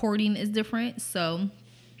 Courting is different. So,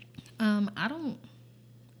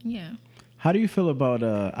 yeah. How do you feel about,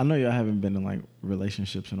 I know y'all haven't been in, like,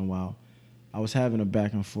 relationships in a while. I was having a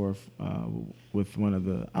back and forth with one of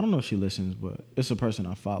the, I don't know if she listens, but it's a person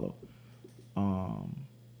I follow.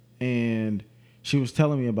 And she was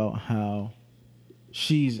telling me about how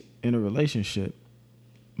she's in a relationship,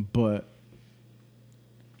 but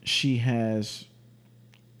she has,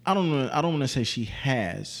 I don't want to say she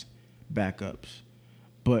has backups,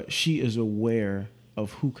 but she is aware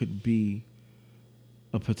of who could be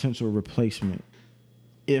a potential replacement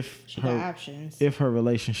if her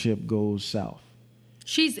relationship goes south.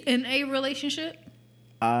 She's in a relationship?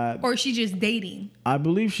 Or is she just dating? I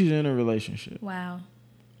believe she's in a relationship. Wow.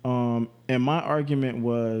 And my argument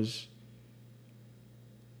was,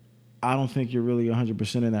 I don't think you're really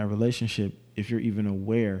 100% in that relationship if you're even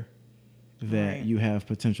aware that you have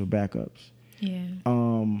potential backups. Yeah.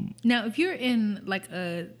 Now, if you're in, like,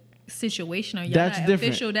 a situational. You're That's not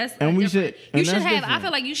different. official. That's and we different. should. You And should that's have. different. I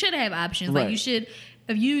feel like you should have options. Right. Like you should.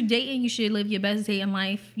 If you dating, you should live your best dating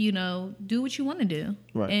life. You know, do what you want to do,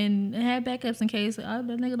 Right. and have backups in case the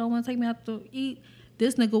nigga don't want to take me out to eat.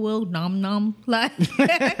 This nigga will nom nom like.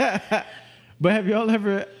 But have y'all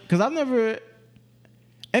ever? Because I've never.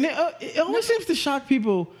 And it always seems to shock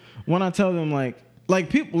people when I tell them like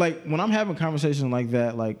people like when I'm having conversations like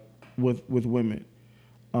that like with women,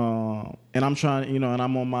 and I'm trying and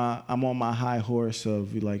I'm on my high horse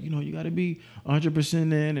of like you got to be 100%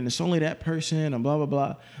 in and it's only that person and blah blah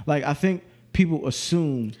blah. Like I think people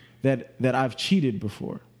assume that I've cheated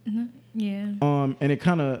before. Mm-hmm. Yeah. And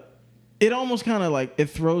it almost kind of like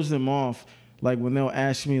it throws them off. Like when they'll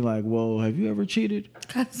ask me like, well, have you ever cheated?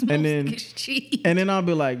 And then I'll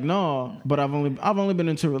be like, no, but I've only been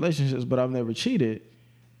in 2 relationships, but I've never cheated.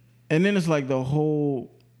 And then it's like the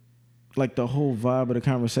whole vibe of the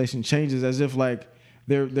conversation changes as if like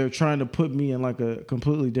they're trying to put me in like a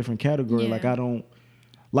completely different category. Yeah. Like I don't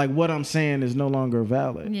like what I'm saying is no longer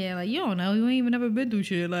valid. Yeah, like you don't know. You ain't even never been through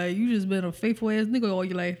shit. Like you just been a faithful ass nigga all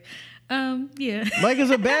your life. Yeah. Like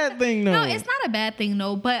it's a bad thing though. No, it's not a bad thing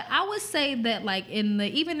though. But I would say that like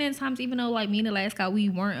even in times, even though like me and the last guy, we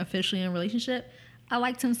weren't officially in a relationship, I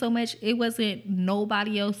liked him so much. It wasn't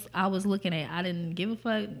nobody else I was looking at. I didn't give a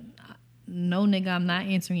fuck. No nigga, I'm not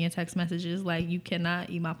answering your text messages. Like you cannot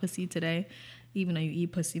eat my pussy today, even though you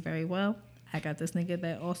eat pussy very well. I got this nigga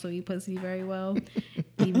that also eat pussy very well,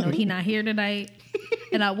 even though he not here tonight.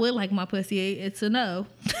 And I would like my pussy. It's a no.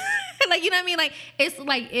 Like, you know what I mean? Like, it's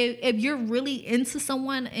like if you're really into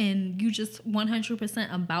someone and you just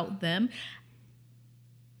 100% about them,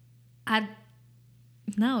 I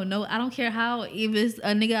don't care how, if it's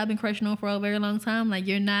a nigga I've been crushing on for a very long time, like,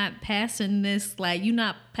 you're not passing this, like, you're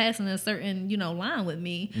not passing a certain, line with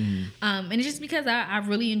me. Mm-hmm. And it's just because I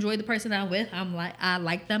really enjoy the person I'm with. I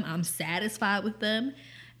like them. I'm satisfied with them.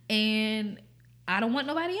 And I don't want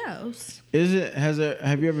nobody else.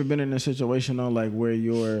 Have you ever been in a situation though, like where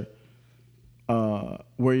you're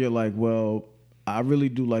like, well, I really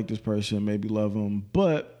do like this person, maybe love them,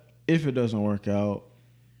 but if it doesn't work out,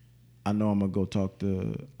 I know I'm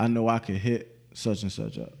gonna I know I could hit such and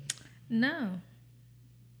such up. No.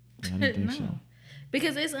 I don't think no. so.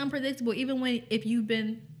 Because it's unpredictable. Even if you've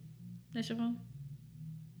been, that's your phone?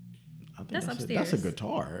 I think that's upstairs. That's a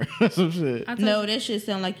guitar. That's some shit. No, that shit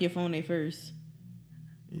sound like your phone at first.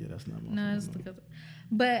 Yeah, that's not my No, phone. it's because.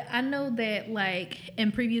 But I know that, like,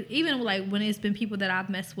 in previous, even like when it's been people that I've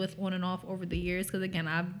messed with on and off over the years, because again,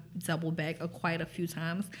 I've doubled back quite a few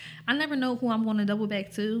times. I never know who I'm going to double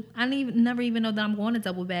back to. I never even know that I'm going to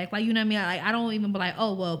double back. Like, you know what I mean? Like, I don't even be like,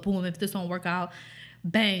 oh, well, boom, if this don't work out,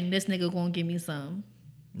 bang, this nigga going to give me some.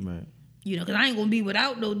 Right. Because I ain't going to be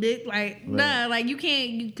without no dick. Like, right. Nah, like, you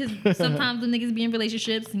can't, because sometimes the niggas be in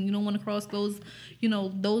relationships and you don't want to cross those,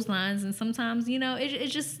 those lines. And sometimes,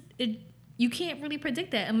 you can't really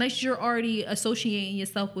predict that unless you're already associating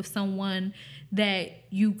yourself with someone that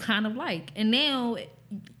you kind of like. And now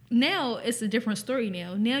it's a different story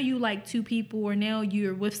now. Now you like 2 people, or now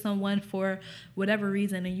you're with someone for whatever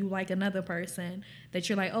reason and you like another person that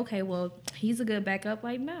you're like, okay, well, he's a good backup.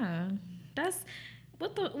 Like, nah, that's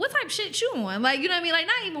what type of shit you on? Like, you know what I mean? Like,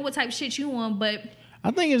 not even what type of shit you on, but I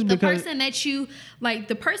think it's the because person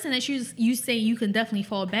that you say you can definitely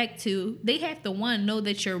fall back to, they have to know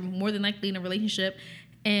that you're more than likely in a relationship,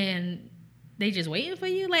 and they just waiting for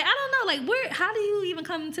you. Like, I don't know, like how do you even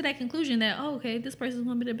come to that conclusion that okay, this person's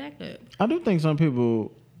gonna be the backup? I think some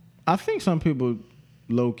people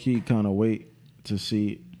low key kind of wait to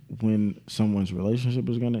see when someone's relationship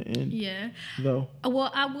is gonna end. Yeah. Though. Well,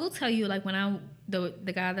 I will tell you, like when the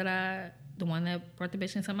guy the one that brought the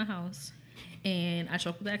bitch into my house. And I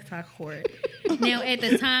choked the TikTok cord. Now, at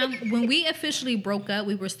the time, when we officially broke up,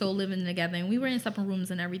 we were still living together. And we were in separate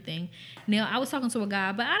rooms and everything. Now, I was talking to a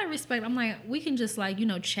guy, but out of respect, I'm like, we can just, like,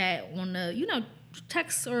 chat on the,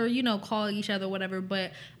 text or, call each other, whatever.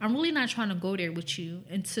 But I'm really not trying to go there with you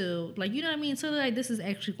until, like, you know what I mean? Until, like, this is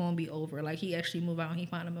actually going to be over. Like, he actually moved out and he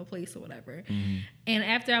found him a place or whatever. Mm-hmm. And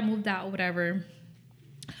after I moved out or whatever,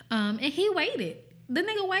 and he waited. The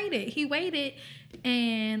nigga waited. He waited.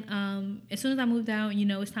 And as soon as I moved out,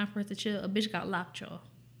 it's time for us to chill, a bitch got lockjaw.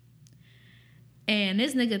 And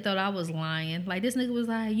this nigga thought I was lying. Like, this nigga was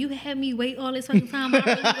like, you had me wait all this fucking time. I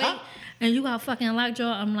really wait. And you got fucking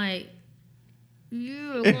lockjaw. I'm like,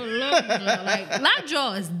 yeah, what lockjaw? Like,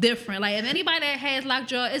 lockjaw is different. Like, if anybody that has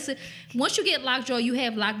lockjaw, once you get lockjaw, you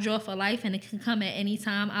have lockjaw for life, and it can come at any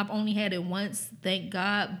time. I've only had it once, thank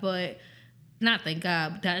God. But, not thank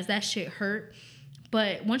God, that shit hurt.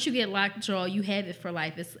 But once you get lockjaw, you have it for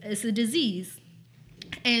life. It's a disease.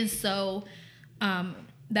 And so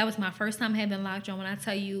that was my first time having lockjaw. When I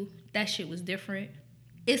tell you that shit was different,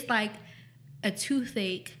 it's like a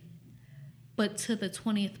toothache, but to the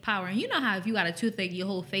 20th power. And you know how if you got a toothache, your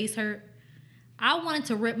whole face hurt. I wanted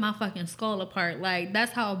to rip my fucking skull apart. Like,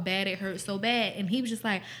 that's how bad it hurt so bad. And he was just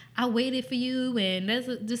like, I waited for you, and there's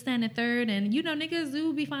just standing third. And, you know, niggas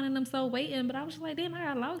do be finding themselves waiting. But I was just like, damn, I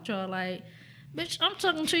got lockjaw. Like, bitch, I'm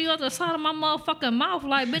talking to you at the side of my motherfucking mouth.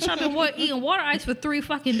 Like, bitch, I've been eating water ice for 3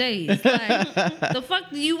 fucking days. Like, the fuck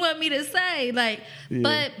do you want me to say? Like,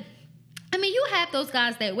 but... I mean, you have those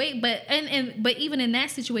guys that wait, but even in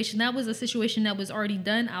that situation, that was a situation that was already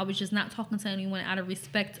done. I was just not talking to anyone out of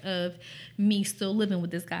respect of me still living with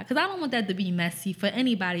this guy, because I don't want that to be messy for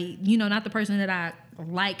anybody. You know, not the person that I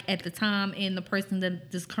like at the time and the person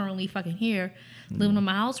that is currently fucking here living in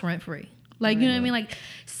my house rent free. Like, you know what I mean? Like,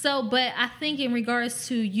 so, but I think in regards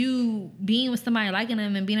to you being with somebody, liking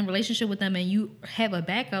them and being in a relationship with them, and you have a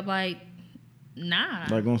backup, like, nah.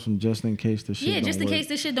 Like on some just in case this shit don't work. Yeah, just in case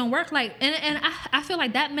this shit don't work. Like, and I feel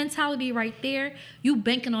like that mentality right there, you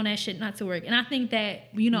banking on that shit not to work. And I think that,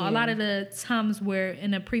 you know, a lot of the times where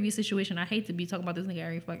in a previous situation, I hate to be talking about this nigga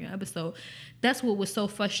every fucking episode, that's what was so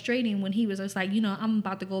frustrating when he was just like, you know, I'm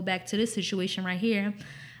about to go back to this situation right here.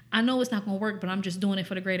 I know it's not gonna work, but I'm just doing it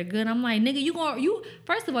for the greater good. I'm like, nigga,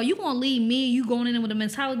 first of all, you gonna leave me, you going in with a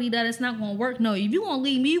mentality that it's not gonna work. No, if you gonna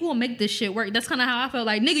leave me, you gonna make this shit work. That's kind of how I felt.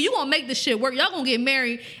 Like, nigga, you gonna make this shit work. Y'all gonna get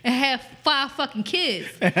married and have 5 fucking kids.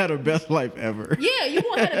 And had the best life ever. Yeah, you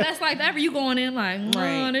gonna have the best life ever. You going in like,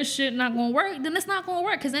 nah, this shit not gonna work. Then it's not gonna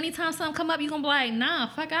work. Cause anytime something come up, you gonna be like, nah,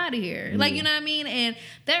 fuck out of here. Like, you know what I mean? And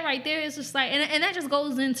that right there is just like, and that just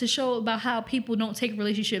goes in to show about how people don't take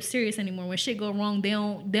relationships serious anymore. When shit go wrong, they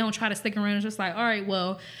don't try to stick around. It's just like, all right,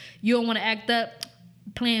 well, you don't want to act up,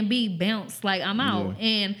 plan B, bounce, like, I'm out.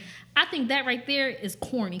 And I think that right there is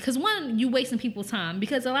corny, because one, you wasting people's time,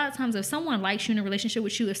 because a lot of times if someone likes you in a relationship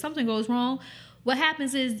with you, if something goes wrong, what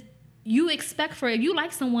happens is you expect if you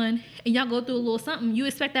like someone and y'all go through a little something, you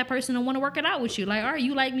expect that person to want to work it out with you. Like, all right,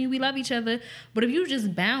 you like me, we love each other. But if you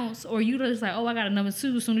just bounce, or you just like, oh, I got another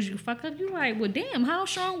 2 as soon as you fuck up, you like, well, damn, how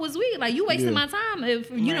strong was we? Like, you wasting my time if,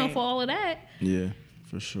 you know, for all of that. Yeah,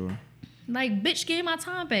 for sure. Like, bitch, give me my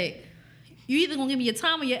time back. You either gonna give me your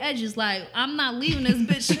time or your edges. Like, I'm not leaving this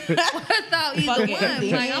bitch without either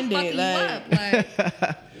one. Like, I'm fucking you up.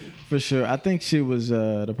 Like, for sure. I think she was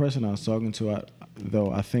the person I was talking to.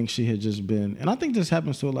 Though I think she had just been, and I think this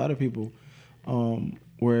happens to a lot of people,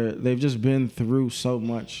 where they've just been through so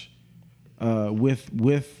much with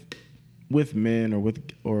men or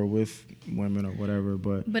with women or whatever.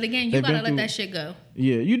 But again, you gotta let that shit go.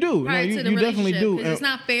 Yeah, you do. Prior no, to the you definitely do. Because it's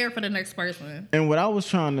not fair for the next person. And what I was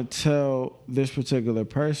trying to tell this particular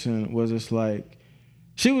person was, it's like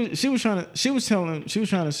she was trying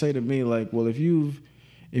to say to me, like, well, if you've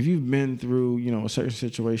been through, you know, a certain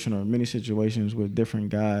situation or many situations with different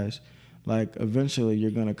guys, like, eventually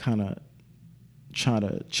you're gonna kind of try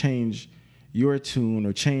to change your tune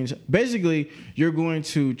or change. Basically, you're going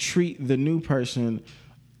to treat the new person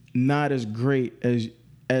not as great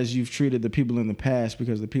as you've treated the people in the past,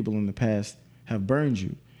 because the people in the past have burned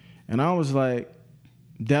you. And I was like,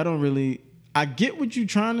 that don't really. I get what you're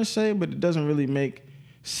trying to say, but it doesn't really make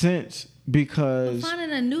sense. Because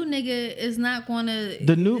finding a new nigga is not gonna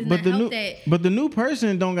the new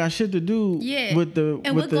person don't got shit to do with the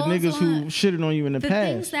niggas who shitted on you in the past.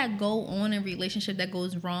 The things that go on in relationship that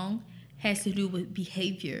goes wrong has to do with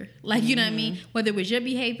behavior. Like, you know what I mean? Whether it was your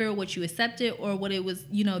behavior, what you accepted, or what it was,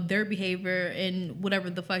 you know, their behavior and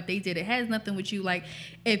whatever the fuck they did. It has nothing with you. Like,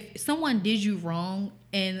 if someone did you wrong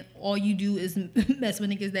and all you do is mess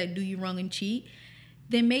with niggas that do you wrong and cheat,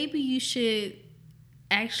 then maybe you should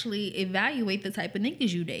actually evaluate the type of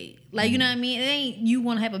niggas you date. Like, you know what I mean? It ain't you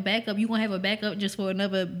want to have a backup. You want to have a backup just for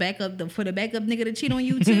another backup, for the backup nigga to cheat on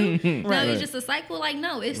you too. No, it's just a cycle. Like,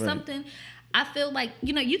 no, it's something. I feel like,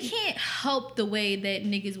 you know, you can't help the way that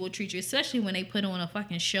niggas will treat you, especially when they put on a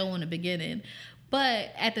fucking show in the beginning. But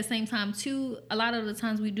at the same time, too, a lot of the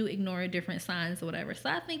times we do ignore different signs or whatever. So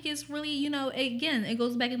I think it's really, you know, again, it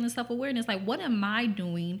goes back into self-awareness. Like, what am I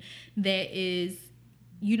doing that is,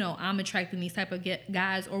 you know, I'm attracting these type of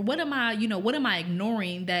guys? Or what am I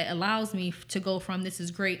ignoring that allows me to go from this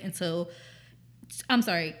is great until, I'm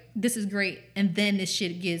sorry, this is great, and then this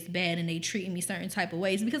shit gets bad and they treating me certain type of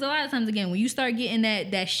ways? Because a lot of times, again, when you start getting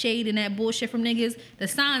that shade and that bullshit from niggas, the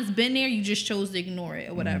sign's been there, you just chose to ignore it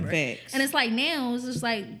or whatever. Facts. And it's like, now it's just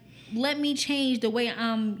like, let me change the way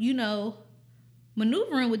I'm, you know,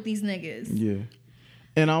 maneuvering with these niggas. Yeah.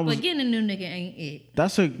 And but getting a new nigga ain't it.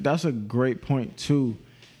 That's a great point too,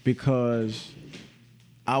 because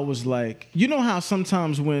I was like, you know how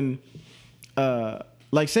sometimes when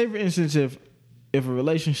like, say for instance, if a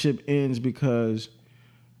relationship ends because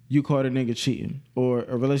you caught a nigga cheating, or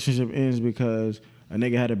a relationship ends because a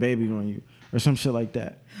nigga had a baby on you, or some shit like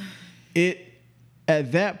that,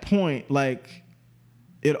 at that point, like,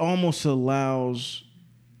 it almost allows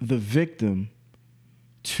the victim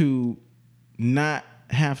to not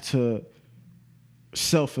have to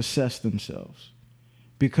self-assess themselves,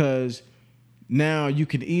 because now you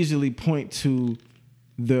can easily point to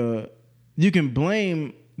you can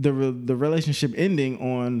blame the relationship ending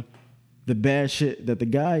on the bad shit that the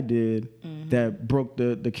guy did that broke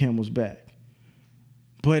the camel's back.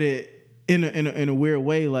 But it in a weird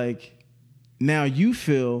way, like, now you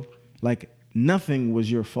feel like nothing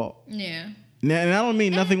was your fault. Yeah. Now, and I don't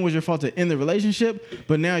mean nothing was your fault to end the relationship,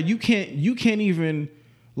 but now you can't even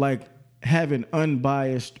like have an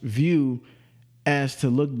unbiased view as to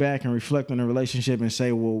look back and reflect on the relationship and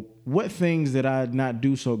say, well, what things did I not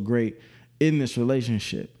do so great in this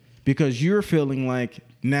relationship? Because you're feeling like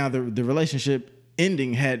now the relationship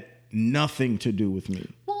ending had nothing to do with me.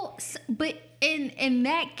 Well, but in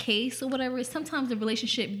that case or whatever, sometimes the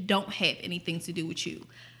relationship don't have anything to do with you.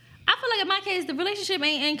 I feel like in my case, the relationship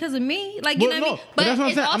ain't end because of me. Like, you know what I mean? But that's what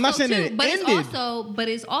I'm saying. I'm not saying that it ended. But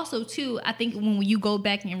it's also too, I think when you go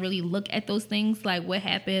back and really look at those things, like what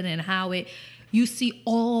happened and how you see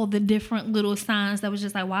all the different little signs that was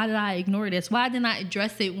just like, why did I ignore this? Why didn't I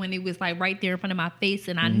address it when it was like right there in front of my face?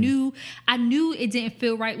 And I knew it didn't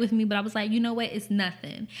feel right with me, but I was like, you know what? It's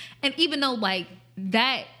nothing. And even though like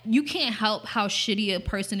that, you can't help how shitty a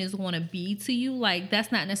person is going to be to you. Like,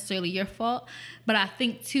 that's not necessarily your fault. But I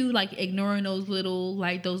think too, like, ignoring those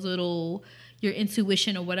little, your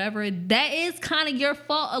intuition or whatever, that is kind of your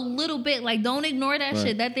fault a little bit. Like, don't ignore that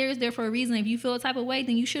shit. That is there for a reason. If you feel a type of way,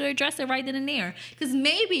 then you should address it right then and there. Because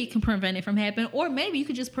maybe it can prevent it from happening, or maybe you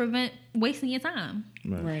could just prevent wasting your time.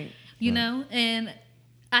 Right. You know? And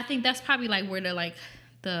I think that's probably like where the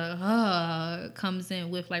comes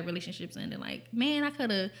in with like relationships ending. Like, man,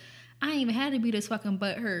 I ain't even had to be this fucking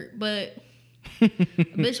butthurt, but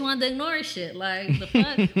bitch wanted to ignore shit. Like, the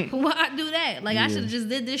fuck? Why I do that? Like, I should have just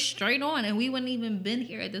did this straight on and we wouldn't even been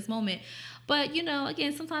here at this moment. But, you know,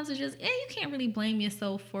 again, sometimes it's just, you can't really blame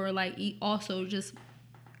yourself for like also just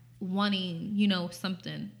wanting, you know,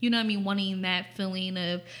 something. You know what I mean? Wanting that feeling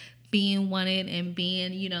of being wanted and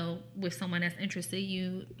being, you know, with someone that's interested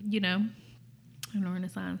you know. Ignoring the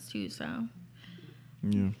signs too, so.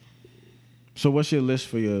 Yeah. So what's your list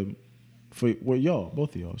for y'all,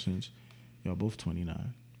 both of y'all, since y'all both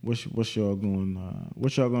 29? What's y'all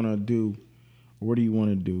gonna do, or what do you want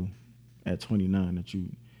to do at 29 that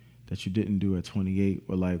you didn't do at 28?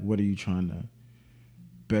 Or like, what are you trying to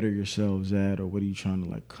better yourselves at, or what are you trying to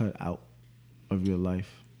like cut out of your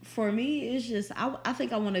life? For me, it's just I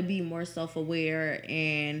think I want to be more self-aware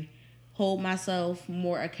and hold myself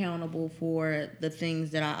more accountable for the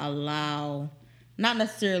things that I not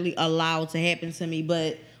necessarily allow to happen to me,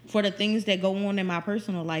 but for the things that go on in my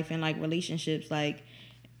personal life and like relationships. Like,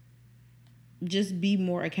 just be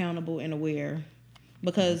more accountable and aware,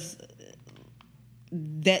 because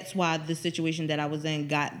that's why the situation that I was in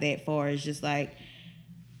got that far. It's just like,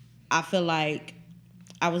 I feel like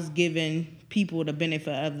I was giving people the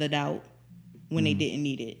benefit of the doubt when they didn't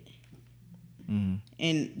need it.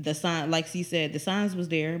 And the sign, like she said, the signs was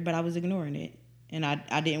there, but I was ignoring it, and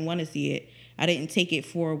I didn't want to see it. I didn't take it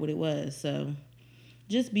for what it was. So,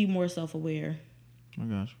 just be more self-aware. I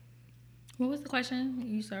got you. What was the question?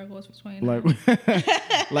 You started goals for 29.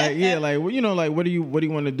 Like, yeah, like, you know, like, what do you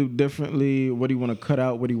want to do differently? What do you want to cut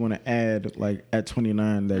out? What do you want to add, like, at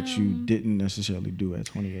 29 that you didn't necessarily do at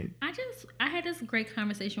 28? I had this great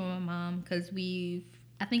conversation with my mom, because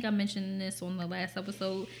I think I mentioned this on the last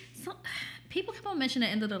episode. People keep on mentioning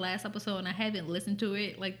the end of the last episode, and I haven't listened to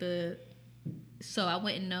it. So I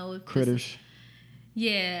wouldn't know. Critters.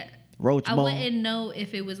 Yeah. Roach I ball. wouldn't know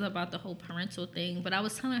if it was about the whole parental thing, but I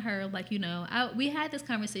was telling her, like, you know, we had this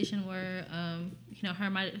conversation where, you know, her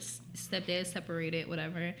and my stepdad separated,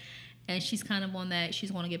 whatever, and she's kind of on that,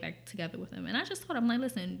 she's going to get back together with him. And I just told her, I'm like,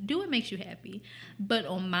 listen, do what makes you happy. But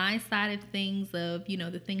on my side of things, of, you know,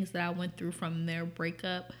 the things that I went through from their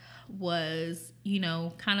breakup was, you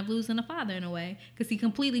know, kind of losing a father in a way, because he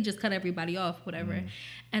completely just cut everybody off, whatever.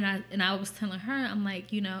 And I was telling her, I'm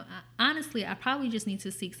like, you know, honestly, I probably just need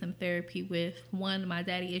to seek some therapy with, one, my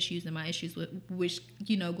daddy issues and my issues with, which,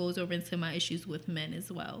 you know, goes over into my issues with men as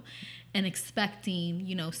well, and expecting,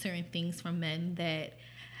 you know, certain things from men that,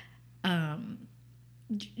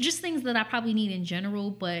 just things that I probably need in general,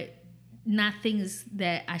 but not things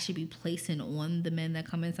that I should be placing on the men that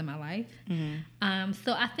come into my life.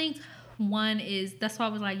 So I think one is, that's why I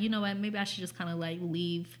was like, you know what, maybe I should just kind of like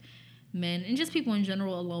leave men and just people in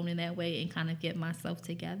general alone in that way and kind of get myself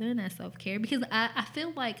together and that self-care, because I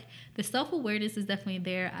feel like the self-awareness is definitely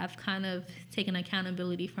there. I've kind of taken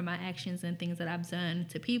accountability for my actions and things that I've done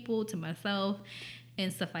to people, to myself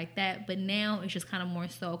and stuff like that. But now it's just kind of more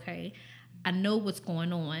so, okay, I know what's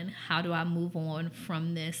going on. How do I move on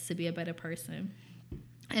from this to be a better person?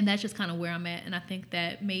 And that's just kind of where I'm at. And I think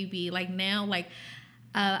that maybe like now, like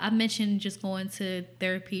I mentioned just going to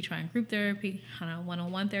therapy, trying group therapy, kind of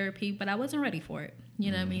one-on-one therapy, but I wasn't ready for it.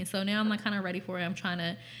 You know what I mean? So now I'm like kind of ready for it. I'm trying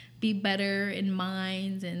to be better in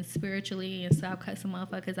minds and spiritually and stop cussing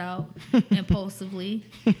motherfuckers out impulsively.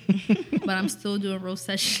 But I'm still doing roast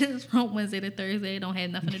sessions from Wednesday to Thursday. It don't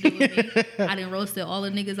have nothing to do with me. I didn't roast all the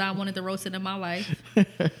niggas I wanted to roast in my life.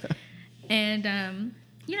 And,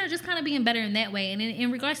 you know, just kind of being better in that way. And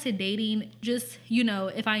in regards to dating, just, you know,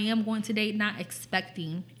 if I am going to date, not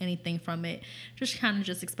expecting anything from it, just kind of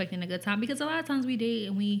just expecting a good time. Because a lot of times we date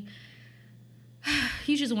and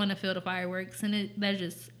you just want to feel the fireworks. And that's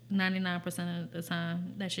just 99% of the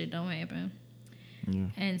time, that shit don't happen. Yeah.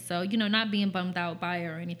 And so, you know, not being bummed out by it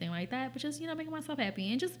or anything like that, but just, you know, making myself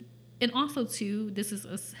happy. And also, too, this is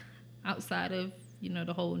us outside of, you know,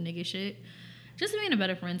 the whole nigga shit. Just being a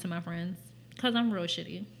better friend to my friends. Because I'm real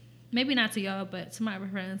shitty. Maybe not to y'all, but to my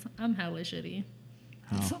friends, I'm hella shitty.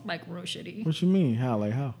 How? Like, real shitty. What you mean? How?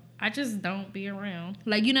 Like, how? I just don't be around.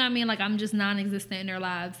 Like, you know what I mean? Like, I'm just non-existent in their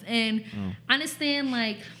lives. And I understand,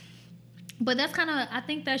 like... But that's kind of... I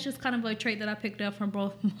think that's just kind of a trait that I picked up from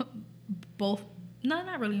both... No,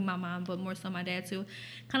 not really my mom, but more so my dad, too.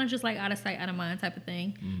 Kind of just, like, out of sight, out of mind type of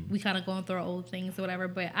thing. We kind of going through our old things or whatever.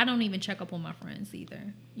 But I don't even check up on my friends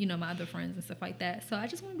either. You know, my other friends and stuff like that. So I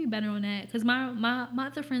just want to be better on that. Because my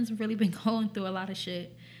other friends have really been going through a lot of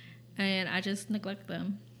shit. And I just neglect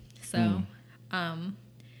them. So,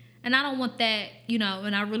 and I don't want that, you know,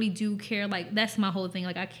 and I really do care. Like, that's my whole thing.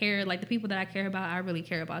 Like, I care. Like, the people that I care about, I really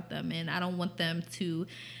care about them. And I don't want them to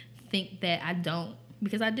think that I don't.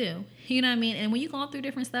 Because I do. You know what I mean? And when you're going through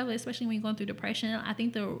different stuff, especially when you're going through depression, I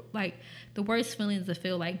think the worst feeling is to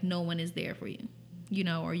feel like no one is there for you. You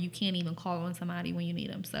know, or you can't even call on somebody when you need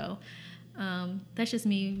them. So that's just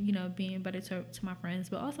me, you know, being better to my friends.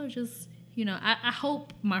 But also just, you know, I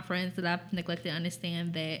hope my friends that I've neglected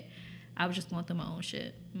understand that I was just going through my own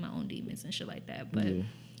shit, my own demons and shit like that. But,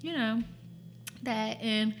 you know, that,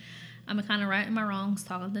 and I'm kind of righting my wrongs,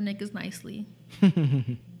 talking to niggas nicely.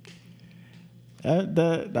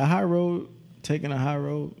 The high road, taking a high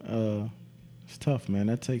road, it's tough, man.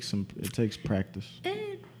 It takes practice.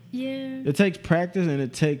 It takes practice, and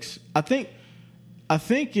it takes. I think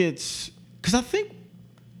it's because I think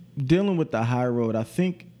dealing with the high road. I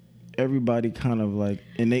think everybody kind of like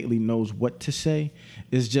innately knows what to say.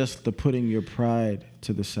 It's just the putting your pride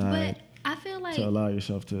to the side. But I feel like to allow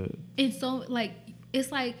yourself to. It's so like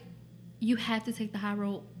it's like. You have to take the high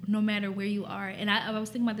road no matter where you are. And I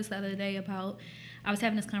was thinking about this the other day about, I was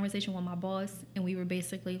having this conversation with my boss, and we were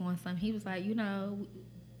basically on something. He was like, you know,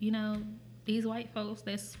 these white folks,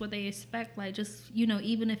 that's what they expect. Like, just, you know,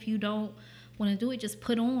 even if you don't want to do it, just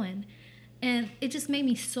put on. And it just made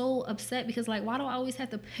me so upset because, like, why do I always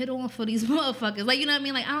have to put on for these motherfuckers? Like, you know what I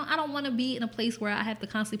mean? Like, I don't want to be in a place where I have to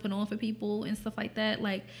constantly put on for people and stuff like that.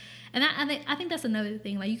 Like, and I think that's another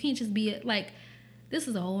thing. Like, you can't just be, like... This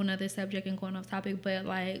is a whole nother subject and going off topic, but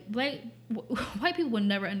like white people would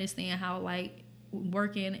never understand how like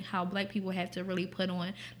working, how black people have to really put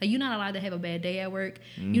on. Like, you're not allowed to have a bad day at work.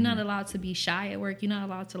 You're not allowed to be shy at work. You're not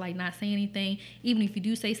allowed to like not say anything. Even if you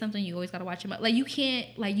do say something, you always gotta watch your mouth. Like, you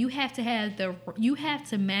can't, like, you have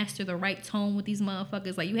to master the right tone with these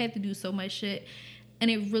motherfuckers. Like, you have to do so much shit. And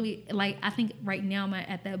it really, like, I think right now I'm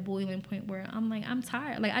at that boiling point where I'm like, I'm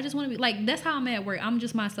tired. Like, I just want to be, like, that's how I'm at work. I'm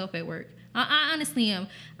just myself at work. I honestly am.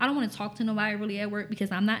 I don't want to talk to nobody really at work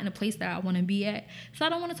because I'm not in a place that I want to be at. So I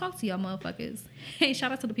don't want to talk to y'all motherfuckers. Hey,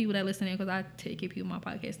 shout out to the people that listen in because I take people my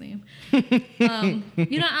podcast name.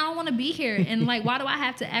 You know, I don't want to be here. And, like, why do I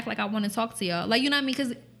have to act like I want to talk to y'all? Like, you know what I mean?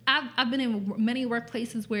 Because I've been in many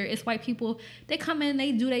workplaces where it's white people, they come in,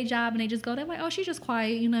 they do their job, and they just go, they're like, oh, she's just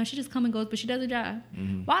quiet, you know, she just come and goes, but she does her job.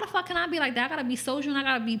 Why the fuck can I be like that? I gotta be social and I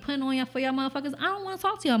gotta be putting on y'all for y'all motherfuckers. I don't want to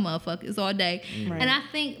talk to y'all motherfuckers all day. Right. And I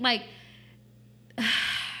think, like,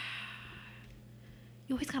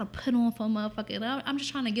 you always gotta put on for a motherfucker. And I'm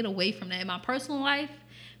just trying to get away from that in my personal life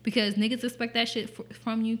because niggas expect that shit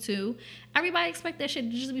from you too. Everybody expect that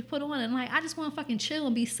shit to just be put on, and like, I just want to fucking chill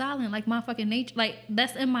and be silent, like my fucking nature. Like,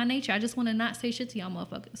 that's in my nature. I just want to not say shit to y'all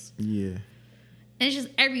motherfuckers. Yeah. And it's just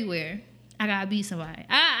everywhere. I gotta be somebody.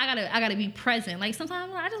 I gotta be present. Like,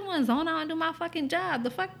 sometimes I just want to zone out and do my fucking job. The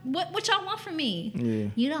fuck, what y'all want from me? Yeah.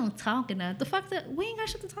 You don't talk enough. The fuck that we ain't got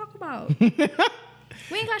shit to talk about.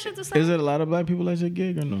 We ain't got shit to say. Is it a lot of black people at your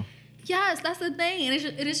gig or no? Yes, that's the thing. And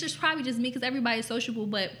it is just probably just me because everybody's sociable,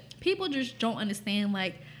 but people just don't understand,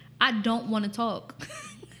 like, I don't want to talk.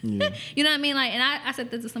 Yeah. You know what I mean? Like, and I said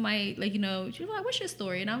that to somebody, like, you know, she was like, what's your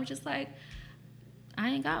story? And I was just like, I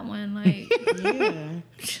ain't got one. Like, Yeah.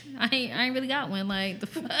 I ain't really got one. Like, the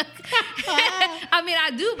fuck. I mean,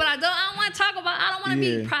 I do, but I don't want to talk about. I don't want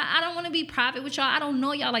to I don't want to be private with y'all. I don't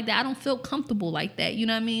know y'all like that. I don't feel comfortable like that. You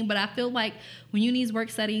know what I mean? But I feel like when you in these work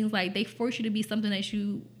settings, like, they force you to be something that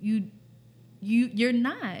you're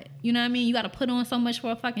not. You know what I mean? You got to put on so much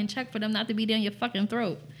for a fucking check for them not to be down your fucking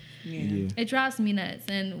throat. Yeah. It drives me nuts,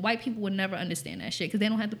 and white people would never understand that shit because they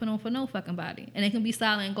don't have to put on for no fucking body, and they can be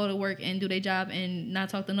silent and go to work and do their job and not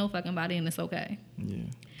talk to no fucking body, and it's okay. Yeah.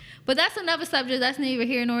 But that's another subject. That's neither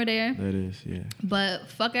here nor there. That is, yeah. But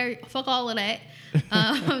fuck all of that.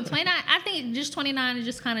 29. I think just 29 is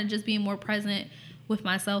just kind of just being more present with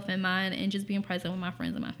myself and mine, and just being present with my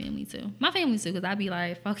friends and my family too. My family too, because I be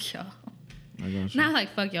like, fuck y'all. I got you. Not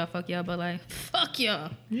like fuck y'all, but like fuck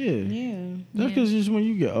y'all. Yeah. Yeah. That's because just when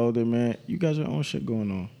you get older, man, you got your own shit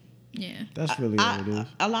going on. Yeah. That's really what it is.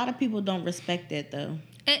 A lot of people don't respect that though.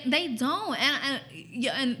 They don't,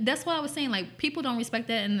 and that's why I was saying, like, people don't respect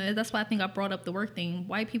that, and that's why I think I brought up the work thing.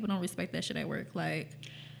 White people don't respect that shit at work, like.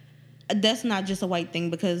 That's not just a white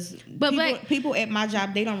thing because people at my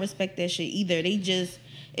job, they don't respect that shit either. They just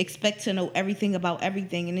expect to know everything about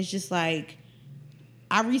everything, and it's just like,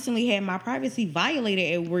 I recently had my privacy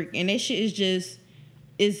violated at work, and that shit is just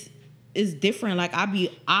is different. Like, I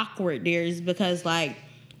be awkward there is because, like,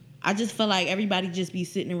 I just feel like everybody just be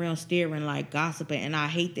sitting around staring, like, gossiping, and I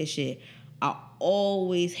hate that shit. I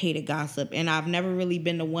always hated gossip, and I've never really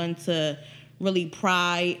been the one to really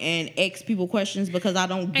pry and ask people questions because I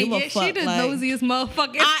don't give a fuck. She the nosiest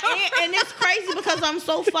motherfucker. And it's crazy because I'm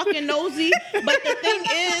so fucking nosy. But the thing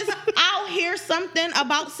is, I'll hear something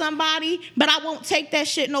about somebody, but I won't take that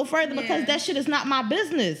shit no further because that shit is not my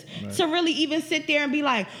business. Right. To really even sit there and be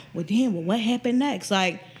like, well, damn, well, what happened next?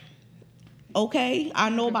 Like, okay, I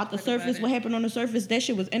know about the surface, what happened on the surface. That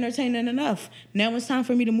shit was entertaining enough. Now it's time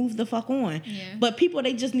for me to move the fuck on. Yeah. But people,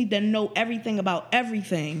 they just need to know everything about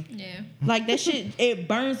everything. Yeah. Like, that shit, it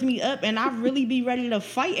burns me up, and I really be ready to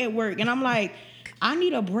fight at work. And I'm like, I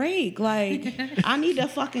need a break. Like, I need to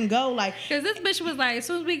fucking go. Like, because this bitch was like, as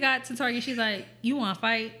soon as we got to Target, she's like, you want to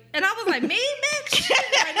fight? And I was like, me, bitch?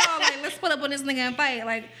 Like, no, like, let's put up on this nigga and fight.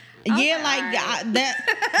 Like, yeah, like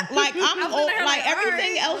that. Like, like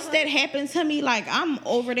everything else that happened to me, like, I'm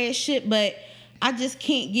over that shit, but I just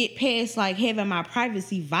can't get past, like, having my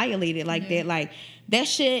privacy violated like that. Like, that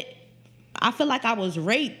shit, I feel like I was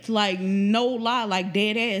raped, like, no lie, like,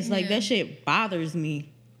 dead ass. Like, that shit bothers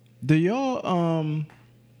me. Do y'all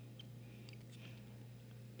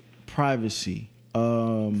privacy?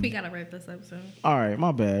 We gotta wrap this up soon. All right,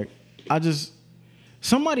 my bad.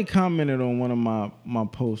 Somebody commented on one of my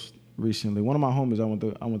posts recently. One of my homies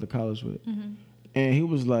I went to college with, and he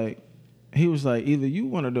was like, either you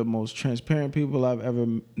one of the most transparent people I've ever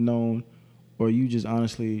known, or you just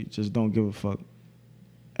honestly just don't give a fuck.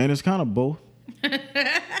 And it's kind of both.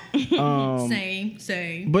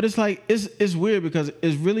 Same. But it's like it's weird because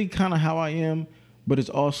it's really kind of how I am, but it's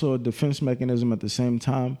also a defense mechanism at the same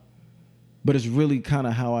time. But it's really kind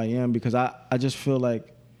of how I am because I just feel like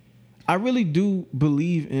I really do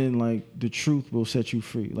believe in, like, the truth will set you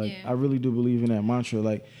free. Like, I really do believe in that mantra.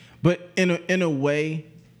 Like, but in a way,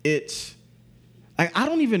 it's like, I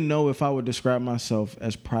don't even know if I would describe myself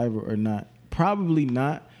as private or not. Probably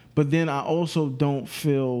not. But then I also don't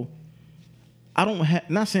feel.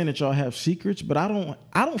 Not saying that y'all have secrets, but I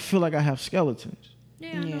don't feel like I have skeletons.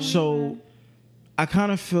 Yeah. So I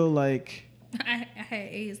kind of feel like I had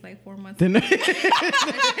AIDS like 4 months ago.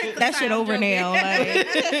 That shit over now.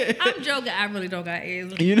 Like. I'm joking. I really don't got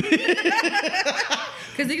AIDS.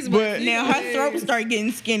 But now her throat start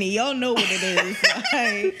getting skinny. Y'all know what it is.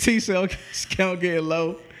 Like, T-cell count getting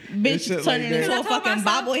low. Bitch turning into a fucking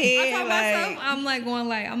bobblehead. I'm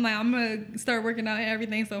gonna start working out and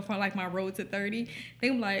everything. So for like my road to 30,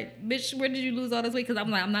 they like, bitch, where did you lose all this weight? Because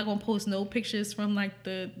I'm like, I'm not gonna post no pictures from like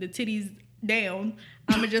the titties down.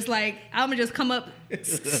 I'm gonna just come up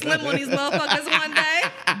slim on these motherfuckers one day.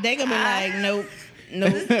 They gonna be like, nope,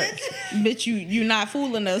 bitch, you not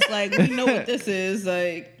fooling us. Like, we know what this is.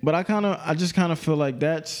 Like, but I just kind of feel like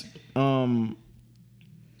that's gonna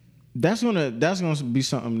be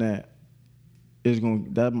something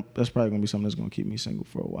that's probably gonna be something that's gonna keep me single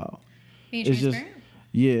for a while. Being transparent?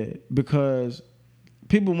 Because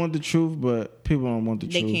people want the truth, but people don't want the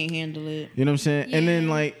truth. They can't handle it. You know what I'm saying? Yeah. And then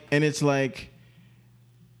it's like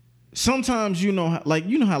sometimes you know how like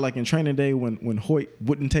in Training Day when Hoyt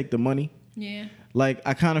wouldn't take the money Yeah. Like,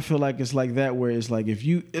 I kind of feel like it's like that, where it's like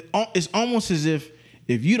it's almost as if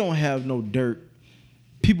you don't have no dirt,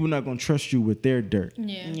 people not gonna trust you with their dirt.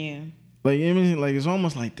 Yeah. Yeah. Like, you know what I mean? Like, it's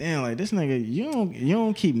almost like, damn, like this nigga, you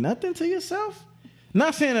don't keep nothing to yourself.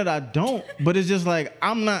 Not saying that I don't, but it's just like,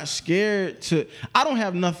 I'm not scared I don't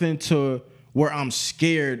have nothing to where I'm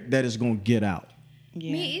scared that it's gonna get out.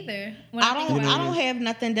 Yeah. Me either. I don't have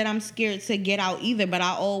nothing that I'm scared to get out either, but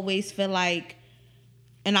I always feel like,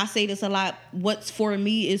 and I say this a lot, what's for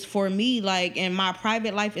me is for me. Like, and my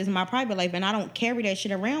private life is my private life, and I don't carry that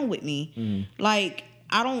shit around with me. Mm-hmm. Like,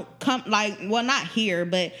 I don't come, like, well, not here,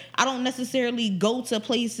 but I don't necessarily go to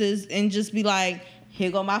places and just be like,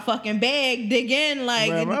 here go my fucking bag, dig in,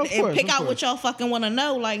 like, right, and pick out what y'all fucking want to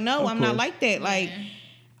know. Like, no, I'm not like that. Like,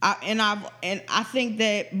 I think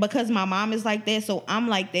that because my mom is like that, so I'm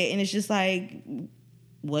like that, and it's just like,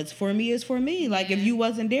 what's for me is for me. Like, if you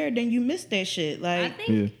wasn't there, then you missed that shit. Like, I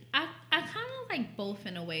think I kind of like both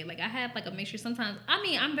in a way. Like, I have like a mixture sometimes. I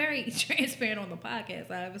mean, I'm very transparent on the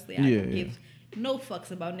podcast. Obviously, I don't give no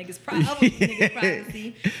fucks about niggas'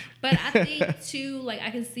 privacy. But I think too, like, I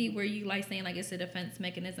can see where you like saying like it's a defense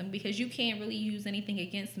mechanism, because you can't really use anything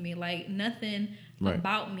against me. Like, nothing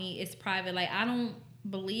about me is private. Like, I don't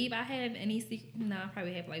believe I have any secret. No, I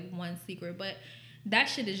probably have like one secret, but that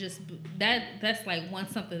shit is just that's like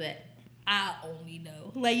something that I only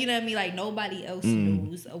know. Like, you know what I mean? Like, nobody else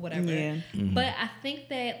knows or whatever. Yeah. Mm-hmm. But I think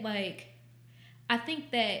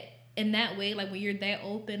that in that way, like, when you're that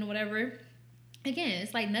open or whatever, again,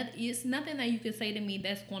 it's like it's nothing that you can say to me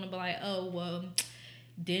that's going to be like, oh, well,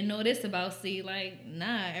 didn't know this about C. Like,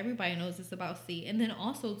 nah, everybody knows this about C. And then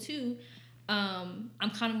also too, I'm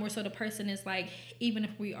kind of more so the person is like, even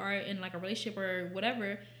if we are in like a relationship or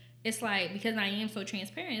whatever, it's like, because I am so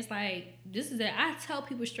transparent, it's like, this is it. I tell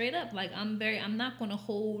people straight up, like, I'm not going to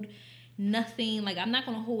hold nothing, like, I'm not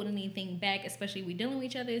going to hold anything back, especially if we dealing with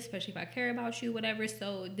each other, especially if I care about you, whatever.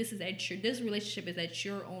 So this relationship is at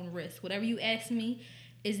your own risk. Whatever you ask me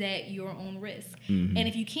is at your own risk. Mm-hmm. And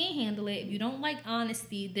if you can't handle it, if you don't like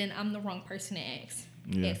honesty, then I'm the wrong person to ask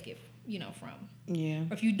it, from. Yeah.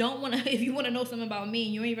 Or if you want to know something about me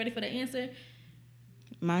and you ain't ready for the answer,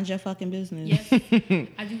 mind your fucking business. Yes,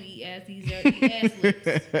 I do eat ass. These are eat ass lips.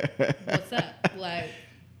 What's up? Like,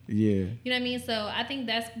 yeah. You know what I mean? So I think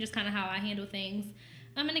that's just kind of how I handle things.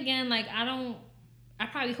 I mean, again, like, I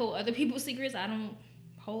probably hold other people's secrets. I don't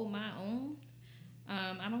hold my own.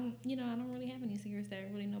 I don't really have any secrets that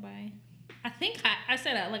really nobody. I think I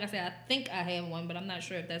think I have one, but I'm not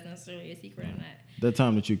sure if that's necessarily a secret or not. That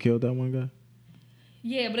time that you killed that one guy?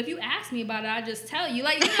 Yeah, but if you ask me about it, I just tell you.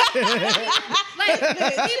 Like, like,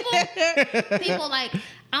 people like,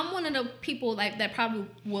 I'm one of the people like that probably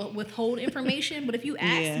will withhold information. But if you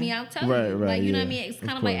ask me, I'll tell you. Right, like, you know what I mean? It's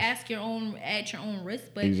kind of like at your own risk.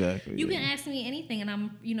 But you can ask me anything, and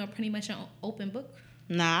I'm pretty much an open book.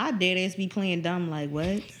 Nah, I dead ass be playing dumb. Like,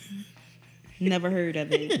 what? Never heard of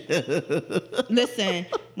it. Listen,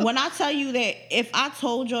 when I tell you that if I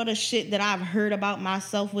told y'all the shit that I've heard about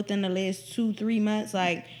myself within the last 2-3 months,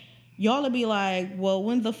 like, y'all would be like, well,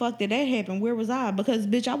 when the fuck did that happen? Where was I? Because,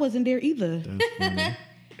 bitch, I wasn't there either.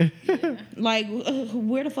 Like,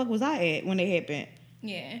 where the fuck was I at when it happened?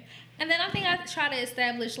 Yeah. And then I think I try to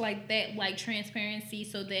establish like that, like, transparency,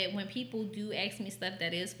 so that when people do ask me stuff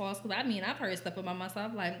that is false, because I mean, I've heard stuff about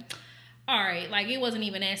myself like, all right, like, it wasn't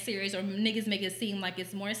even that serious, or niggas make it seem like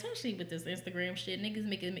it's more, especially with this Instagram shit. Niggas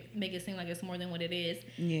make it seem like it's more than what it is.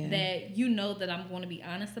 Yeah. That that I'm going to be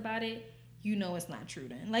honest about it. It's not true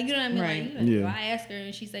then. Like, you know what I mean? Right. Like, if I ask her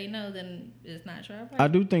and she say no, then it's not true. I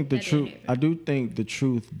do think the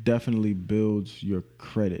truth definitely builds your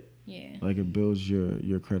credit. Yeah. Like, it builds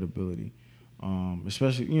your credibility.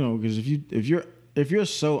 Especially, because if you're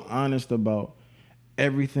so honest about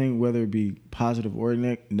everything, whether it be positive or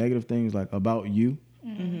negative things, like, about you,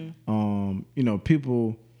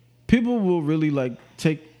 people will really, like,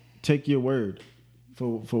 take your word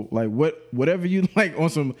for like whatever you like, on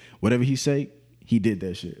some whatever he say, he did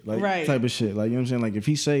that shit, like, type of shit. Like, you know what I'm saying? Like, if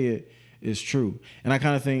he say it, it's true. And I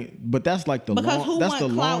kind of think, but that's like the because long, that's the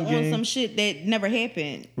long game. On some shit that never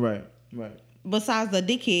happened. Right. Besides the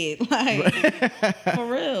dickhead, like, for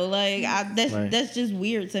real, like, that's just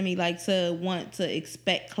weird to me. Like, to want to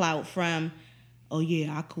expect clout from, oh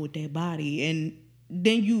yeah, I caught that body, and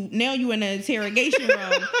then you in an interrogation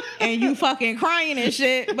room and you fucking crying and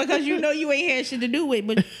shit because you ain't had shit to do with,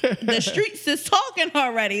 but the streets is talking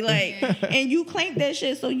already, like, and you claimed that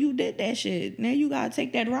shit, so you did that shit. Now you gotta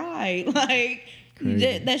take that ride, like,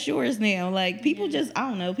 that's yours now. Like, people just, I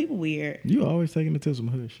don't know, people weird. You always taking it to some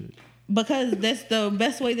hood shit. Because that's the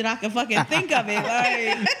best way that I can fucking think of it.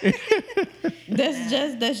 Like,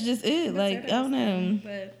 That's just it. Like, I don't know.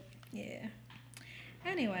 But yeah.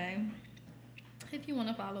 Anyway, if you want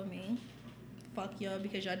to follow me, fuck y'all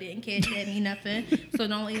because y'all didn't cash at me nothing. So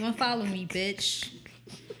don't even follow me, bitch.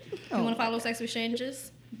 If you want to follow Sex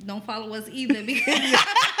Exchanges, don't follow us either because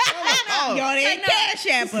y'all didn't cash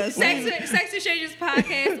at us. Sex Exchanges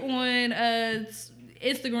podcast on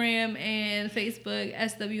Instagram and Facebook,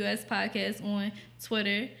 SWS podcast on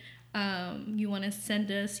Twitter. You want to send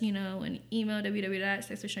us, an email,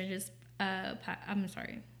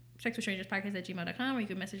 sexwithstrangerspodcast@gmail.com, or you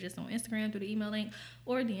can message us on Instagram through the email link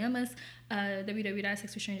or DM us,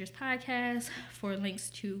 www.sexwithstrangerspodcast, for links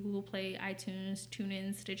to Google Play, iTunes,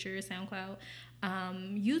 TuneIn, Stitcher, SoundCloud,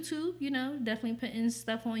 YouTube, definitely putting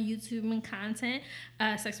stuff on YouTube and content.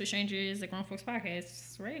 Sex with Strangers, the Grown Folks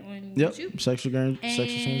Podcast, right? On YouTube. Sex with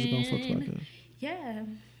Strangers, Grown Folks Podcast. Yeah.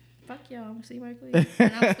 Fuck y'all. See my clip.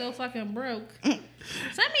 And I'm still fucking broke. Send me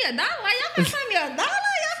 $1. Y'all can send me $1. Y'all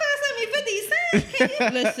can send me 50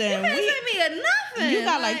 cents. Listen, you can't send me nothing. You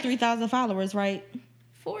got like 3,000 followers, right?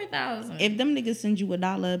 4,000. If them niggas send you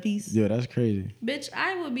 $1 a piece. Yeah, that's crazy. Bitch,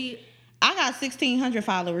 I got 1,600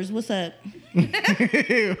 followers. What's up? Right,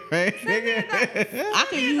 nigga? I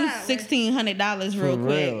can use $1,600 real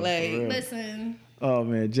quick. Listen. Oh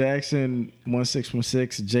man, Jackson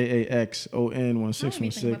 1616 JAXON 1616. I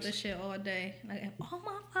be thinking about this shit all day. Like, if all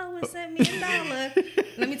my followers send me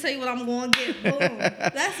 $1, let me tell you what I'm going to get. Boom.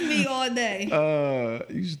 That's me all day.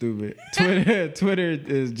 You stupid. Twitter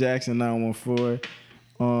is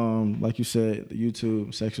Jackson914. Like you said,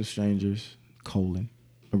 YouTube Sex with Strangers : a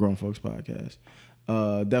Grown Folks Podcast.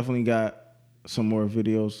 Definitely got some more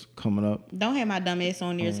videos coming up. Don't have my dumb ass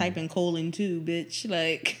on there typing colon too, bitch.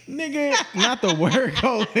 Like, nigga, not the word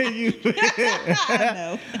colon. You.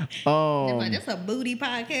 I know. That's a booty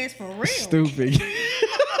podcast for real. Stupid.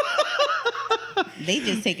 They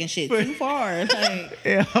just taking shit too far. Like,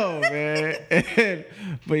 man.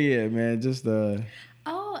 But yeah, man, just Oh,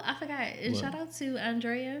 I forgot. Shout out to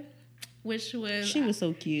Andrea. She was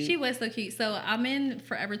so cute. She was so cute. So I'm in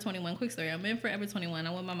Forever 21. Quick story. I'm in Forever 21.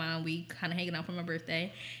 I'm with my mom. We kind of hanging out for my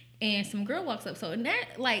birthday. And some girl walks up. So I'm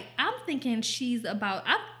thinking she's about...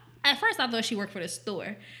 At first, I thought she worked for the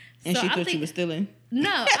store. And she thought she was stealing?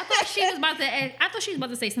 No. I thought she was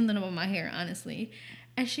about to say something about my hair, honestly.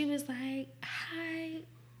 And she was like, hi.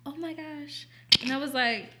 Oh, my gosh. And I was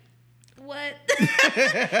like... What?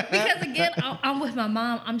 Because again, I'm with my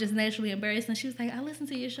mom. I'm just naturally embarrassed. And she was like, I listened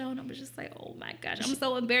to your show. And I was just like, oh my gosh, I'm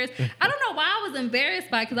so embarrassed. I don't know why I was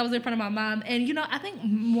embarrassed by it, because I was in front of my mom. And, I think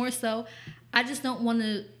more so, I just don't want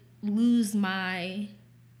to lose my...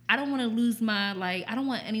 I don't want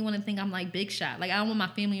anyone to think I'm like big shot. Like, I don't want my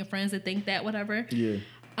family and friends to think that, whatever. Yeah.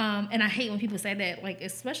 And I hate when people say that, like,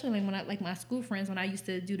 especially when my school friends, when I used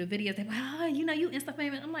to do the videos, they're like, you Insta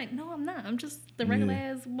famous. I'm like, no, I'm not. I'm just the regular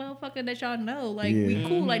ass motherfucker that y'all know. Like, we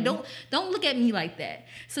cool. Like, don't look at me like that.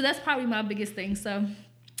 So that's probably my biggest thing. So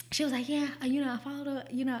she was like, yeah, I follow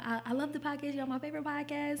I love the podcast. Y'all my favorite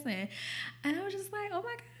podcast. And I was just like, oh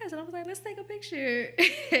my gosh. And I was like, let's take a picture.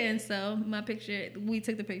 And so we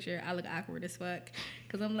took the picture. I look awkward as fuck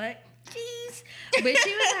because I'm like, jeez. But she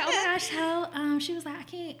was like, oh my gosh, she was like,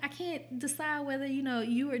 I can't decide whether,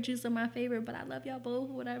 you or Juice are my favorite, but I love y'all both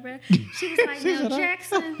or whatever. She was like, now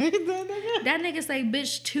Jackson, that nigga say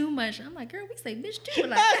bitch too much. I'm like, girl, we say bitch too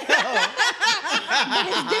much. But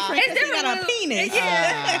it's different because he got a penis.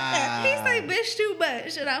 Yeah. He say bitch too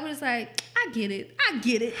much. And I was like, I get it.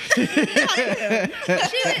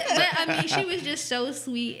 She was just so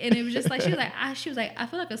sweet. And it was just like, she was like, I feel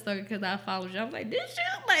like a stalker because I followed you. I was like, did you?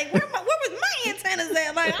 Like, where was my antennas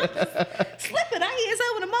at? Like, I'm just slipping. I hear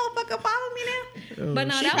someone, a motherfucker follow me now. But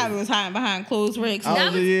no, she probably was hiding behind closed rigs.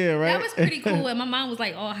 That was pretty cool. And my mom was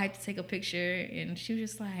like, oh, hyped to take a picture. And she was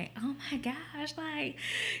just like, oh my gosh. Like,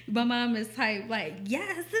 my mom is type, like,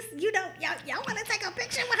 yes, this, y'all want to take a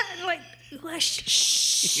picture with her? Like,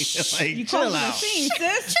 shh. Like, you chill out. Scene,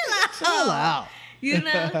 sis. Chill out.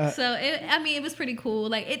 So it was pretty cool.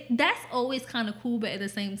 Like, that's always kind of cool, but at the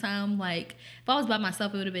same time, like, if I was by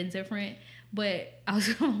myself, it would have been different. But I was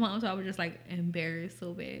with my mom, so I was just like embarrassed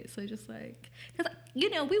so bad. So just like, because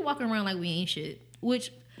we walking around like we ain't shit,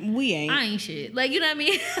 which we ain't. I ain't shit. Like, you know what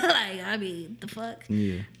I mean? The fuck.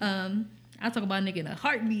 Yeah. I talk about nigga in a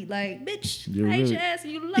heartbeat. Like, bitch, I ate your ass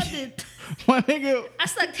and you loved it. My nigga, I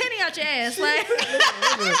sucked Henny out your ass. Like,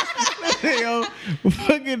 yo,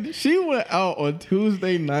 fucking, she went out on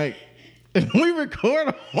Tuesday night, and we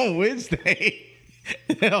record on Wednesday.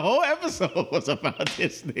 The whole episode was about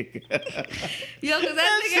this nigga. Yo, because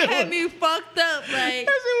that nigga had me fucked up. Like,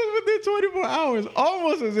 that shit was within 24 hours.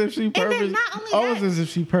 Almost as if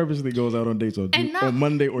she purposely goes out on dates on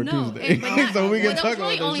Monday or Tuesday. So we can talk about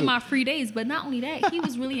really that only shit. my free days, but not only that, he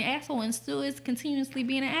was really an asshole and still is continuously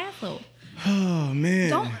being an asshole. Oh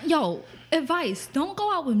man. Advice: don't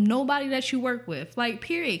go out with nobody that you work with. Like,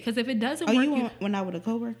 period. Because if it doesn't work, you went out with a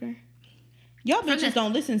coworker? Y'all bitches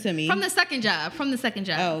don't listen to me. From the second job.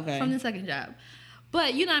 Oh, okay. From the second job.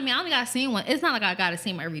 But you know what I mean? I only got to see one. It's not like I got to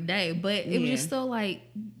see him every day, but it was just still like,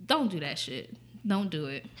 don't do that shit. Don't do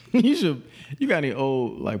it. You got any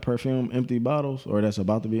old like perfume empty bottles or that's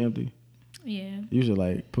about to be empty? Yeah. You should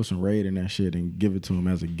like put some Raid in that shit and give it to him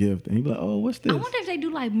as a gift. And he'd be like, oh, what's this? I wonder if they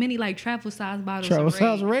do like mini like travel size bottles. Travel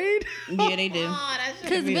size Raid? Yeah, they do.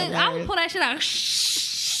 Because I would pull that shit out.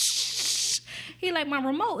 He like, my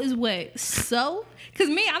remote is wet. So? Because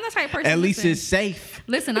me, I'm the type of person. At least it's safe.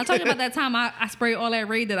 Listen, I told you about that time I sprayed all that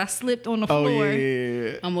Raid that I slipped on the floor. Oh,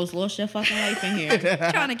 yeah. Almost lost your fucking life in here.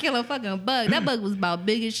 Trying to kill a fucking bug. That bug was about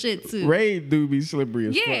big as shit, too. Raid do be slippery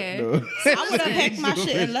as fuck, though. I would have packed my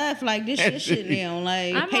shit and left. Like, this shit now.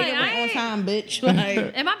 Like, I'm pay like, the rent on time, bitch.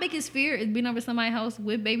 Like, and my biggest fear is being over somebody's house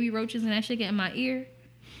with baby roaches and that shit getting in my ear.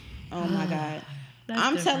 oh, my God. That's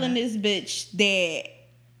different. Telling this bitch that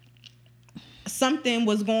something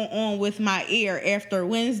was going on with my ear after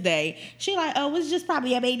Wednesday. She like, oh, it's just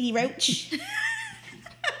probably a baby roach.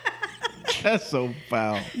 That's so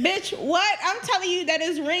foul. Bitch, what? I'm telling you that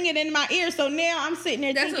is ringing in my ear. So now I'm sitting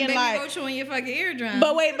there That's thinking a baby like, roach on your fucking eardrum.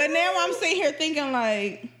 but now I'm sitting here thinking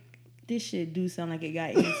like, this shit do sound like it got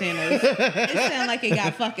antennas. It sound like it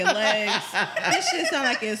got fucking legs. This shit sound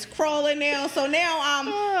like it's crawling now. So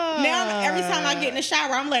now every time I get in the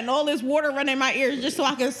shower, I'm letting all this water run in my ears just so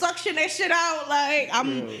I can suction that shit out. Like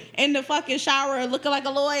I'm in the fucking shower looking like a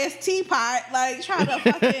little ass teapot, like trying to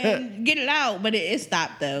fucking get it out. But it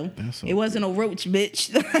stopped though. So it wasn't a roach,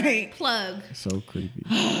 bitch. Like, plug. So creepy.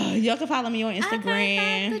 y'all can follow me on Instagram.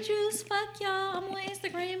 I got the juice. Fuck y'all. I'm on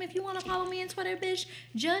Instagram. If you want to follow me on Twitter, bitch,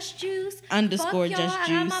 just juice. _ Fuck y'all. just I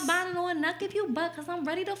got my juice. bonnet on. Not give you butt because I'm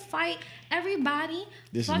ready to fight everybody.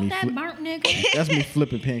 This is Fuck me that burnt nigga. That's me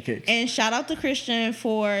flipping pancakes. And shout out to Christian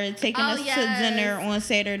for taking us to dinner on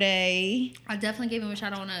Saturday. I definitely gave him a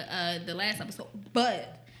shout out on the last episode,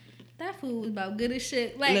 but that food was about good as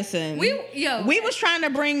shit. Like, listen, we was trying to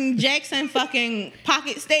bring Jackson fucking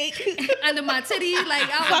pocket steak under my titty. Like,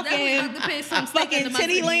 I was definitely about to put some steak fucking under my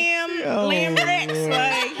titty lamb Rex. Lord.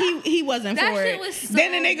 Like he wasn't That for shit it. was so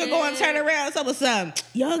Then the nigga go and turn around and tell us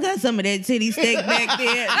y'all got some of that titty steak back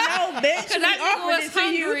there. No, bitch, 'Cause we that nigga offered was it to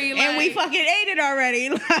hungry, you and we like- fucking ate it already.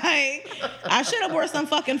 Like I should have wore some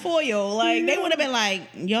fucking foil. Like they would have been like,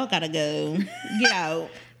 y'all gotta go, get out.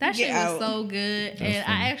 That shit Get was out. so good, and funny.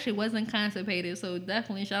 I actually wasn't constipated, so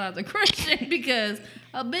definitely shout out to Christian because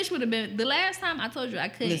a bitch would have been. The last time I told you I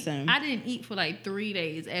couldn't, Listen. I didn't eat for like 3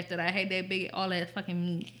 days after I had all that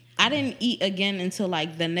fucking meat. I didn't eat again until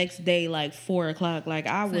like the next day, like 4 o'clock. Like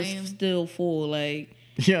I was Same. still full, like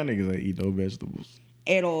Y'all niggas ain't eat no vegetables.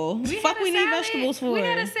 at all. Fuck, we need vegetables for We it.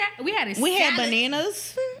 had a salad. We had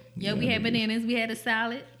bananas. Yeah, we had bananas. We had a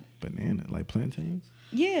salad. Banana, like plantains?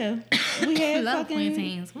 Yeah, we had Love fucking.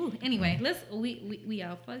 plantains. Ooh, anyway, we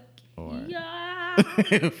out. Fuck All right.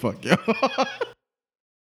 yeah. Fuck y'all.